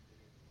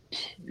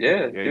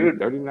 Yeah, Yeah, he's dude,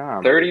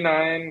 39.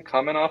 39,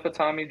 coming off of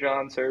Tommy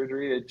John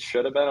surgery. It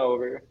should have been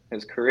over.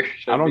 His career I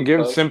should don't be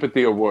give cooked,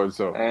 sympathy awards,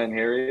 though. and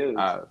here he is.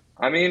 I,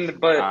 I mean,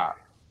 but I,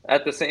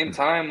 at the same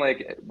time,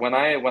 like when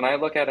I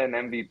look at an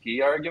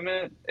MVP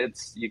argument,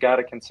 it's you got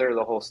to consider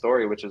the whole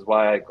story, which is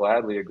why I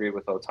gladly agree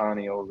with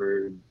Otani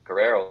over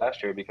Guerrero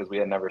last year because we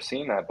had never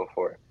seen that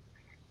before.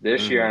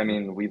 This year, I mhm.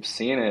 mean, we've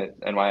seen it,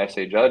 and why I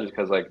say judge is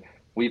because like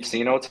we've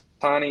seen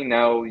Otani.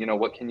 Now,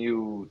 what can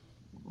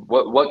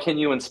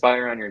you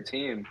inspire on your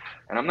team?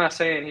 And I'm not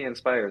saying he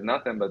inspires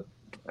nothing, but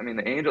I mean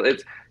the Angel.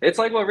 It's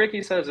like what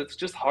Ricky says. It's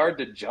just hard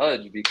to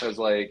judge because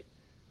like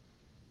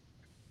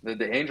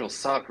the Angels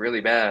suck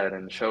really bad,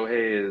 and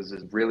Shohei is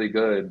really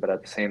good, but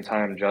at the same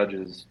time, Judge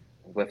is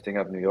lifting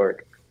up New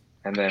York.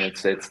 And then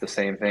it's the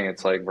same thing.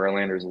 It's like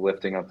Verlander's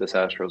lifting up this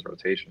Astros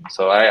rotation.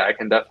 So I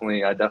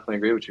definitely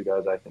agree with you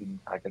guys.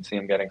 I can see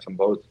him getting some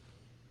votes.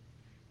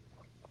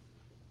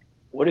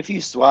 What if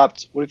you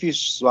swapped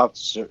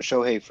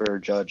Shohei for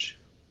Judge?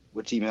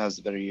 What team has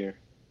the better year?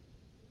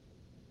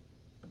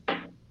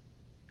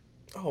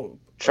 Oh,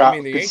 Trout,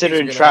 the Yankees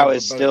considering are gonna Trout have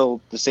is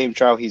still the same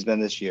Trout he's been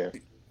this year.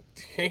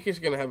 Yankees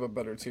are gonna have a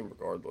better team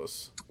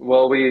regardless.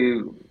 Well,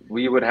 we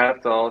would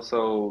have to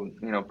also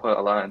put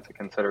a lot into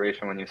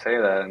consideration when you say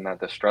that, and that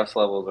the stress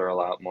levels are a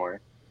lot more.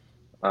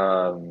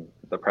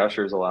 The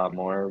pressure's a lot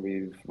more.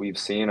 We've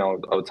seen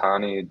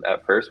Otani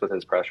at first with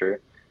his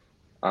pressure.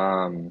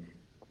 Um,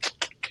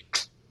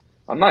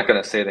 I'm not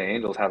gonna say the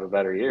Angels have a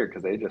better year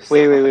because they just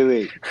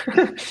Wait.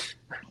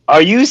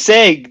 Are you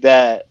saying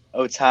that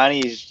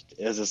Otani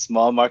is a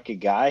small market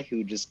guy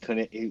who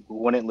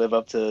wouldn't live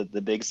up to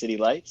the big city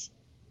lights?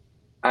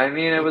 I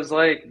mean, it was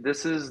like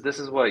this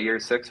is what, year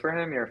 6 for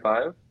him, year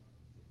 5.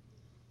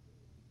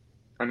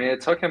 I mean,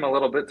 it took him a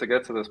little bit to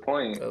get to this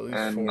point, At least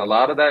and a 4.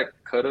 lot of that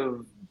could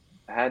have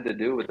had to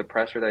do with the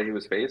pressure that he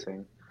was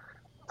facing.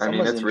 I mean,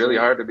 Someone's it's really injury.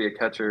 hard to be a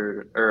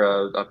catcher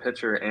or a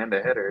pitcher and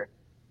a hitter.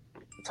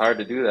 It's hard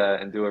to do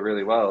that and do it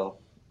really well.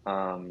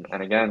 And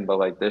again, but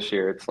like this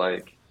year, it's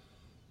like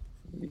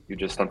you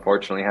just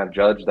unfortunately have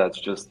Judge that's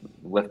just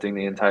lifting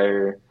the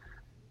entire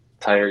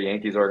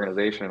Yankees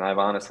organization. I've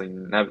honestly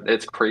never.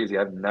 It's crazy.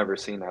 I've never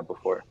seen that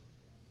before.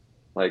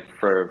 Like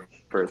for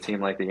a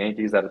team like the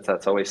Yankees,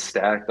 that's always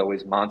stacked,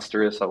 always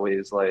monstrous,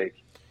 always like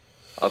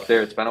up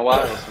there. It's been a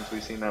while since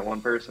we've seen that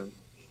one person.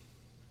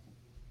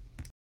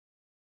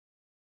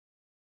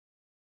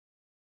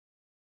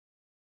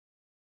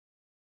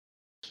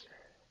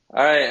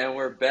 All right, and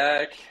we're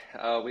back.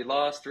 We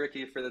lost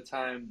Ricky for the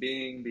time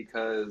being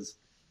because,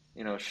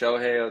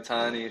 Shohei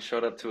Otani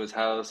showed up to his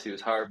house. He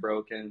was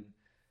heartbroken.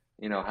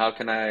 How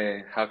can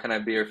I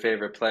be your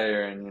favorite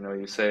player? And,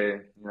 you say,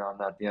 I'm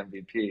not the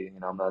MVP.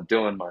 I'm not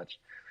doing much.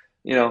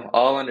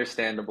 All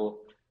understandable.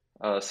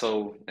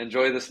 So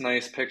enjoy this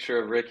nice picture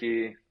of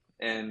Ricky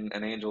in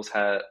an Angels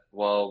hat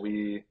while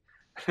we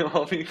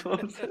while we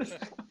close this.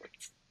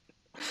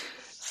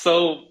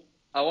 So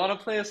I want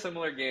to play a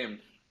similar game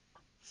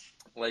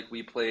like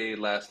we played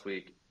last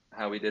week,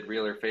 how we did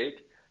real or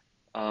fake.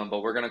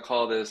 But we're gonna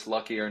call this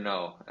lucky or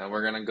no, and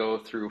we're gonna go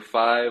through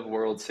 5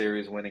 World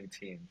Series winning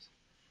teams.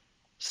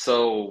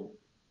 So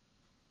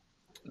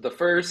the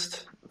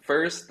first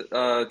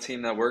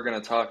team that we're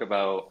gonna talk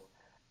about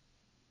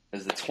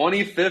is the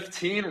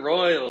 2015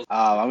 Royals.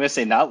 I'm gonna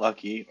say not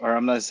lucky, or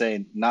I'm gonna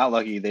say not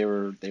lucky. They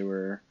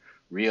were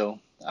real,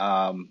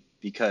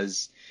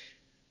 because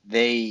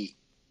they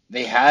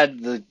they had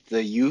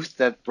the youth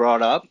that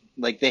brought up.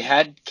 Like they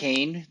had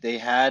Kane, they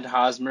had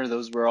Hosmer.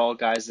 Those were all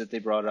guys that they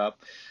brought up.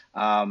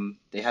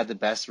 They had the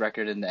best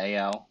record in the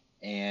AL,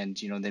 and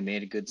they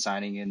made a good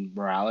signing in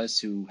Morales,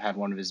 who had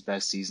one of his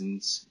best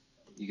seasons.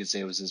 You could say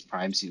it was his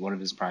prime season, one of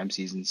his prime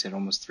seasons, hit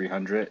almost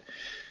 300.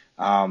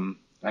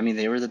 I mean,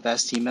 they were the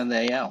best team in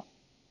the AL.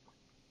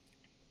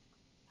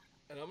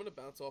 And I'm gonna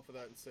bounce off of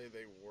that and say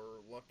they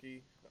were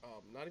lucky.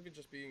 Not even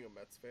just being a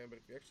Mets fan, but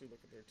if you actually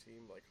look at their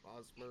team, like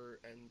Hosmer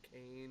and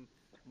Kane,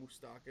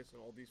 Moustakis, and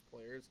all these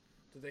players,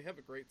 did they have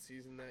a great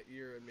season that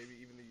year and maybe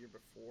even the year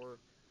before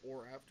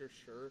or after?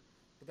 Sure,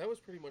 but that was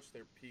pretty much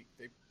their peak.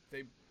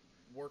 They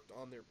worked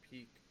on their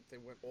peak. They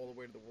went all the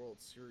way to the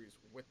World Series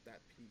with that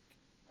peak.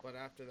 But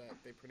after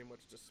that, they pretty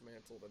much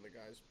dismantled, and the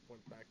guys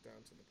went back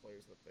down to the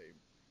players that they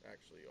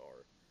actually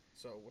are.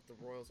 So with the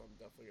Royals, I'm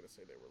definitely gonna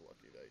say they were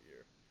lucky that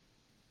year.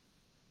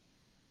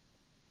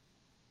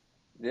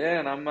 Yeah,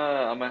 and I'm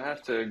gonna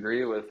have to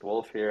agree with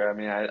Wolf here. I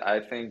mean, I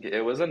think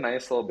it was a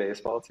nice little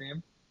baseball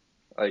team.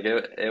 Like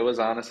it was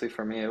honestly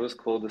for me, it was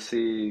cool to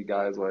see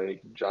guys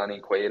like Johnny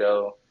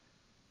Cueto,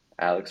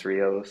 Alex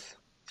Rios,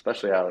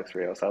 especially Alex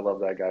Rios. I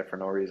love that guy for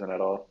no reason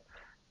at all.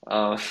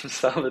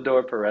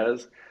 Salvador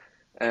Perez,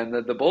 and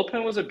the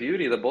bullpen was a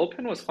beauty. The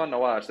bullpen was fun to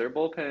watch. Their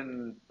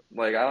bullpen,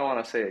 like I don't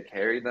want to say it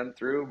carried them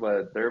through,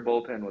 but their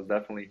bullpen was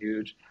definitely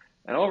huge.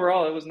 And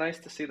overall, it was nice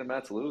to see the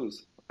Mets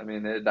lose. I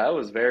mean, that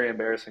was very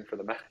embarrassing for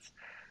the Mets.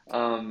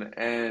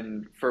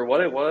 And for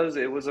what it was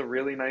a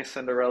really nice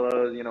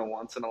Cinderella,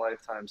 once in a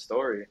lifetime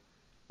story.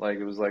 Like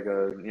it was like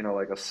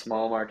like a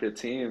small market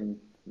team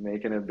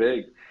making it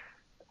big.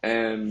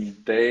 And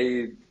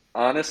they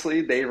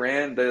honestly, they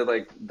ran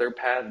their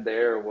path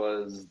there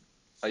was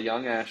a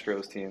young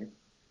Astros team.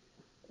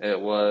 It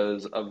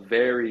was a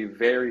very,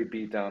 very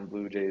beat down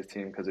Blue Jays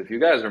team because if you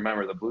guys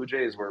remember, the Blue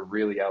Jays were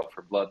really out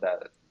for blood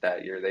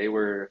that year. They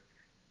were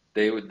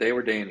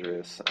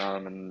dangerous,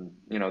 and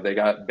they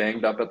got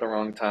banged up at the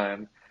wrong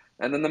time.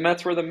 And then the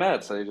Mets were the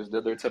Mets. They just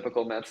did their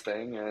typical Mets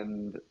thing,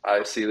 and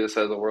I see this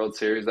as a World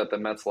Series that the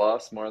Mets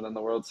lost more than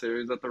the World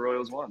Series that the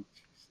Royals won.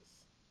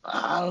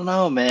 I don't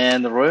know,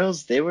 man. The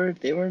Royals, they were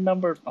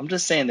number. I'm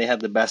just saying they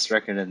had the best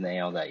record in the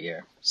AL that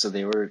year. So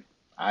they were.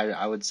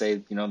 I would say,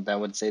 that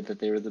would say that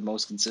they were the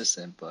most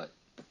consistent. But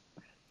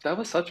That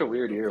was such a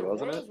weird year, The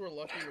wasn't Royals were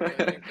lucky, which I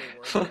think they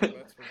were, but the it?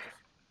 Mets were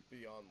just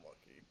beyond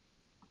lucky.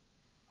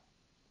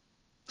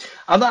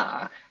 I'm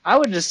not. I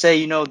would just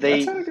say, Mets had a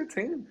they. good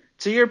team.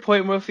 To your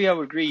point, Murphy, I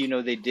would agree.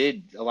 They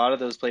did a lot of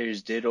those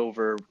players did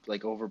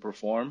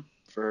overperform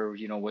for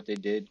what they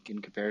did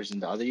in comparison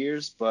to other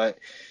years. But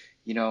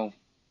you know,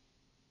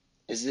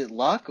 is it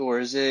luck, or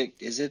is it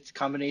a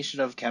combination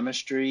of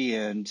chemistry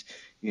and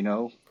you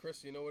know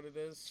Chris, you know what it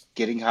is?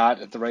 getting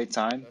hot at the right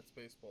time? That's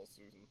baseball,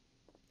 Susan.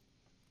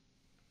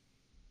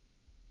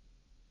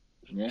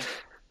 Yeah.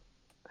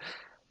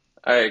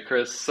 All right,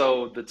 Chris.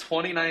 So the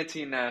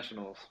 2019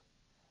 Nationals,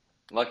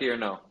 lucky or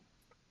no?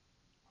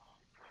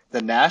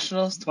 The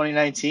Nationals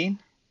 2019,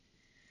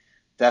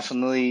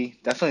 definitely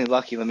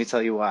lucky. Let me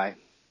tell you why.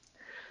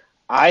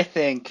 I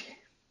think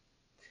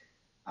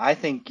I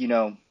think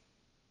the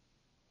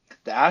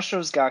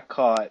Astros got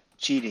caught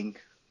cheating.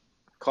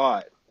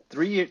 Caught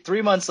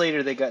 3 months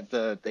later, they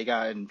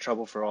got in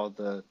trouble for all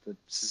the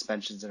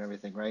suspensions and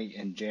everything, right?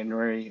 In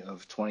January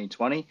of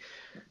 2020. Yeah,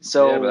 but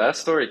So that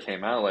story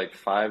came out like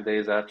 5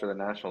 days after the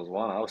Nationals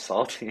won. I was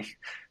salty.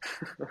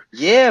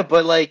 yeah,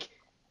 but like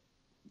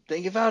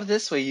think about it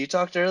this way. You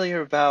talked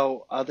earlier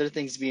about other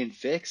things being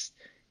fixed.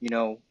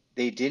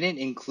 They didn't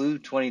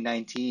include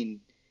 2019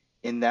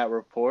 in that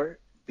report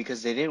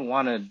because they didn't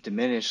want to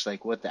diminish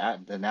like what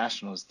the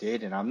Nationals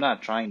did. And I'm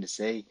not trying to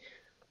say,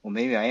 well,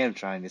 maybe I am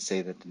trying to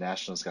say that the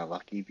Nationals got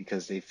lucky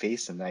because they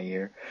faced them that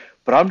year.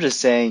 But I'm just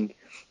saying,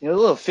 a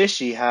little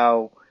fishy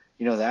how,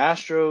 the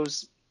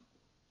Astros,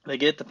 they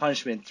get the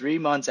punishment 3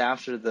 months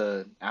after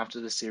the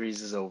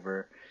series is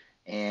over,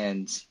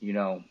 and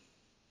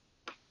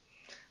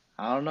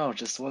I don't know,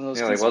 just one of those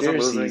Yeah, like wasn't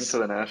losing to conspiracies.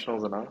 the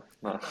Nationals enough?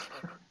 No.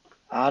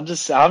 I'm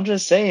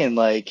just saying,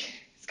 like,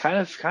 it's kind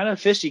of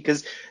fishy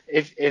because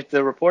if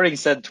the reporting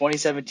said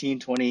 2017,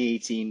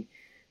 2018,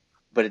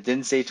 but it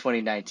didn't say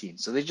 2019,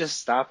 so they just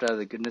stopped out of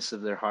the goodness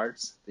of their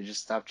hearts. They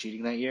just stopped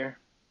cheating that year,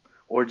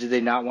 or did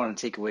they not want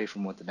to take away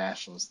from what the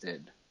Nationals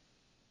did?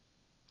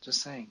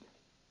 Just saying.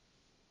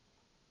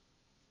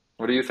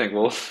 What do you think,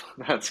 Wolf?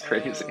 That's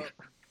crazy. Uh,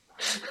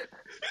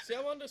 See,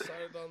 I'm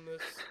undecided on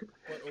this,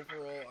 but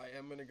overall, I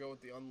am gonna go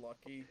with the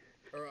unlucky,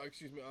 or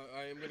excuse me,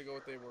 I am gonna go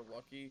with they were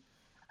lucky.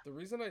 The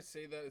reason I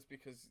say that is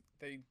because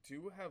they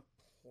do have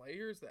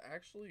players that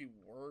actually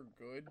were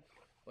good,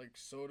 like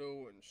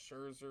Soto and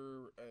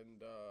Scherzer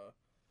and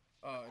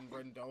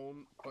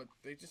Rendon, but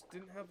they just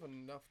didn't have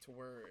enough to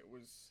where it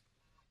was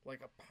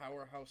like a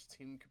powerhouse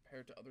team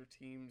compared to other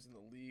teams in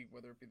the league,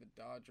 whether it be the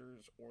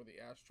Dodgers or the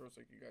Astros,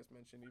 like you guys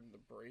mentioned, even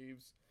the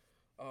Braves,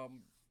 um,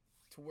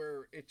 to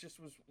where it just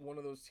was one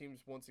of those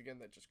teams once again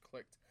that just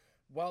clicked.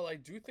 While I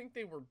do think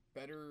they were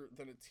better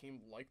than a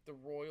team like the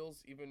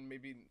Royals, even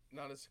maybe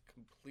not as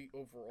complete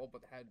overall,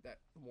 but had that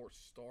more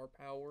star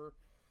power,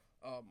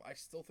 I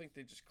still think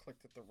they just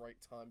clicked at the right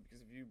time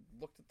because if you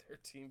looked at their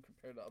team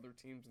compared to other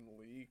teams in the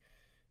league,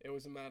 it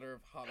was a matter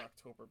of hot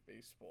October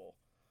baseball.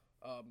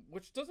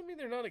 Which doesn't mean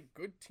they're not a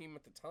good team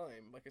at the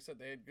time. Like I said,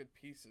 they had good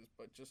pieces,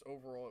 but just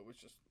overall, it was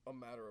just a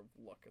matter of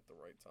luck at the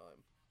right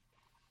time.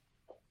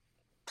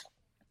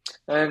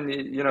 And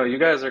you know, you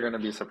guys are going to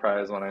be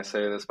surprised when I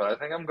say this, but I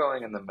think I'm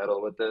going in the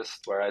middle with this,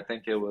 where I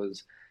think it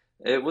was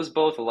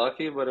both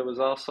lucky, but it was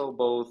also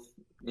both,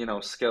 you know,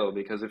 skill.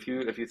 Because if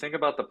you think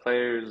about the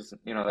players,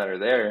 you know, that are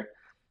there,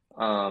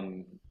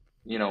 um,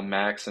 you know,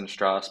 Max and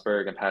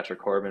Strasburg and Patrick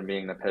Corbin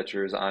being the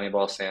pitchers,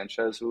 Anibal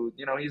Sanchez, who,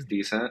 you know, he's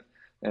decent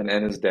in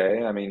his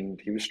day. I mean,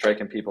 he was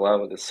striking people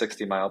out with a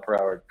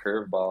 60-mile-per-hour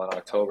curveball in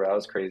October. That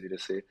was crazy to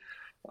see.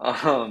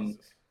 Um,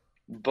 Jesus.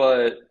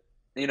 but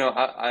you know,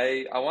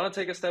 I want to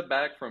take a step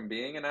back from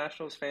being a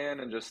Nationals fan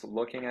and just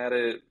looking at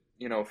it,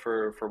 you know,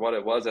 for what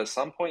it was. At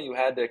some point, you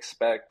had to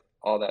expect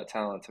all that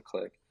talent to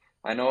click.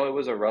 I know it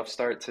was a rough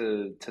start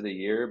to the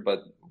year,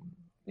 but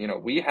you know,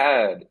 we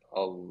had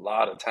a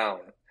lot of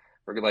talent.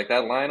 We're like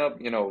that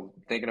lineup, you know,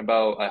 thinking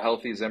about a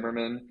healthy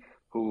Zimmerman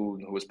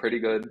who was pretty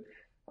good,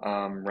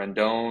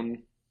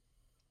 Rendon,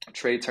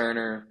 Trey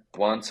Turner,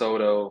 Juan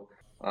Soto,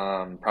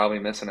 probably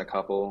missing a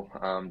couple,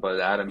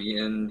 but Adam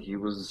Eaton,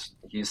 was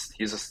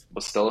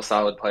still a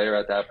solid player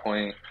at that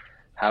point.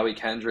 Howie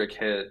Kendrick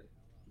hit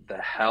the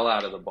hell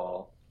out of the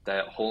ball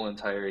that whole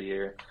entire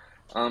year.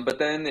 But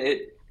then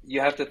you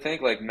have to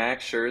think like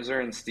Max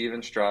Scherzer and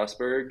Steven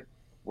Strasburg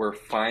were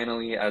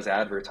finally as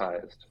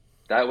advertised.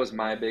 That was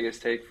my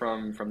biggest take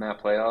from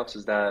that playoffs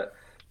is that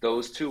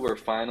those two were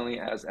finally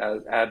as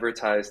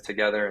advertised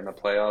together in the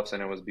playoffs,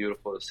 and it was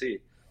beautiful to see.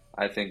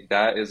 I think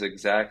that is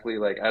exactly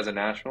like as a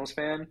Nationals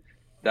fan,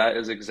 that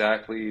is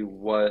exactly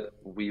what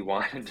we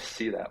wanted to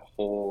see that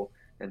whole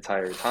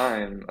entire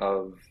time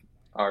of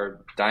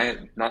our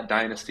not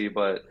dynasty,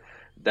 but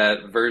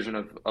that version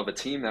of a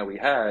team that we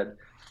had.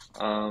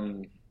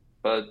 Um,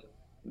 but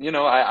you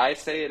know, I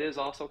say it is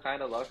also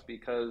kind of luck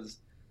because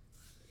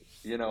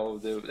you know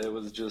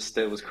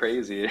it was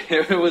crazy.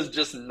 It was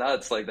just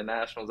nuts. Like the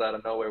Nationals out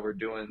of nowhere were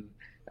doing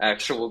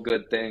actual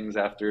good things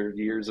after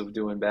years of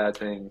doing bad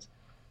things.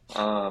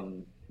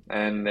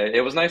 And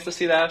it was nice to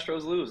see the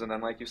Astros lose. And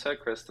then, like you said,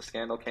 Chris, the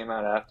scandal came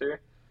out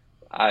after.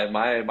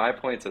 My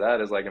point to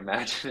that is like,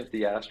 imagine if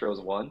the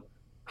Astros won.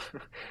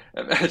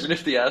 Imagine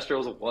if the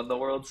Astros won the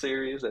World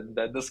Series and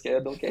then the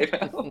scandal came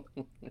out.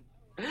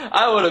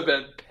 I would have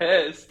been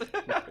pissed.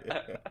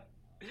 Yeah.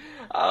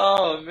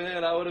 Oh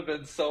man, I would have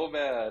been so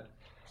mad.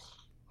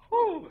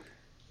 Whew.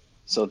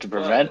 So to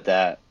prevent But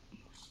that,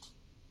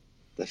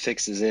 the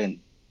fix is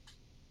in.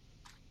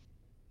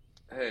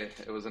 hey,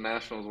 it was a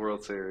Nationals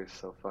World Series,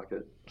 so fuck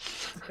it.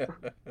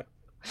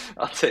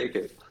 I'll take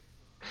it.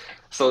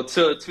 So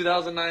to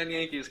 2009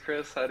 Yankees,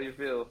 Chris, how do you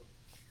feel?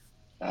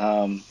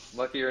 Um,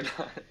 Lucky or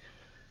not?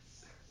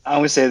 I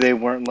would say they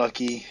weren't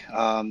lucky.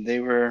 They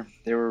were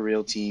a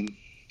real team.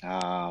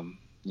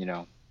 You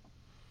know,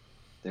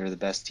 they were the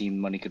best team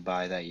money could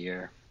buy that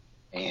year,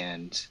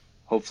 and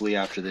hopefully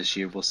after this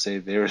year we'll say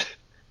they were.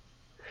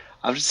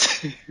 I'm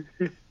just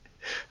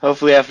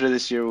hopefully after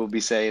this year we'll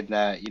be saying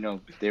that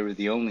they were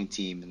the only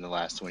team in the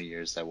last 20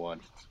 years that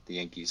won. The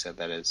Yankees said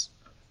that is.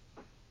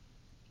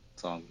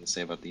 That's all I'm gonna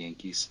say about the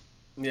Yankees.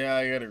 Yeah,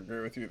 I gotta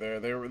agree with you there.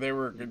 They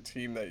were a good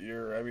team that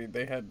year. I mean,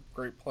 they had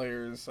great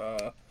players.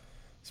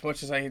 As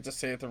much as I hate to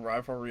say it, the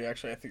rivalry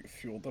actually I think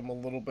fueled them a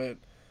little bit.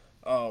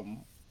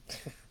 Um,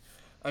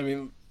 I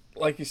mean,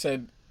 like you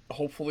said,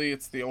 hopefully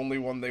it's the only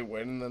one they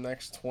win in the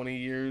next 20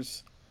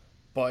 years.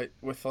 But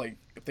with like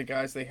the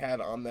guys they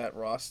had on that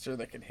roster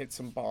that could hit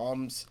some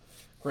bombs,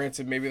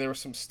 granted maybe there were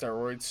some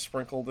steroids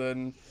sprinkled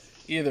in.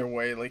 Either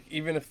way, like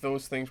even if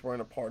those things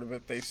weren't a part of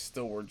it, they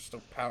still were just a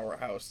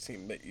powerhouse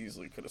team that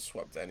easily could have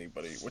swept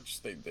anybody,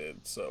 which they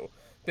did. So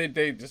they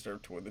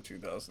deserve to win the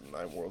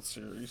 2009 World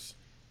Series.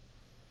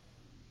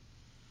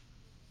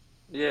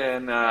 Yeah,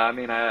 and I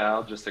mean,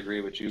 I'll just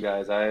agree with you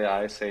guys.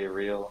 I say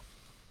real.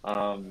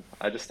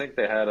 I just think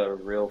they had a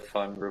real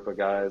fun group of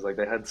guys. Like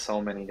they had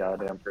so many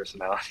goddamn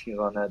personalities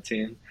on that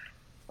team.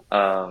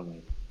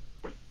 Um,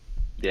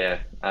 yeah,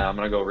 I'm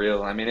gonna go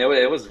real. I mean,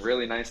 it was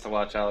really nice to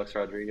watch Alex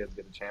Rodriguez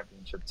get a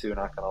championship too.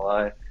 Not gonna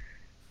lie.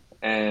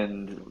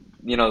 And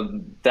you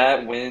know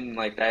that win,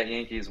 like that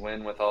Yankees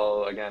win with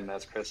all again,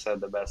 as Chris said,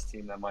 the best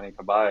team that money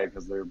could buy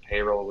because their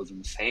payroll was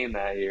insane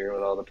that year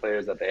with all the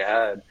players that they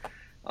had.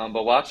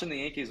 But watching the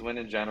Yankees win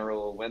in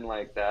general, win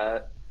like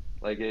that,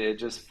 like it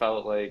just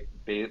felt like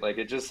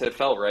it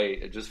felt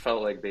right. It just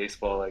felt like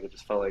baseball. Like it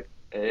just felt like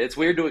it's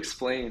weird to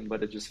explain,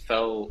 but it just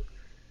felt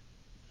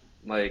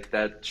like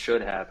that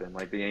should happen.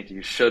 Like the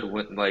Yankees should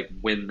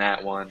win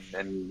that one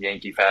in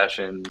Yankee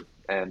fashion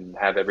and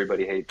have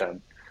everybody hate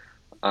them.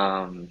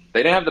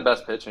 They didn't have the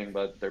best pitching,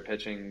 but their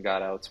pitching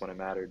got outs when it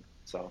mattered.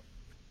 So,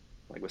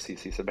 like with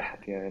CC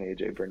Sabathia and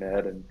AJ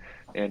Burnett and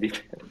Andy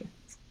Pettitte.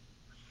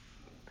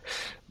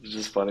 It's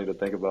just funny to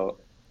think about.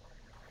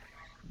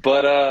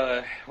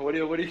 But what do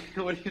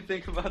you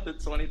think about the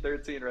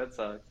 2013 Red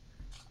Sox?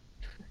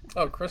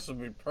 Oh, Chris would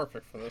be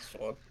perfect for this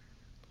one.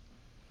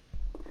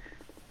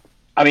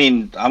 I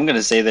mean, I'm going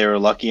to say they were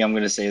lucky. I'm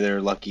going to say they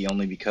were lucky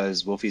only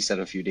because Wolfie said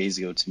a few days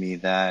ago to me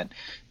that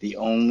the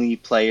only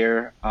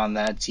player on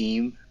that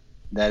team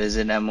that is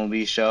an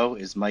MLB show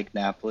is Mike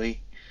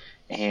Napoli.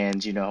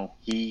 And,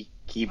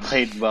 he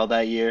played well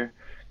that year.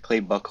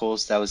 Clay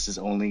Buchholz, that was his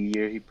only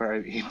year he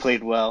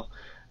played well.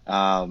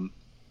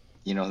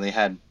 They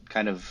had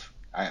kind of,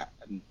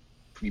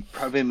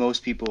 probably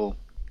most people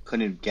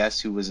couldn't guess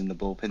who was in the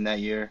bullpen that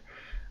year.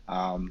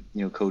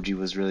 Koji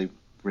was really,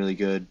 really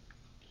good.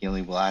 He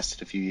only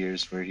lasted a few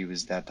years where he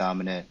was that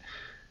dominant.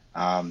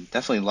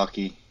 Definitely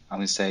lucky. I'm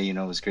going to say, it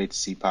was great to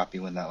see Poppy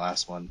win that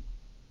last one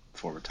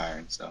before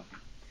retiring. So.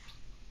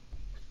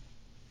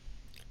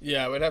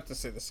 Yeah, I would have to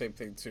say the same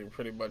thing too,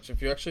 pretty much.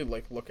 If you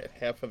actually look at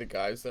half of the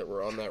guys that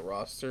were on that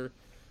roster,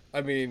 I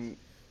mean,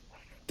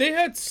 they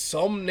had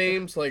some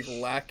names like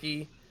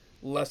Lackey,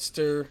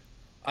 Lester.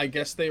 I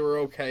guess they were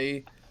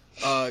okay.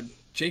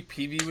 Jake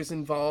Peavy was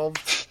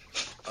involved,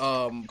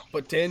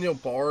 but Daniel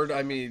Bard,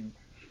 I mean,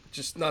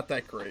 just not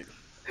that great.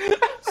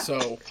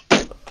 So,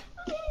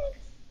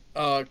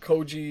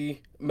 Koji,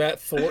 Matt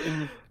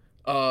Thornton,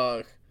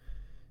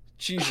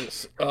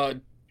 Jesus.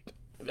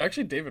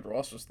 Actually, David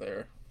Ross was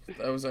there.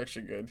 That was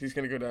actually good. He's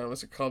gonna go down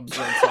as a Cubs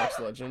Red Sox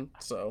legend.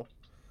 So,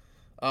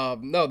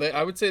 no,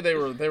 I would say they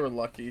were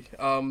lucky.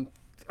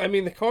 I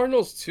mean, the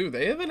Cardinals too.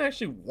 They haven't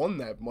actually won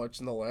that much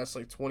in the last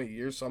 20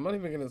 years. So I'm not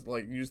even gonna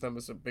use them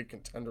as a big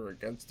contender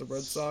against the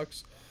Red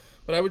Sox.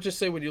 But I would just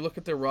say when you look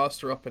at their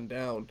roster up and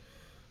down,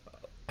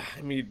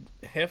 I mean,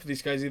 half of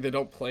these guys either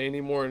don't play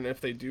anymore, and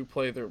if they do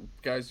play, they're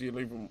guys you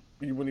wouldn't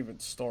even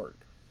start.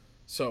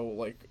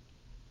 So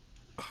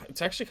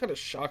it's actually kind of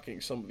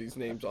shocking some of these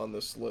names on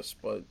this list,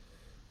 but.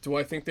 Do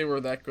I think they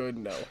were that good?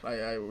 No.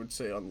 I would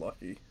say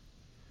unlucky.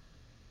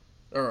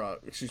 Or,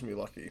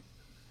 lucky.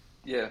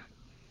 Yeah.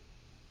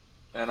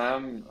 And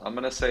I'm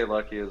gonna say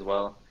lucky as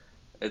well.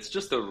 It's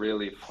just a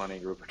really funny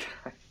group of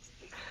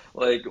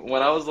guys.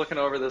 When I was looking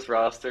over this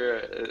roster,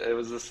 it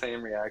was the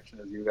same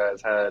reaction as you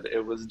guys had. It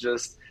was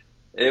just,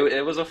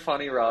 it was a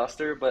funny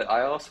roster, but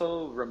I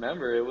also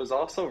remember it was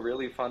also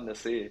really fun to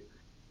see.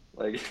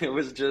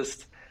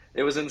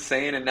 It was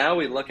insane, and now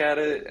we look at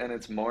it and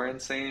it's more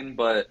insane,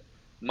 but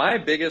my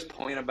biggest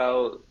point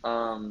about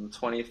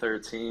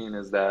 2013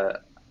 is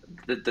that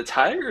the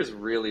Tigers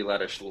really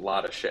let a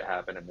lot of shit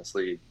happen in this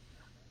league.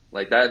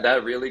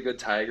 That really good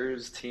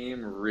Tigers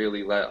team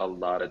really let a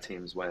lot of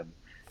teams win.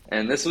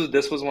 And this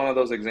was one of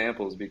those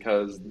examples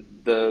because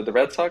the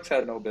Red Sox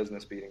had no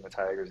business beating the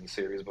Tigers in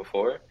series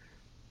before,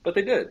 but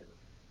they did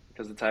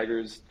because the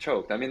Tigers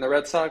choked. I mean, the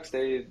Red Sox,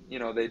 they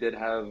did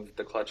have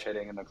the clutch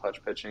hitting and the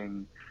clutch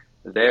pitching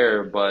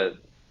there, but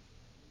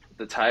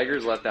the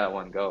Tigers let that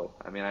one go.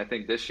 I mean, I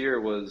think this year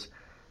was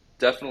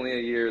definitely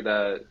a year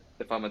that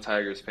if I'm a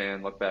Tigers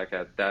fan, look back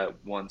at that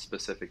one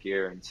specific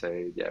year and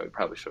say, yeah, we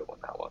probably should have won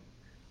that one.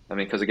 I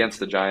mean, because against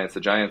the Giants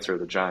are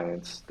the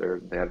Giants.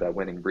 They have that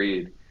winning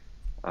breed.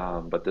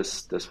 But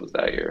this was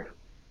that year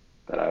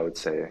that I would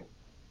say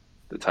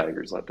the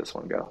Tigers let this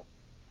one go,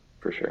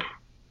 for sure.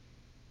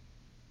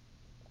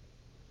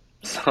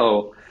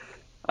 So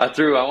I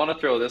want to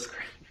throw this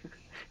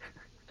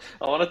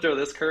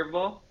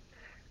curveball.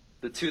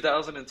 The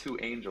 2002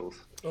 Angels.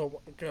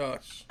 Oh my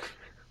gosh.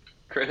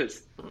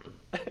 Chris.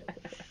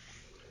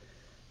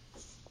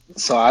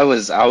 So I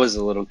was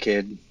a little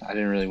kid. I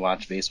didn't really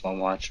watch baseball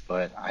much,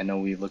 but I know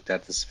we looked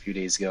at this a few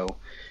days ago,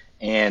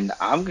 and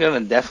I'm gonna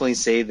definitely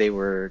say they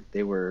were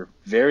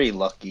very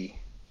lucky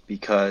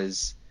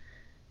because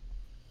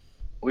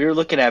we were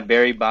looking at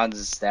Barry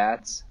Bonds'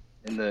 stats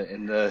in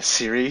the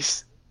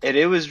series, and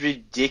it was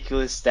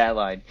ridiculous stat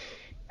line.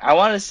 I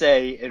want to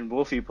say, and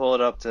Wolfie, pull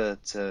it up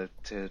to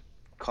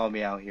call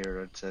me out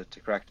here or to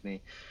correct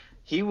me.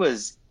 He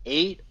was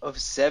 8 of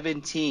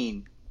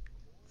 17,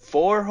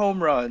 4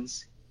 home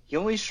runs. He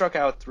only struck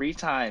out 3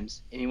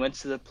 times, and he went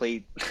to the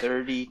plate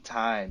 30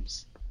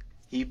 times.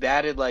 He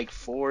batted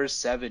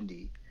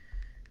 .470,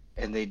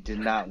 and they did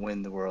not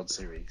win the World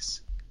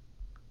Series.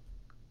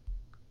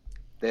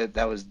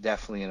 That was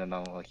definitely an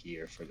unlucky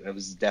year for them. It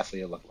was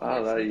definitely a lucky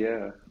year for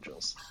the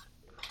Angels.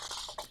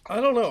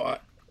 I don't know.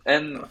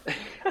 And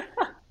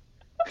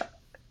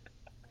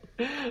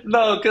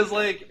no, because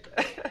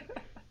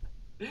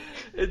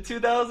in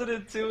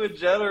 2002 in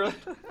general.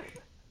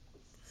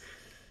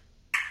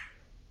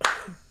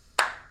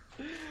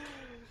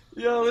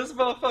 Yo, this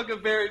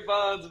motherfucker Barry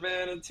Bonds,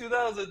 man. In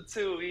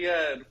 2002, he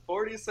had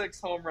 46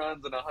 home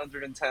runs and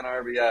 110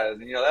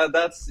 RBIs, and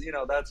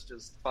that's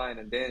just fine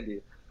and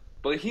dandy.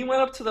 But he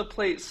went up to the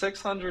plate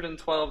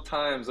 612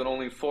 times, and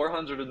only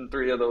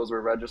 403 of those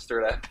were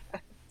registered at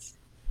bats.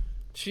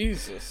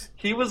 Jesus.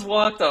 He was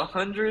walked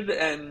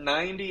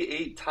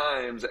 198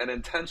 times and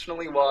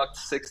intentionally walked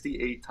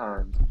 68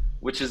 times.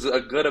 which is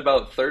a good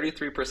about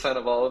 33%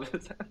 of all of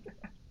his.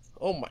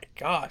 Oh my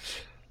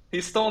gosh.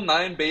 He stole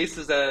 9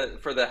 bases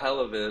for the hell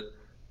of it.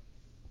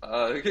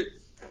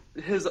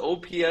 His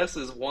OPS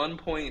is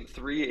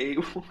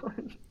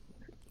 1.381.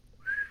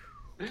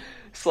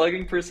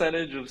 Slugging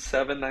percentage of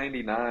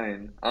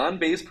 799. On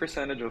base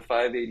percentage of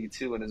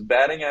 582, and his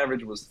batting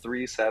average was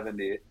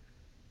 370.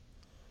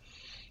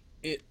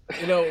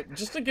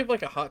 Just to give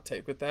like a hot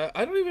take with that,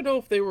 I don't even know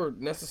if they were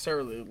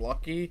necessarily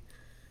lucky,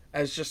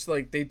 as just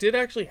like they did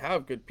actually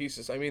have good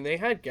pieces. I mean, they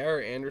had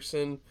Garrett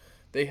Anderson,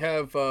 they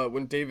have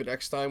when David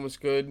Eckstein was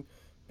good,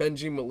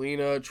 Benji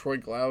Molina, Troy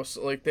Glaus.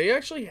 Like they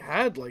actually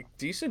had like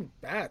decent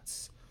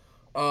bats.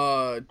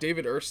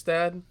 David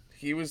Erstad,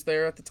 he was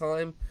there at the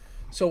time.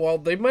 So while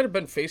they might have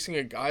been facing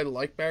a guy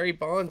like Barry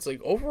Bonds,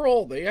 like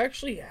overall they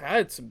actually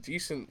had some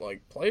decent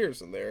like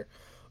players in there.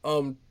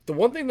 The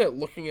one thing that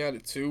looking at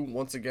it too,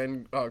 once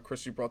again,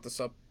 Chris, you brought this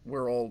up.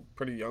 We're all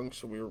pretty young,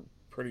 so we were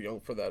pretty young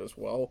for that as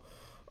well.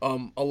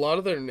 A lot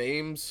of their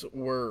names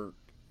were,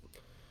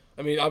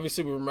 I mean,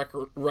 obviously we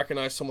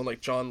recognize someone like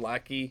John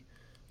Lackey,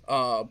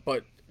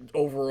 but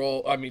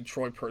overall, I mean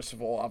Troy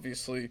Percival,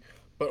 obviously.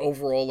 But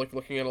overall, like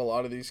looking at a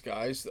lot of these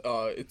guys,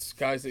 it's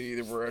guys that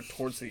either were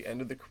towards the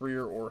end of the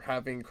career or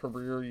having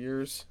career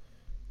years,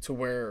 to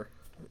where.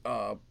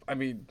 I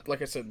mean,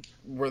 like I said,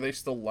 were they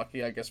still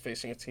lucky, I guess,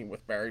 facing a team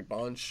with Barry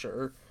Bonds?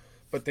 Sure.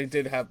 But they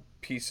did have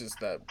pieces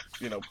that,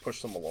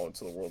 pushed them along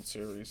to the World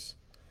Series.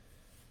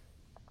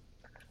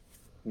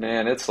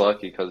 Man, it's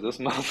lucky because this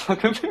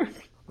motherfucker.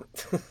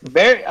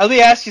 Barry, let me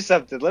ask you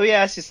something,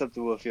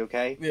 Wolfie,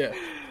 okay? Yeah.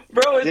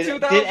 Bro, in Did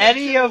 2002,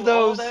 any of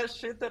those... all that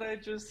shit that I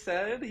just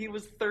said, he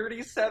was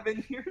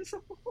 37 years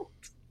old.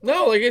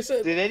 No, like I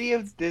said... Did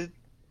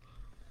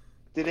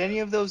any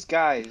of those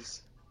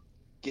guys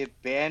get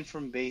banned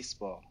from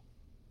baseball?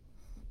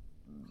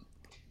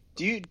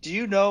 Do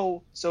you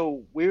know?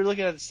 So we were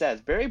looking at the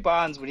stats. Barry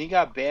Bonds, when he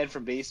got banned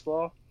from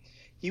baseball,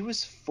 he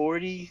was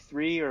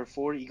 43 or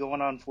 40,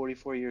 going on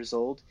 44 years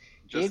old.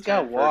 He had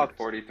got walked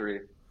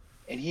 43,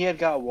 and he had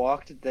got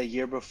walked the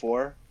year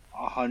before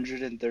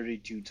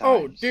 132 times.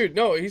 Oh, dude,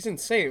 no, he's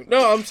insane.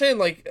 No, I'm saying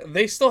like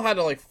they still had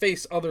to like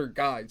face other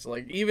guys.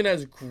 Like even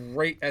as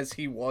great as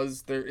he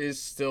was, there is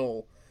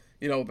still,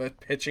 the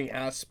pitching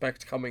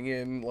aspect coming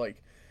in.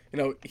 Like.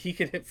 He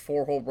could hit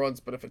 4 home runs,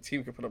 but if a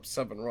team could put up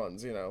 7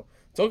 runs,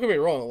 Don't get me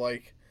wrong,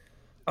 like,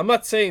 I'm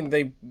not saying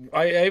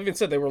I even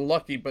said they were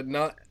lucky, but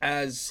not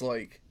as,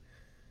 like,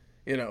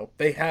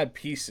 they had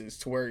pieces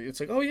to where it's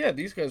like, oh, yeah,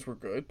 these guys were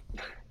good.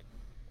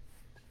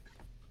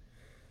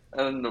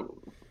 And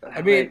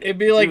I mean, it'd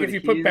be like dude, if you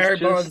put Barry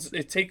just...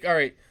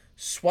 Bonds,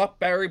 swap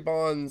Barry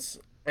Bonds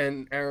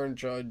and Aaron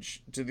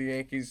Judge, do the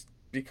Yankees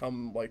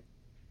become, like,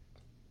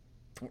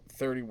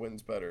 30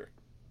 wins better?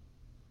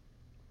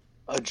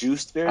 A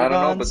juiced Barry Bonds? I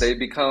don't know, but they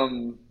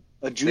become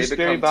a juiced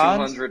Barry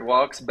Bonds? 200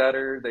 walks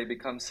better. They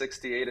become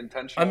 68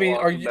 intentional. I mean,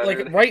 walks are you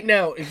better. like right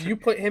now? If you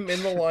put him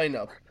in the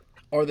lineup,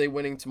 are they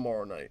winning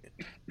tomorrow night?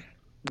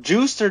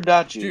 Juiced or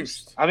not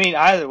juiced? I mean,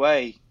 either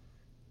way.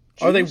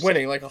 Juiced. Are they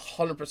winning? Like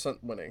 100%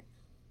 winning.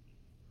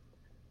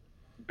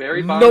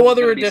 Barry Bonds no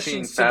other is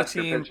additions to the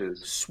team.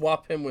 Pitches.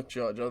 Swap him with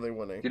Judge. Are they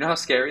winning? Do you know how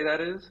scary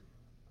that is?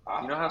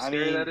 You know how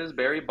scary that is?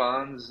 Barry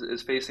Bonds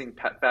is facing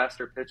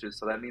faster pitches,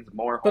 so that means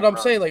more home But I'm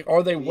runs. saying, like,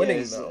 are they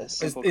winning, though? Is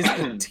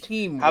the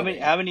team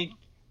winning? How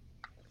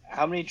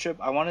many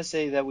I want to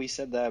say that we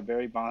said that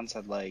Barry Bonds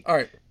had, like, all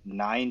right,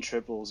 9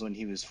 triples when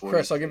he was 40.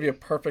 Chris, I'll give you a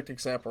perfect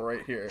example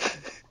right here.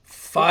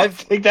 I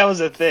think that was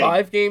a thing.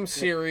 5-game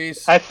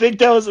series. I think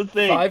that was a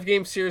thing.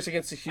 5-game series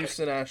against the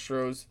Houston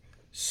Astros.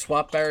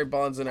 Swap Barry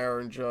Bonds and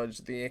Aaron Judge.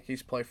 The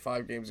Yankees play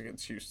 5 games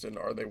against Houston.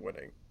 Are they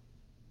winning?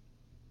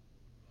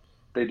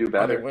 They do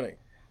better. Are they winning?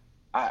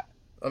 Are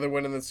they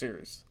winning the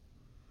series?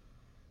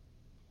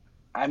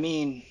 I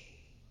mean,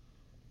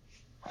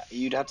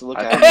 you'd have to look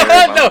I at think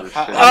it.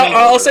 No,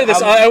 I'll say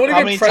this. I wouldn't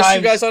even press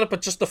you guys on it,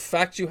 but just the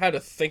fact you had to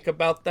think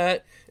about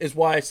that is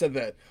why I said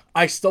that.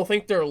 I still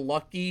think they're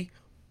lucky,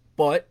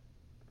 but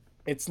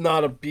it's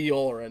not a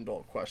be-all or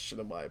end-all question,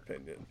 in my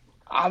opinion.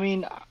 I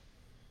mean,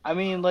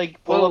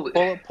 like pull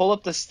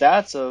up the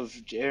stats of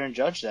Aaron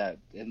Judge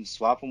and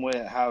swap him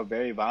with how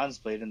Barry Bonds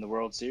played in the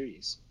World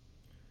Series.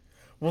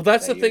 Well,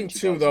 that's the thing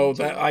too, though,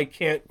 that I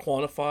can't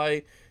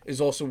quantify. Is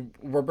also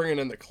we're bringing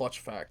in the clutch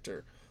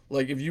factor.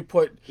 Like if you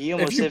put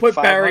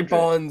Barry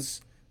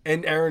Bonds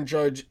and Aaron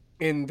Judge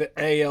in the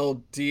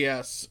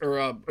ALDS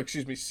or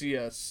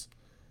CS,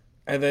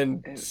 and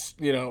then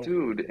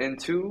dude, in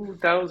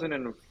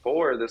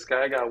 2004, this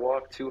guy got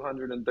walked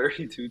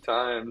 232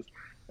 times.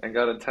 And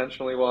got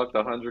intentionally walked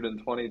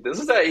 120. This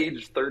is at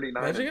age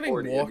 39 and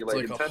 40. Walked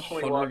like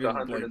intentionally walked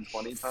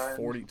 120 times.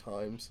 40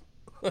 times.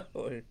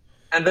 Like,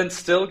 and then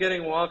still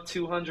getting walked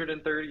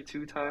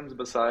 232 times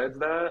besides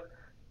that.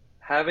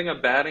 Having a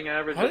batting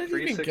average of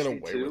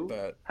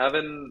 362.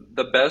 Having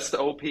the best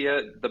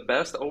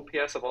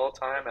OPS of all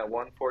time at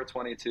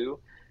 1,422.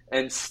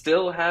 And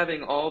still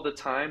having all the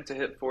time to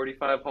hit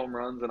 45 home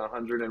runs and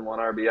 101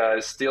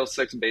 RBIs. Steal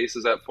 6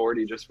 bases at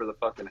 40 just for the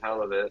fucking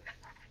hell of it.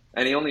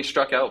 And he only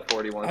struck out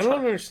 41 I don't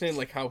times. understand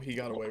like how he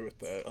got away with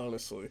that.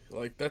 Honestly,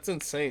 like that's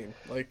insane.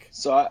 Like,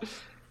 So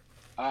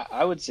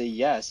I would say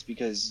yes,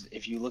 because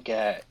if you look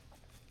at,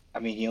 I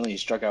mean, he only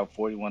struck out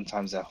 41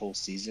 times that whole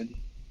season.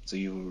 So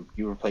you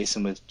replace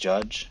him with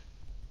Judge,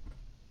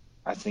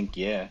 I think,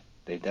 yeah,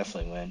 they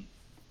definitely win.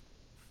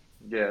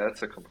 Yeah,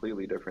 that's a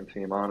completely different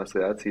team.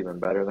 Honestly, that's even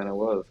better than it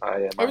was.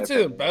 I would say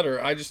they're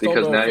better. I just don't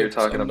Because know now if you're it's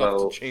talking enough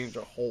about- to change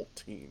a whole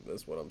team.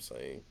 That's what I'm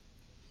saying.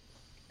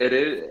 It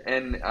is,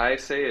 and I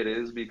say it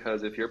is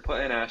because if you're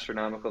putting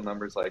astronomical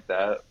numbers like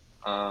that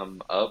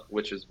up,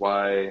 which is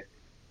why,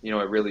 you know,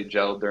 it really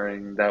gelled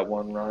during that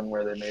one run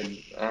where they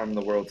made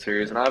the World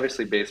Series, and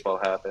obviously baseball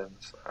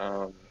happens,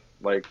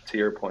 like to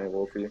your point,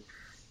 Wolfie.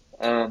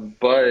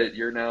 But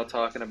you're now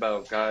talking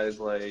about guys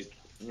like,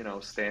 you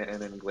know,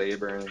 Stanton and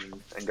Glaber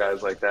and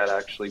guys like that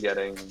actually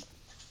getting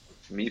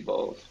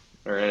meatballs,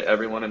 or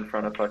everyone in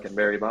front of fucking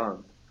Barry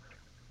Bonds.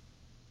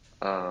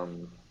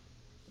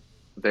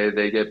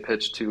 They get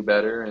pitched to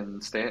better,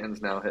 and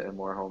Stanton's now hitting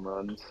more home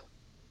runs.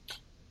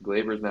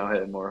 Glaber's now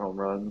hitting more home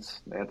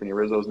runs. Anthony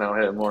Rizzo's now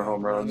hitting more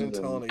home runs. Imagine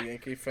and telling a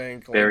Yankee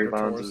fan Barry Glaber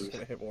Bonds Torres is is-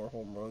 going to hit more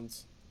home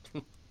runs.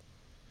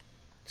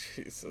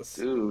 Jesus.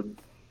 Dude.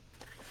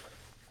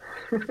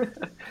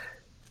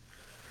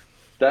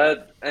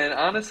 That, and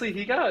honestly,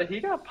 he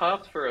got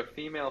popped for a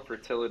female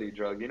fertility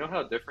drug. You know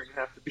how different you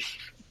have to be?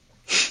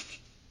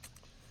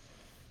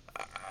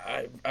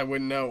 I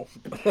wouldn't know.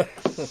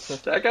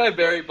 That guy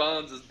Barry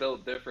Bonds is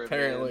built different.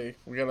 Apparently,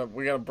 man.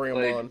 we gotta bring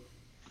him Like, on.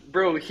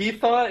 Bro, he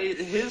thought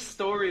his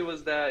story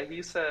was that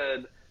he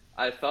said,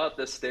 "I thought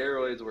the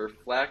steroids were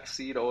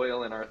flaxseed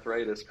oil and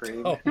arthritis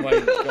cream." Oh my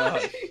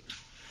god,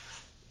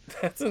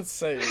 that's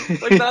insane.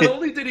 Like, not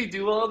only did he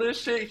do all this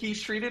shit, he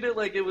treated it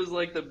like it was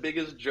like the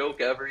biggest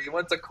joke ever. He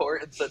went to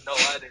court and said, "No,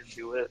 I didn't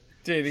do it."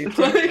 Dude, he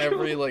took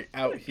every like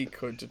out he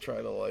could to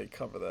try to like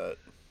cover that,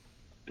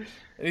 and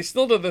he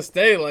still to this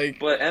day like.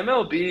 But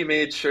MLB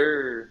made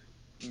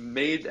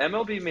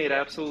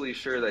absolutely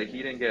sure that he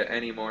didn't get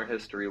any more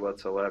history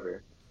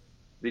whatsoever,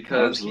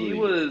 because Absolutely. he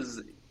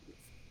was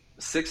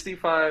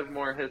 65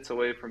 more hits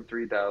away from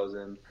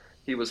 3,000.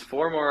 He was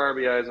 4 more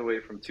RBIs away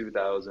from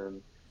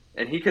 2,000,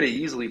 and he could have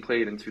easily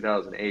played in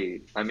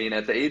 2008. I mean,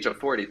 at the age of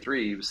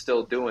 43, he was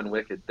still doing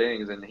wicked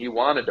things, and he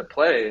wanted to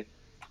play,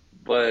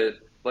 but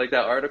like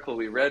that article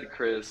we read,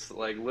 Chris,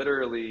 like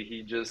literally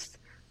he just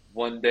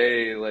one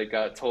day like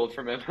got told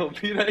from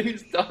MLB that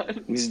he's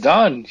done. He's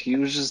done. He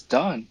was just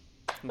done.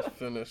 He's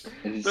finished.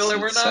 It's, They're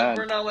like, it's sad.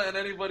 we're not letting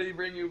anybody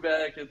bring you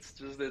back. It's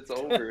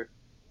over.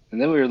 And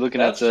then we were looking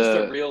That's at just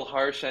the a real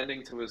harsh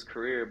ending to his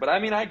career. But I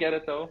mean, I get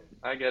it though.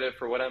 I get it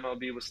for what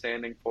MLB was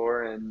standing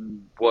for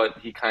and what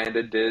he kind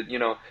of did. You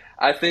know,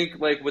 I think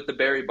like with the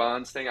Barry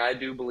Bonds thing, I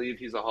do believe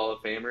he's a Hall of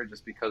Famer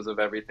just because of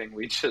everything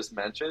we just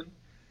mentioned.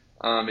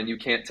 And you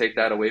can't take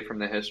that away from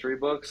the history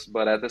books.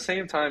 But at the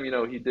same time, you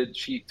know, he did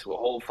cheat to a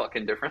whole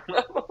fucking different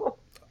level.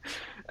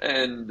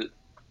 And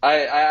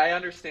I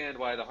understand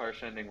why the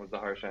harsh ending was the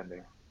harsh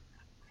ending.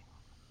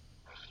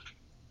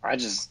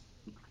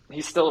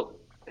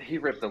 He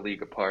ripped the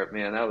league apart,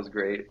 man. That was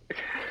great.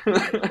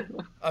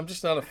 I'm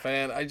just not a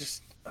fan.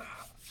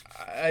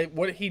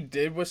 What he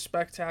did was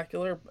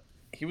spectacular.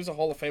 He was a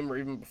Hall of Famer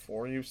even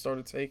before he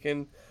started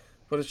taking,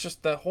 but it's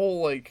just that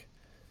whole like,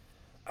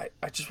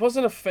 I just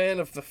wasn't a fan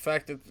of the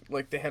fact that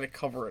like they had to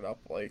cover it up.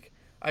 Like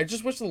I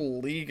just wish the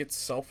league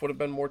itself would have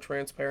been more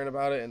transparent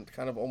about it and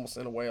kind of almost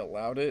in a way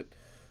allowed it.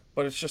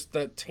 But it's just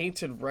that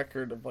tainted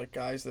record of like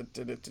guys that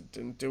did it,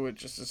 didn't do it,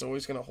 just is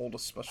always gonna hold a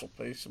special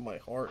place in my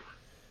heart.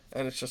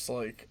 And it's just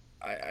like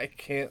I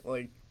can't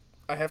like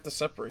I have to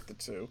separate the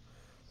two.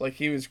 Like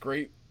he was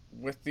great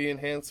with the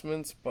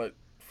enhancements, but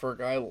for a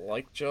guy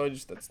like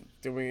Judge that's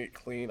doing it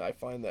clean, I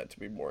find that to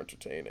be more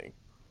entertaining.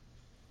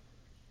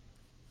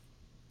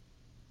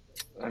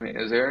 I mean,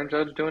 is Aaron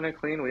Judge doing it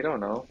clean? We don't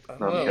know. I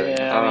don't No, I'm know. kidding.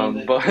 Yeah, I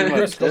mean, but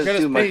Chris, go this get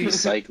his dude might be pace.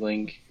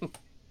 cycling.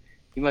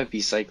 He might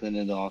be cycling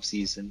in the off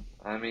season.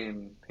 I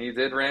mean, he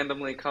did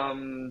randomly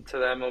come to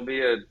the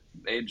MLB at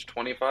age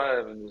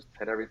 25 and just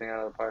hit everything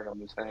out of the park. I'm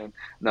just saying.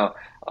 No.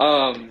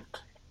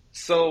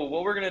 So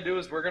what we're gonna do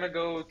is we're gonna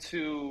go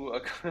to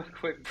a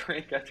quick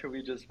break after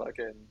we just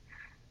fucking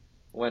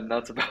went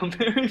nuts about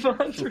Barry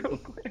Bonds real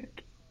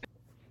quick.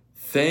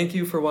 Thank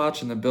you for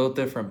watching the Built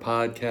Different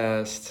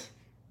podcast.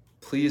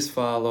 Please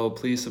follow,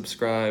 please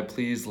subscribe,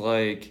 please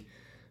like,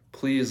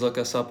 please look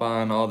us up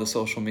on all the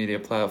social media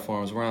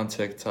platforms. We're on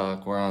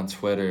TikTok, we're on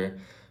Twitter,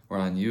 we're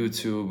on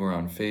YouTube, we're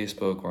on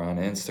Facebook, we're on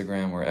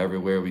Instagram, we're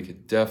everywhere. We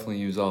could definitely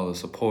use all the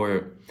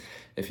support.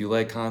 If you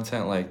like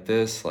content like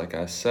this, like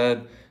I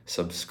said,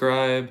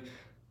 subscribe,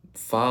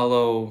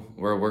 follow.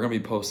 We're going to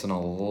be posting a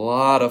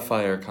lot of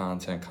fire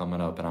content coming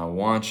up, and I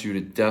want you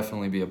to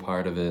definitely be a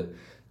part of it.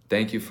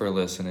 Thank you for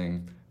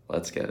listening.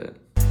 Let's get it.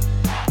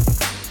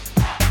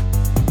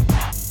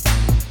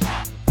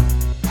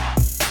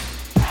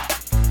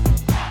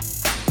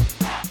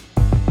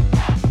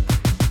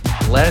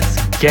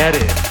 Let's get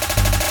it.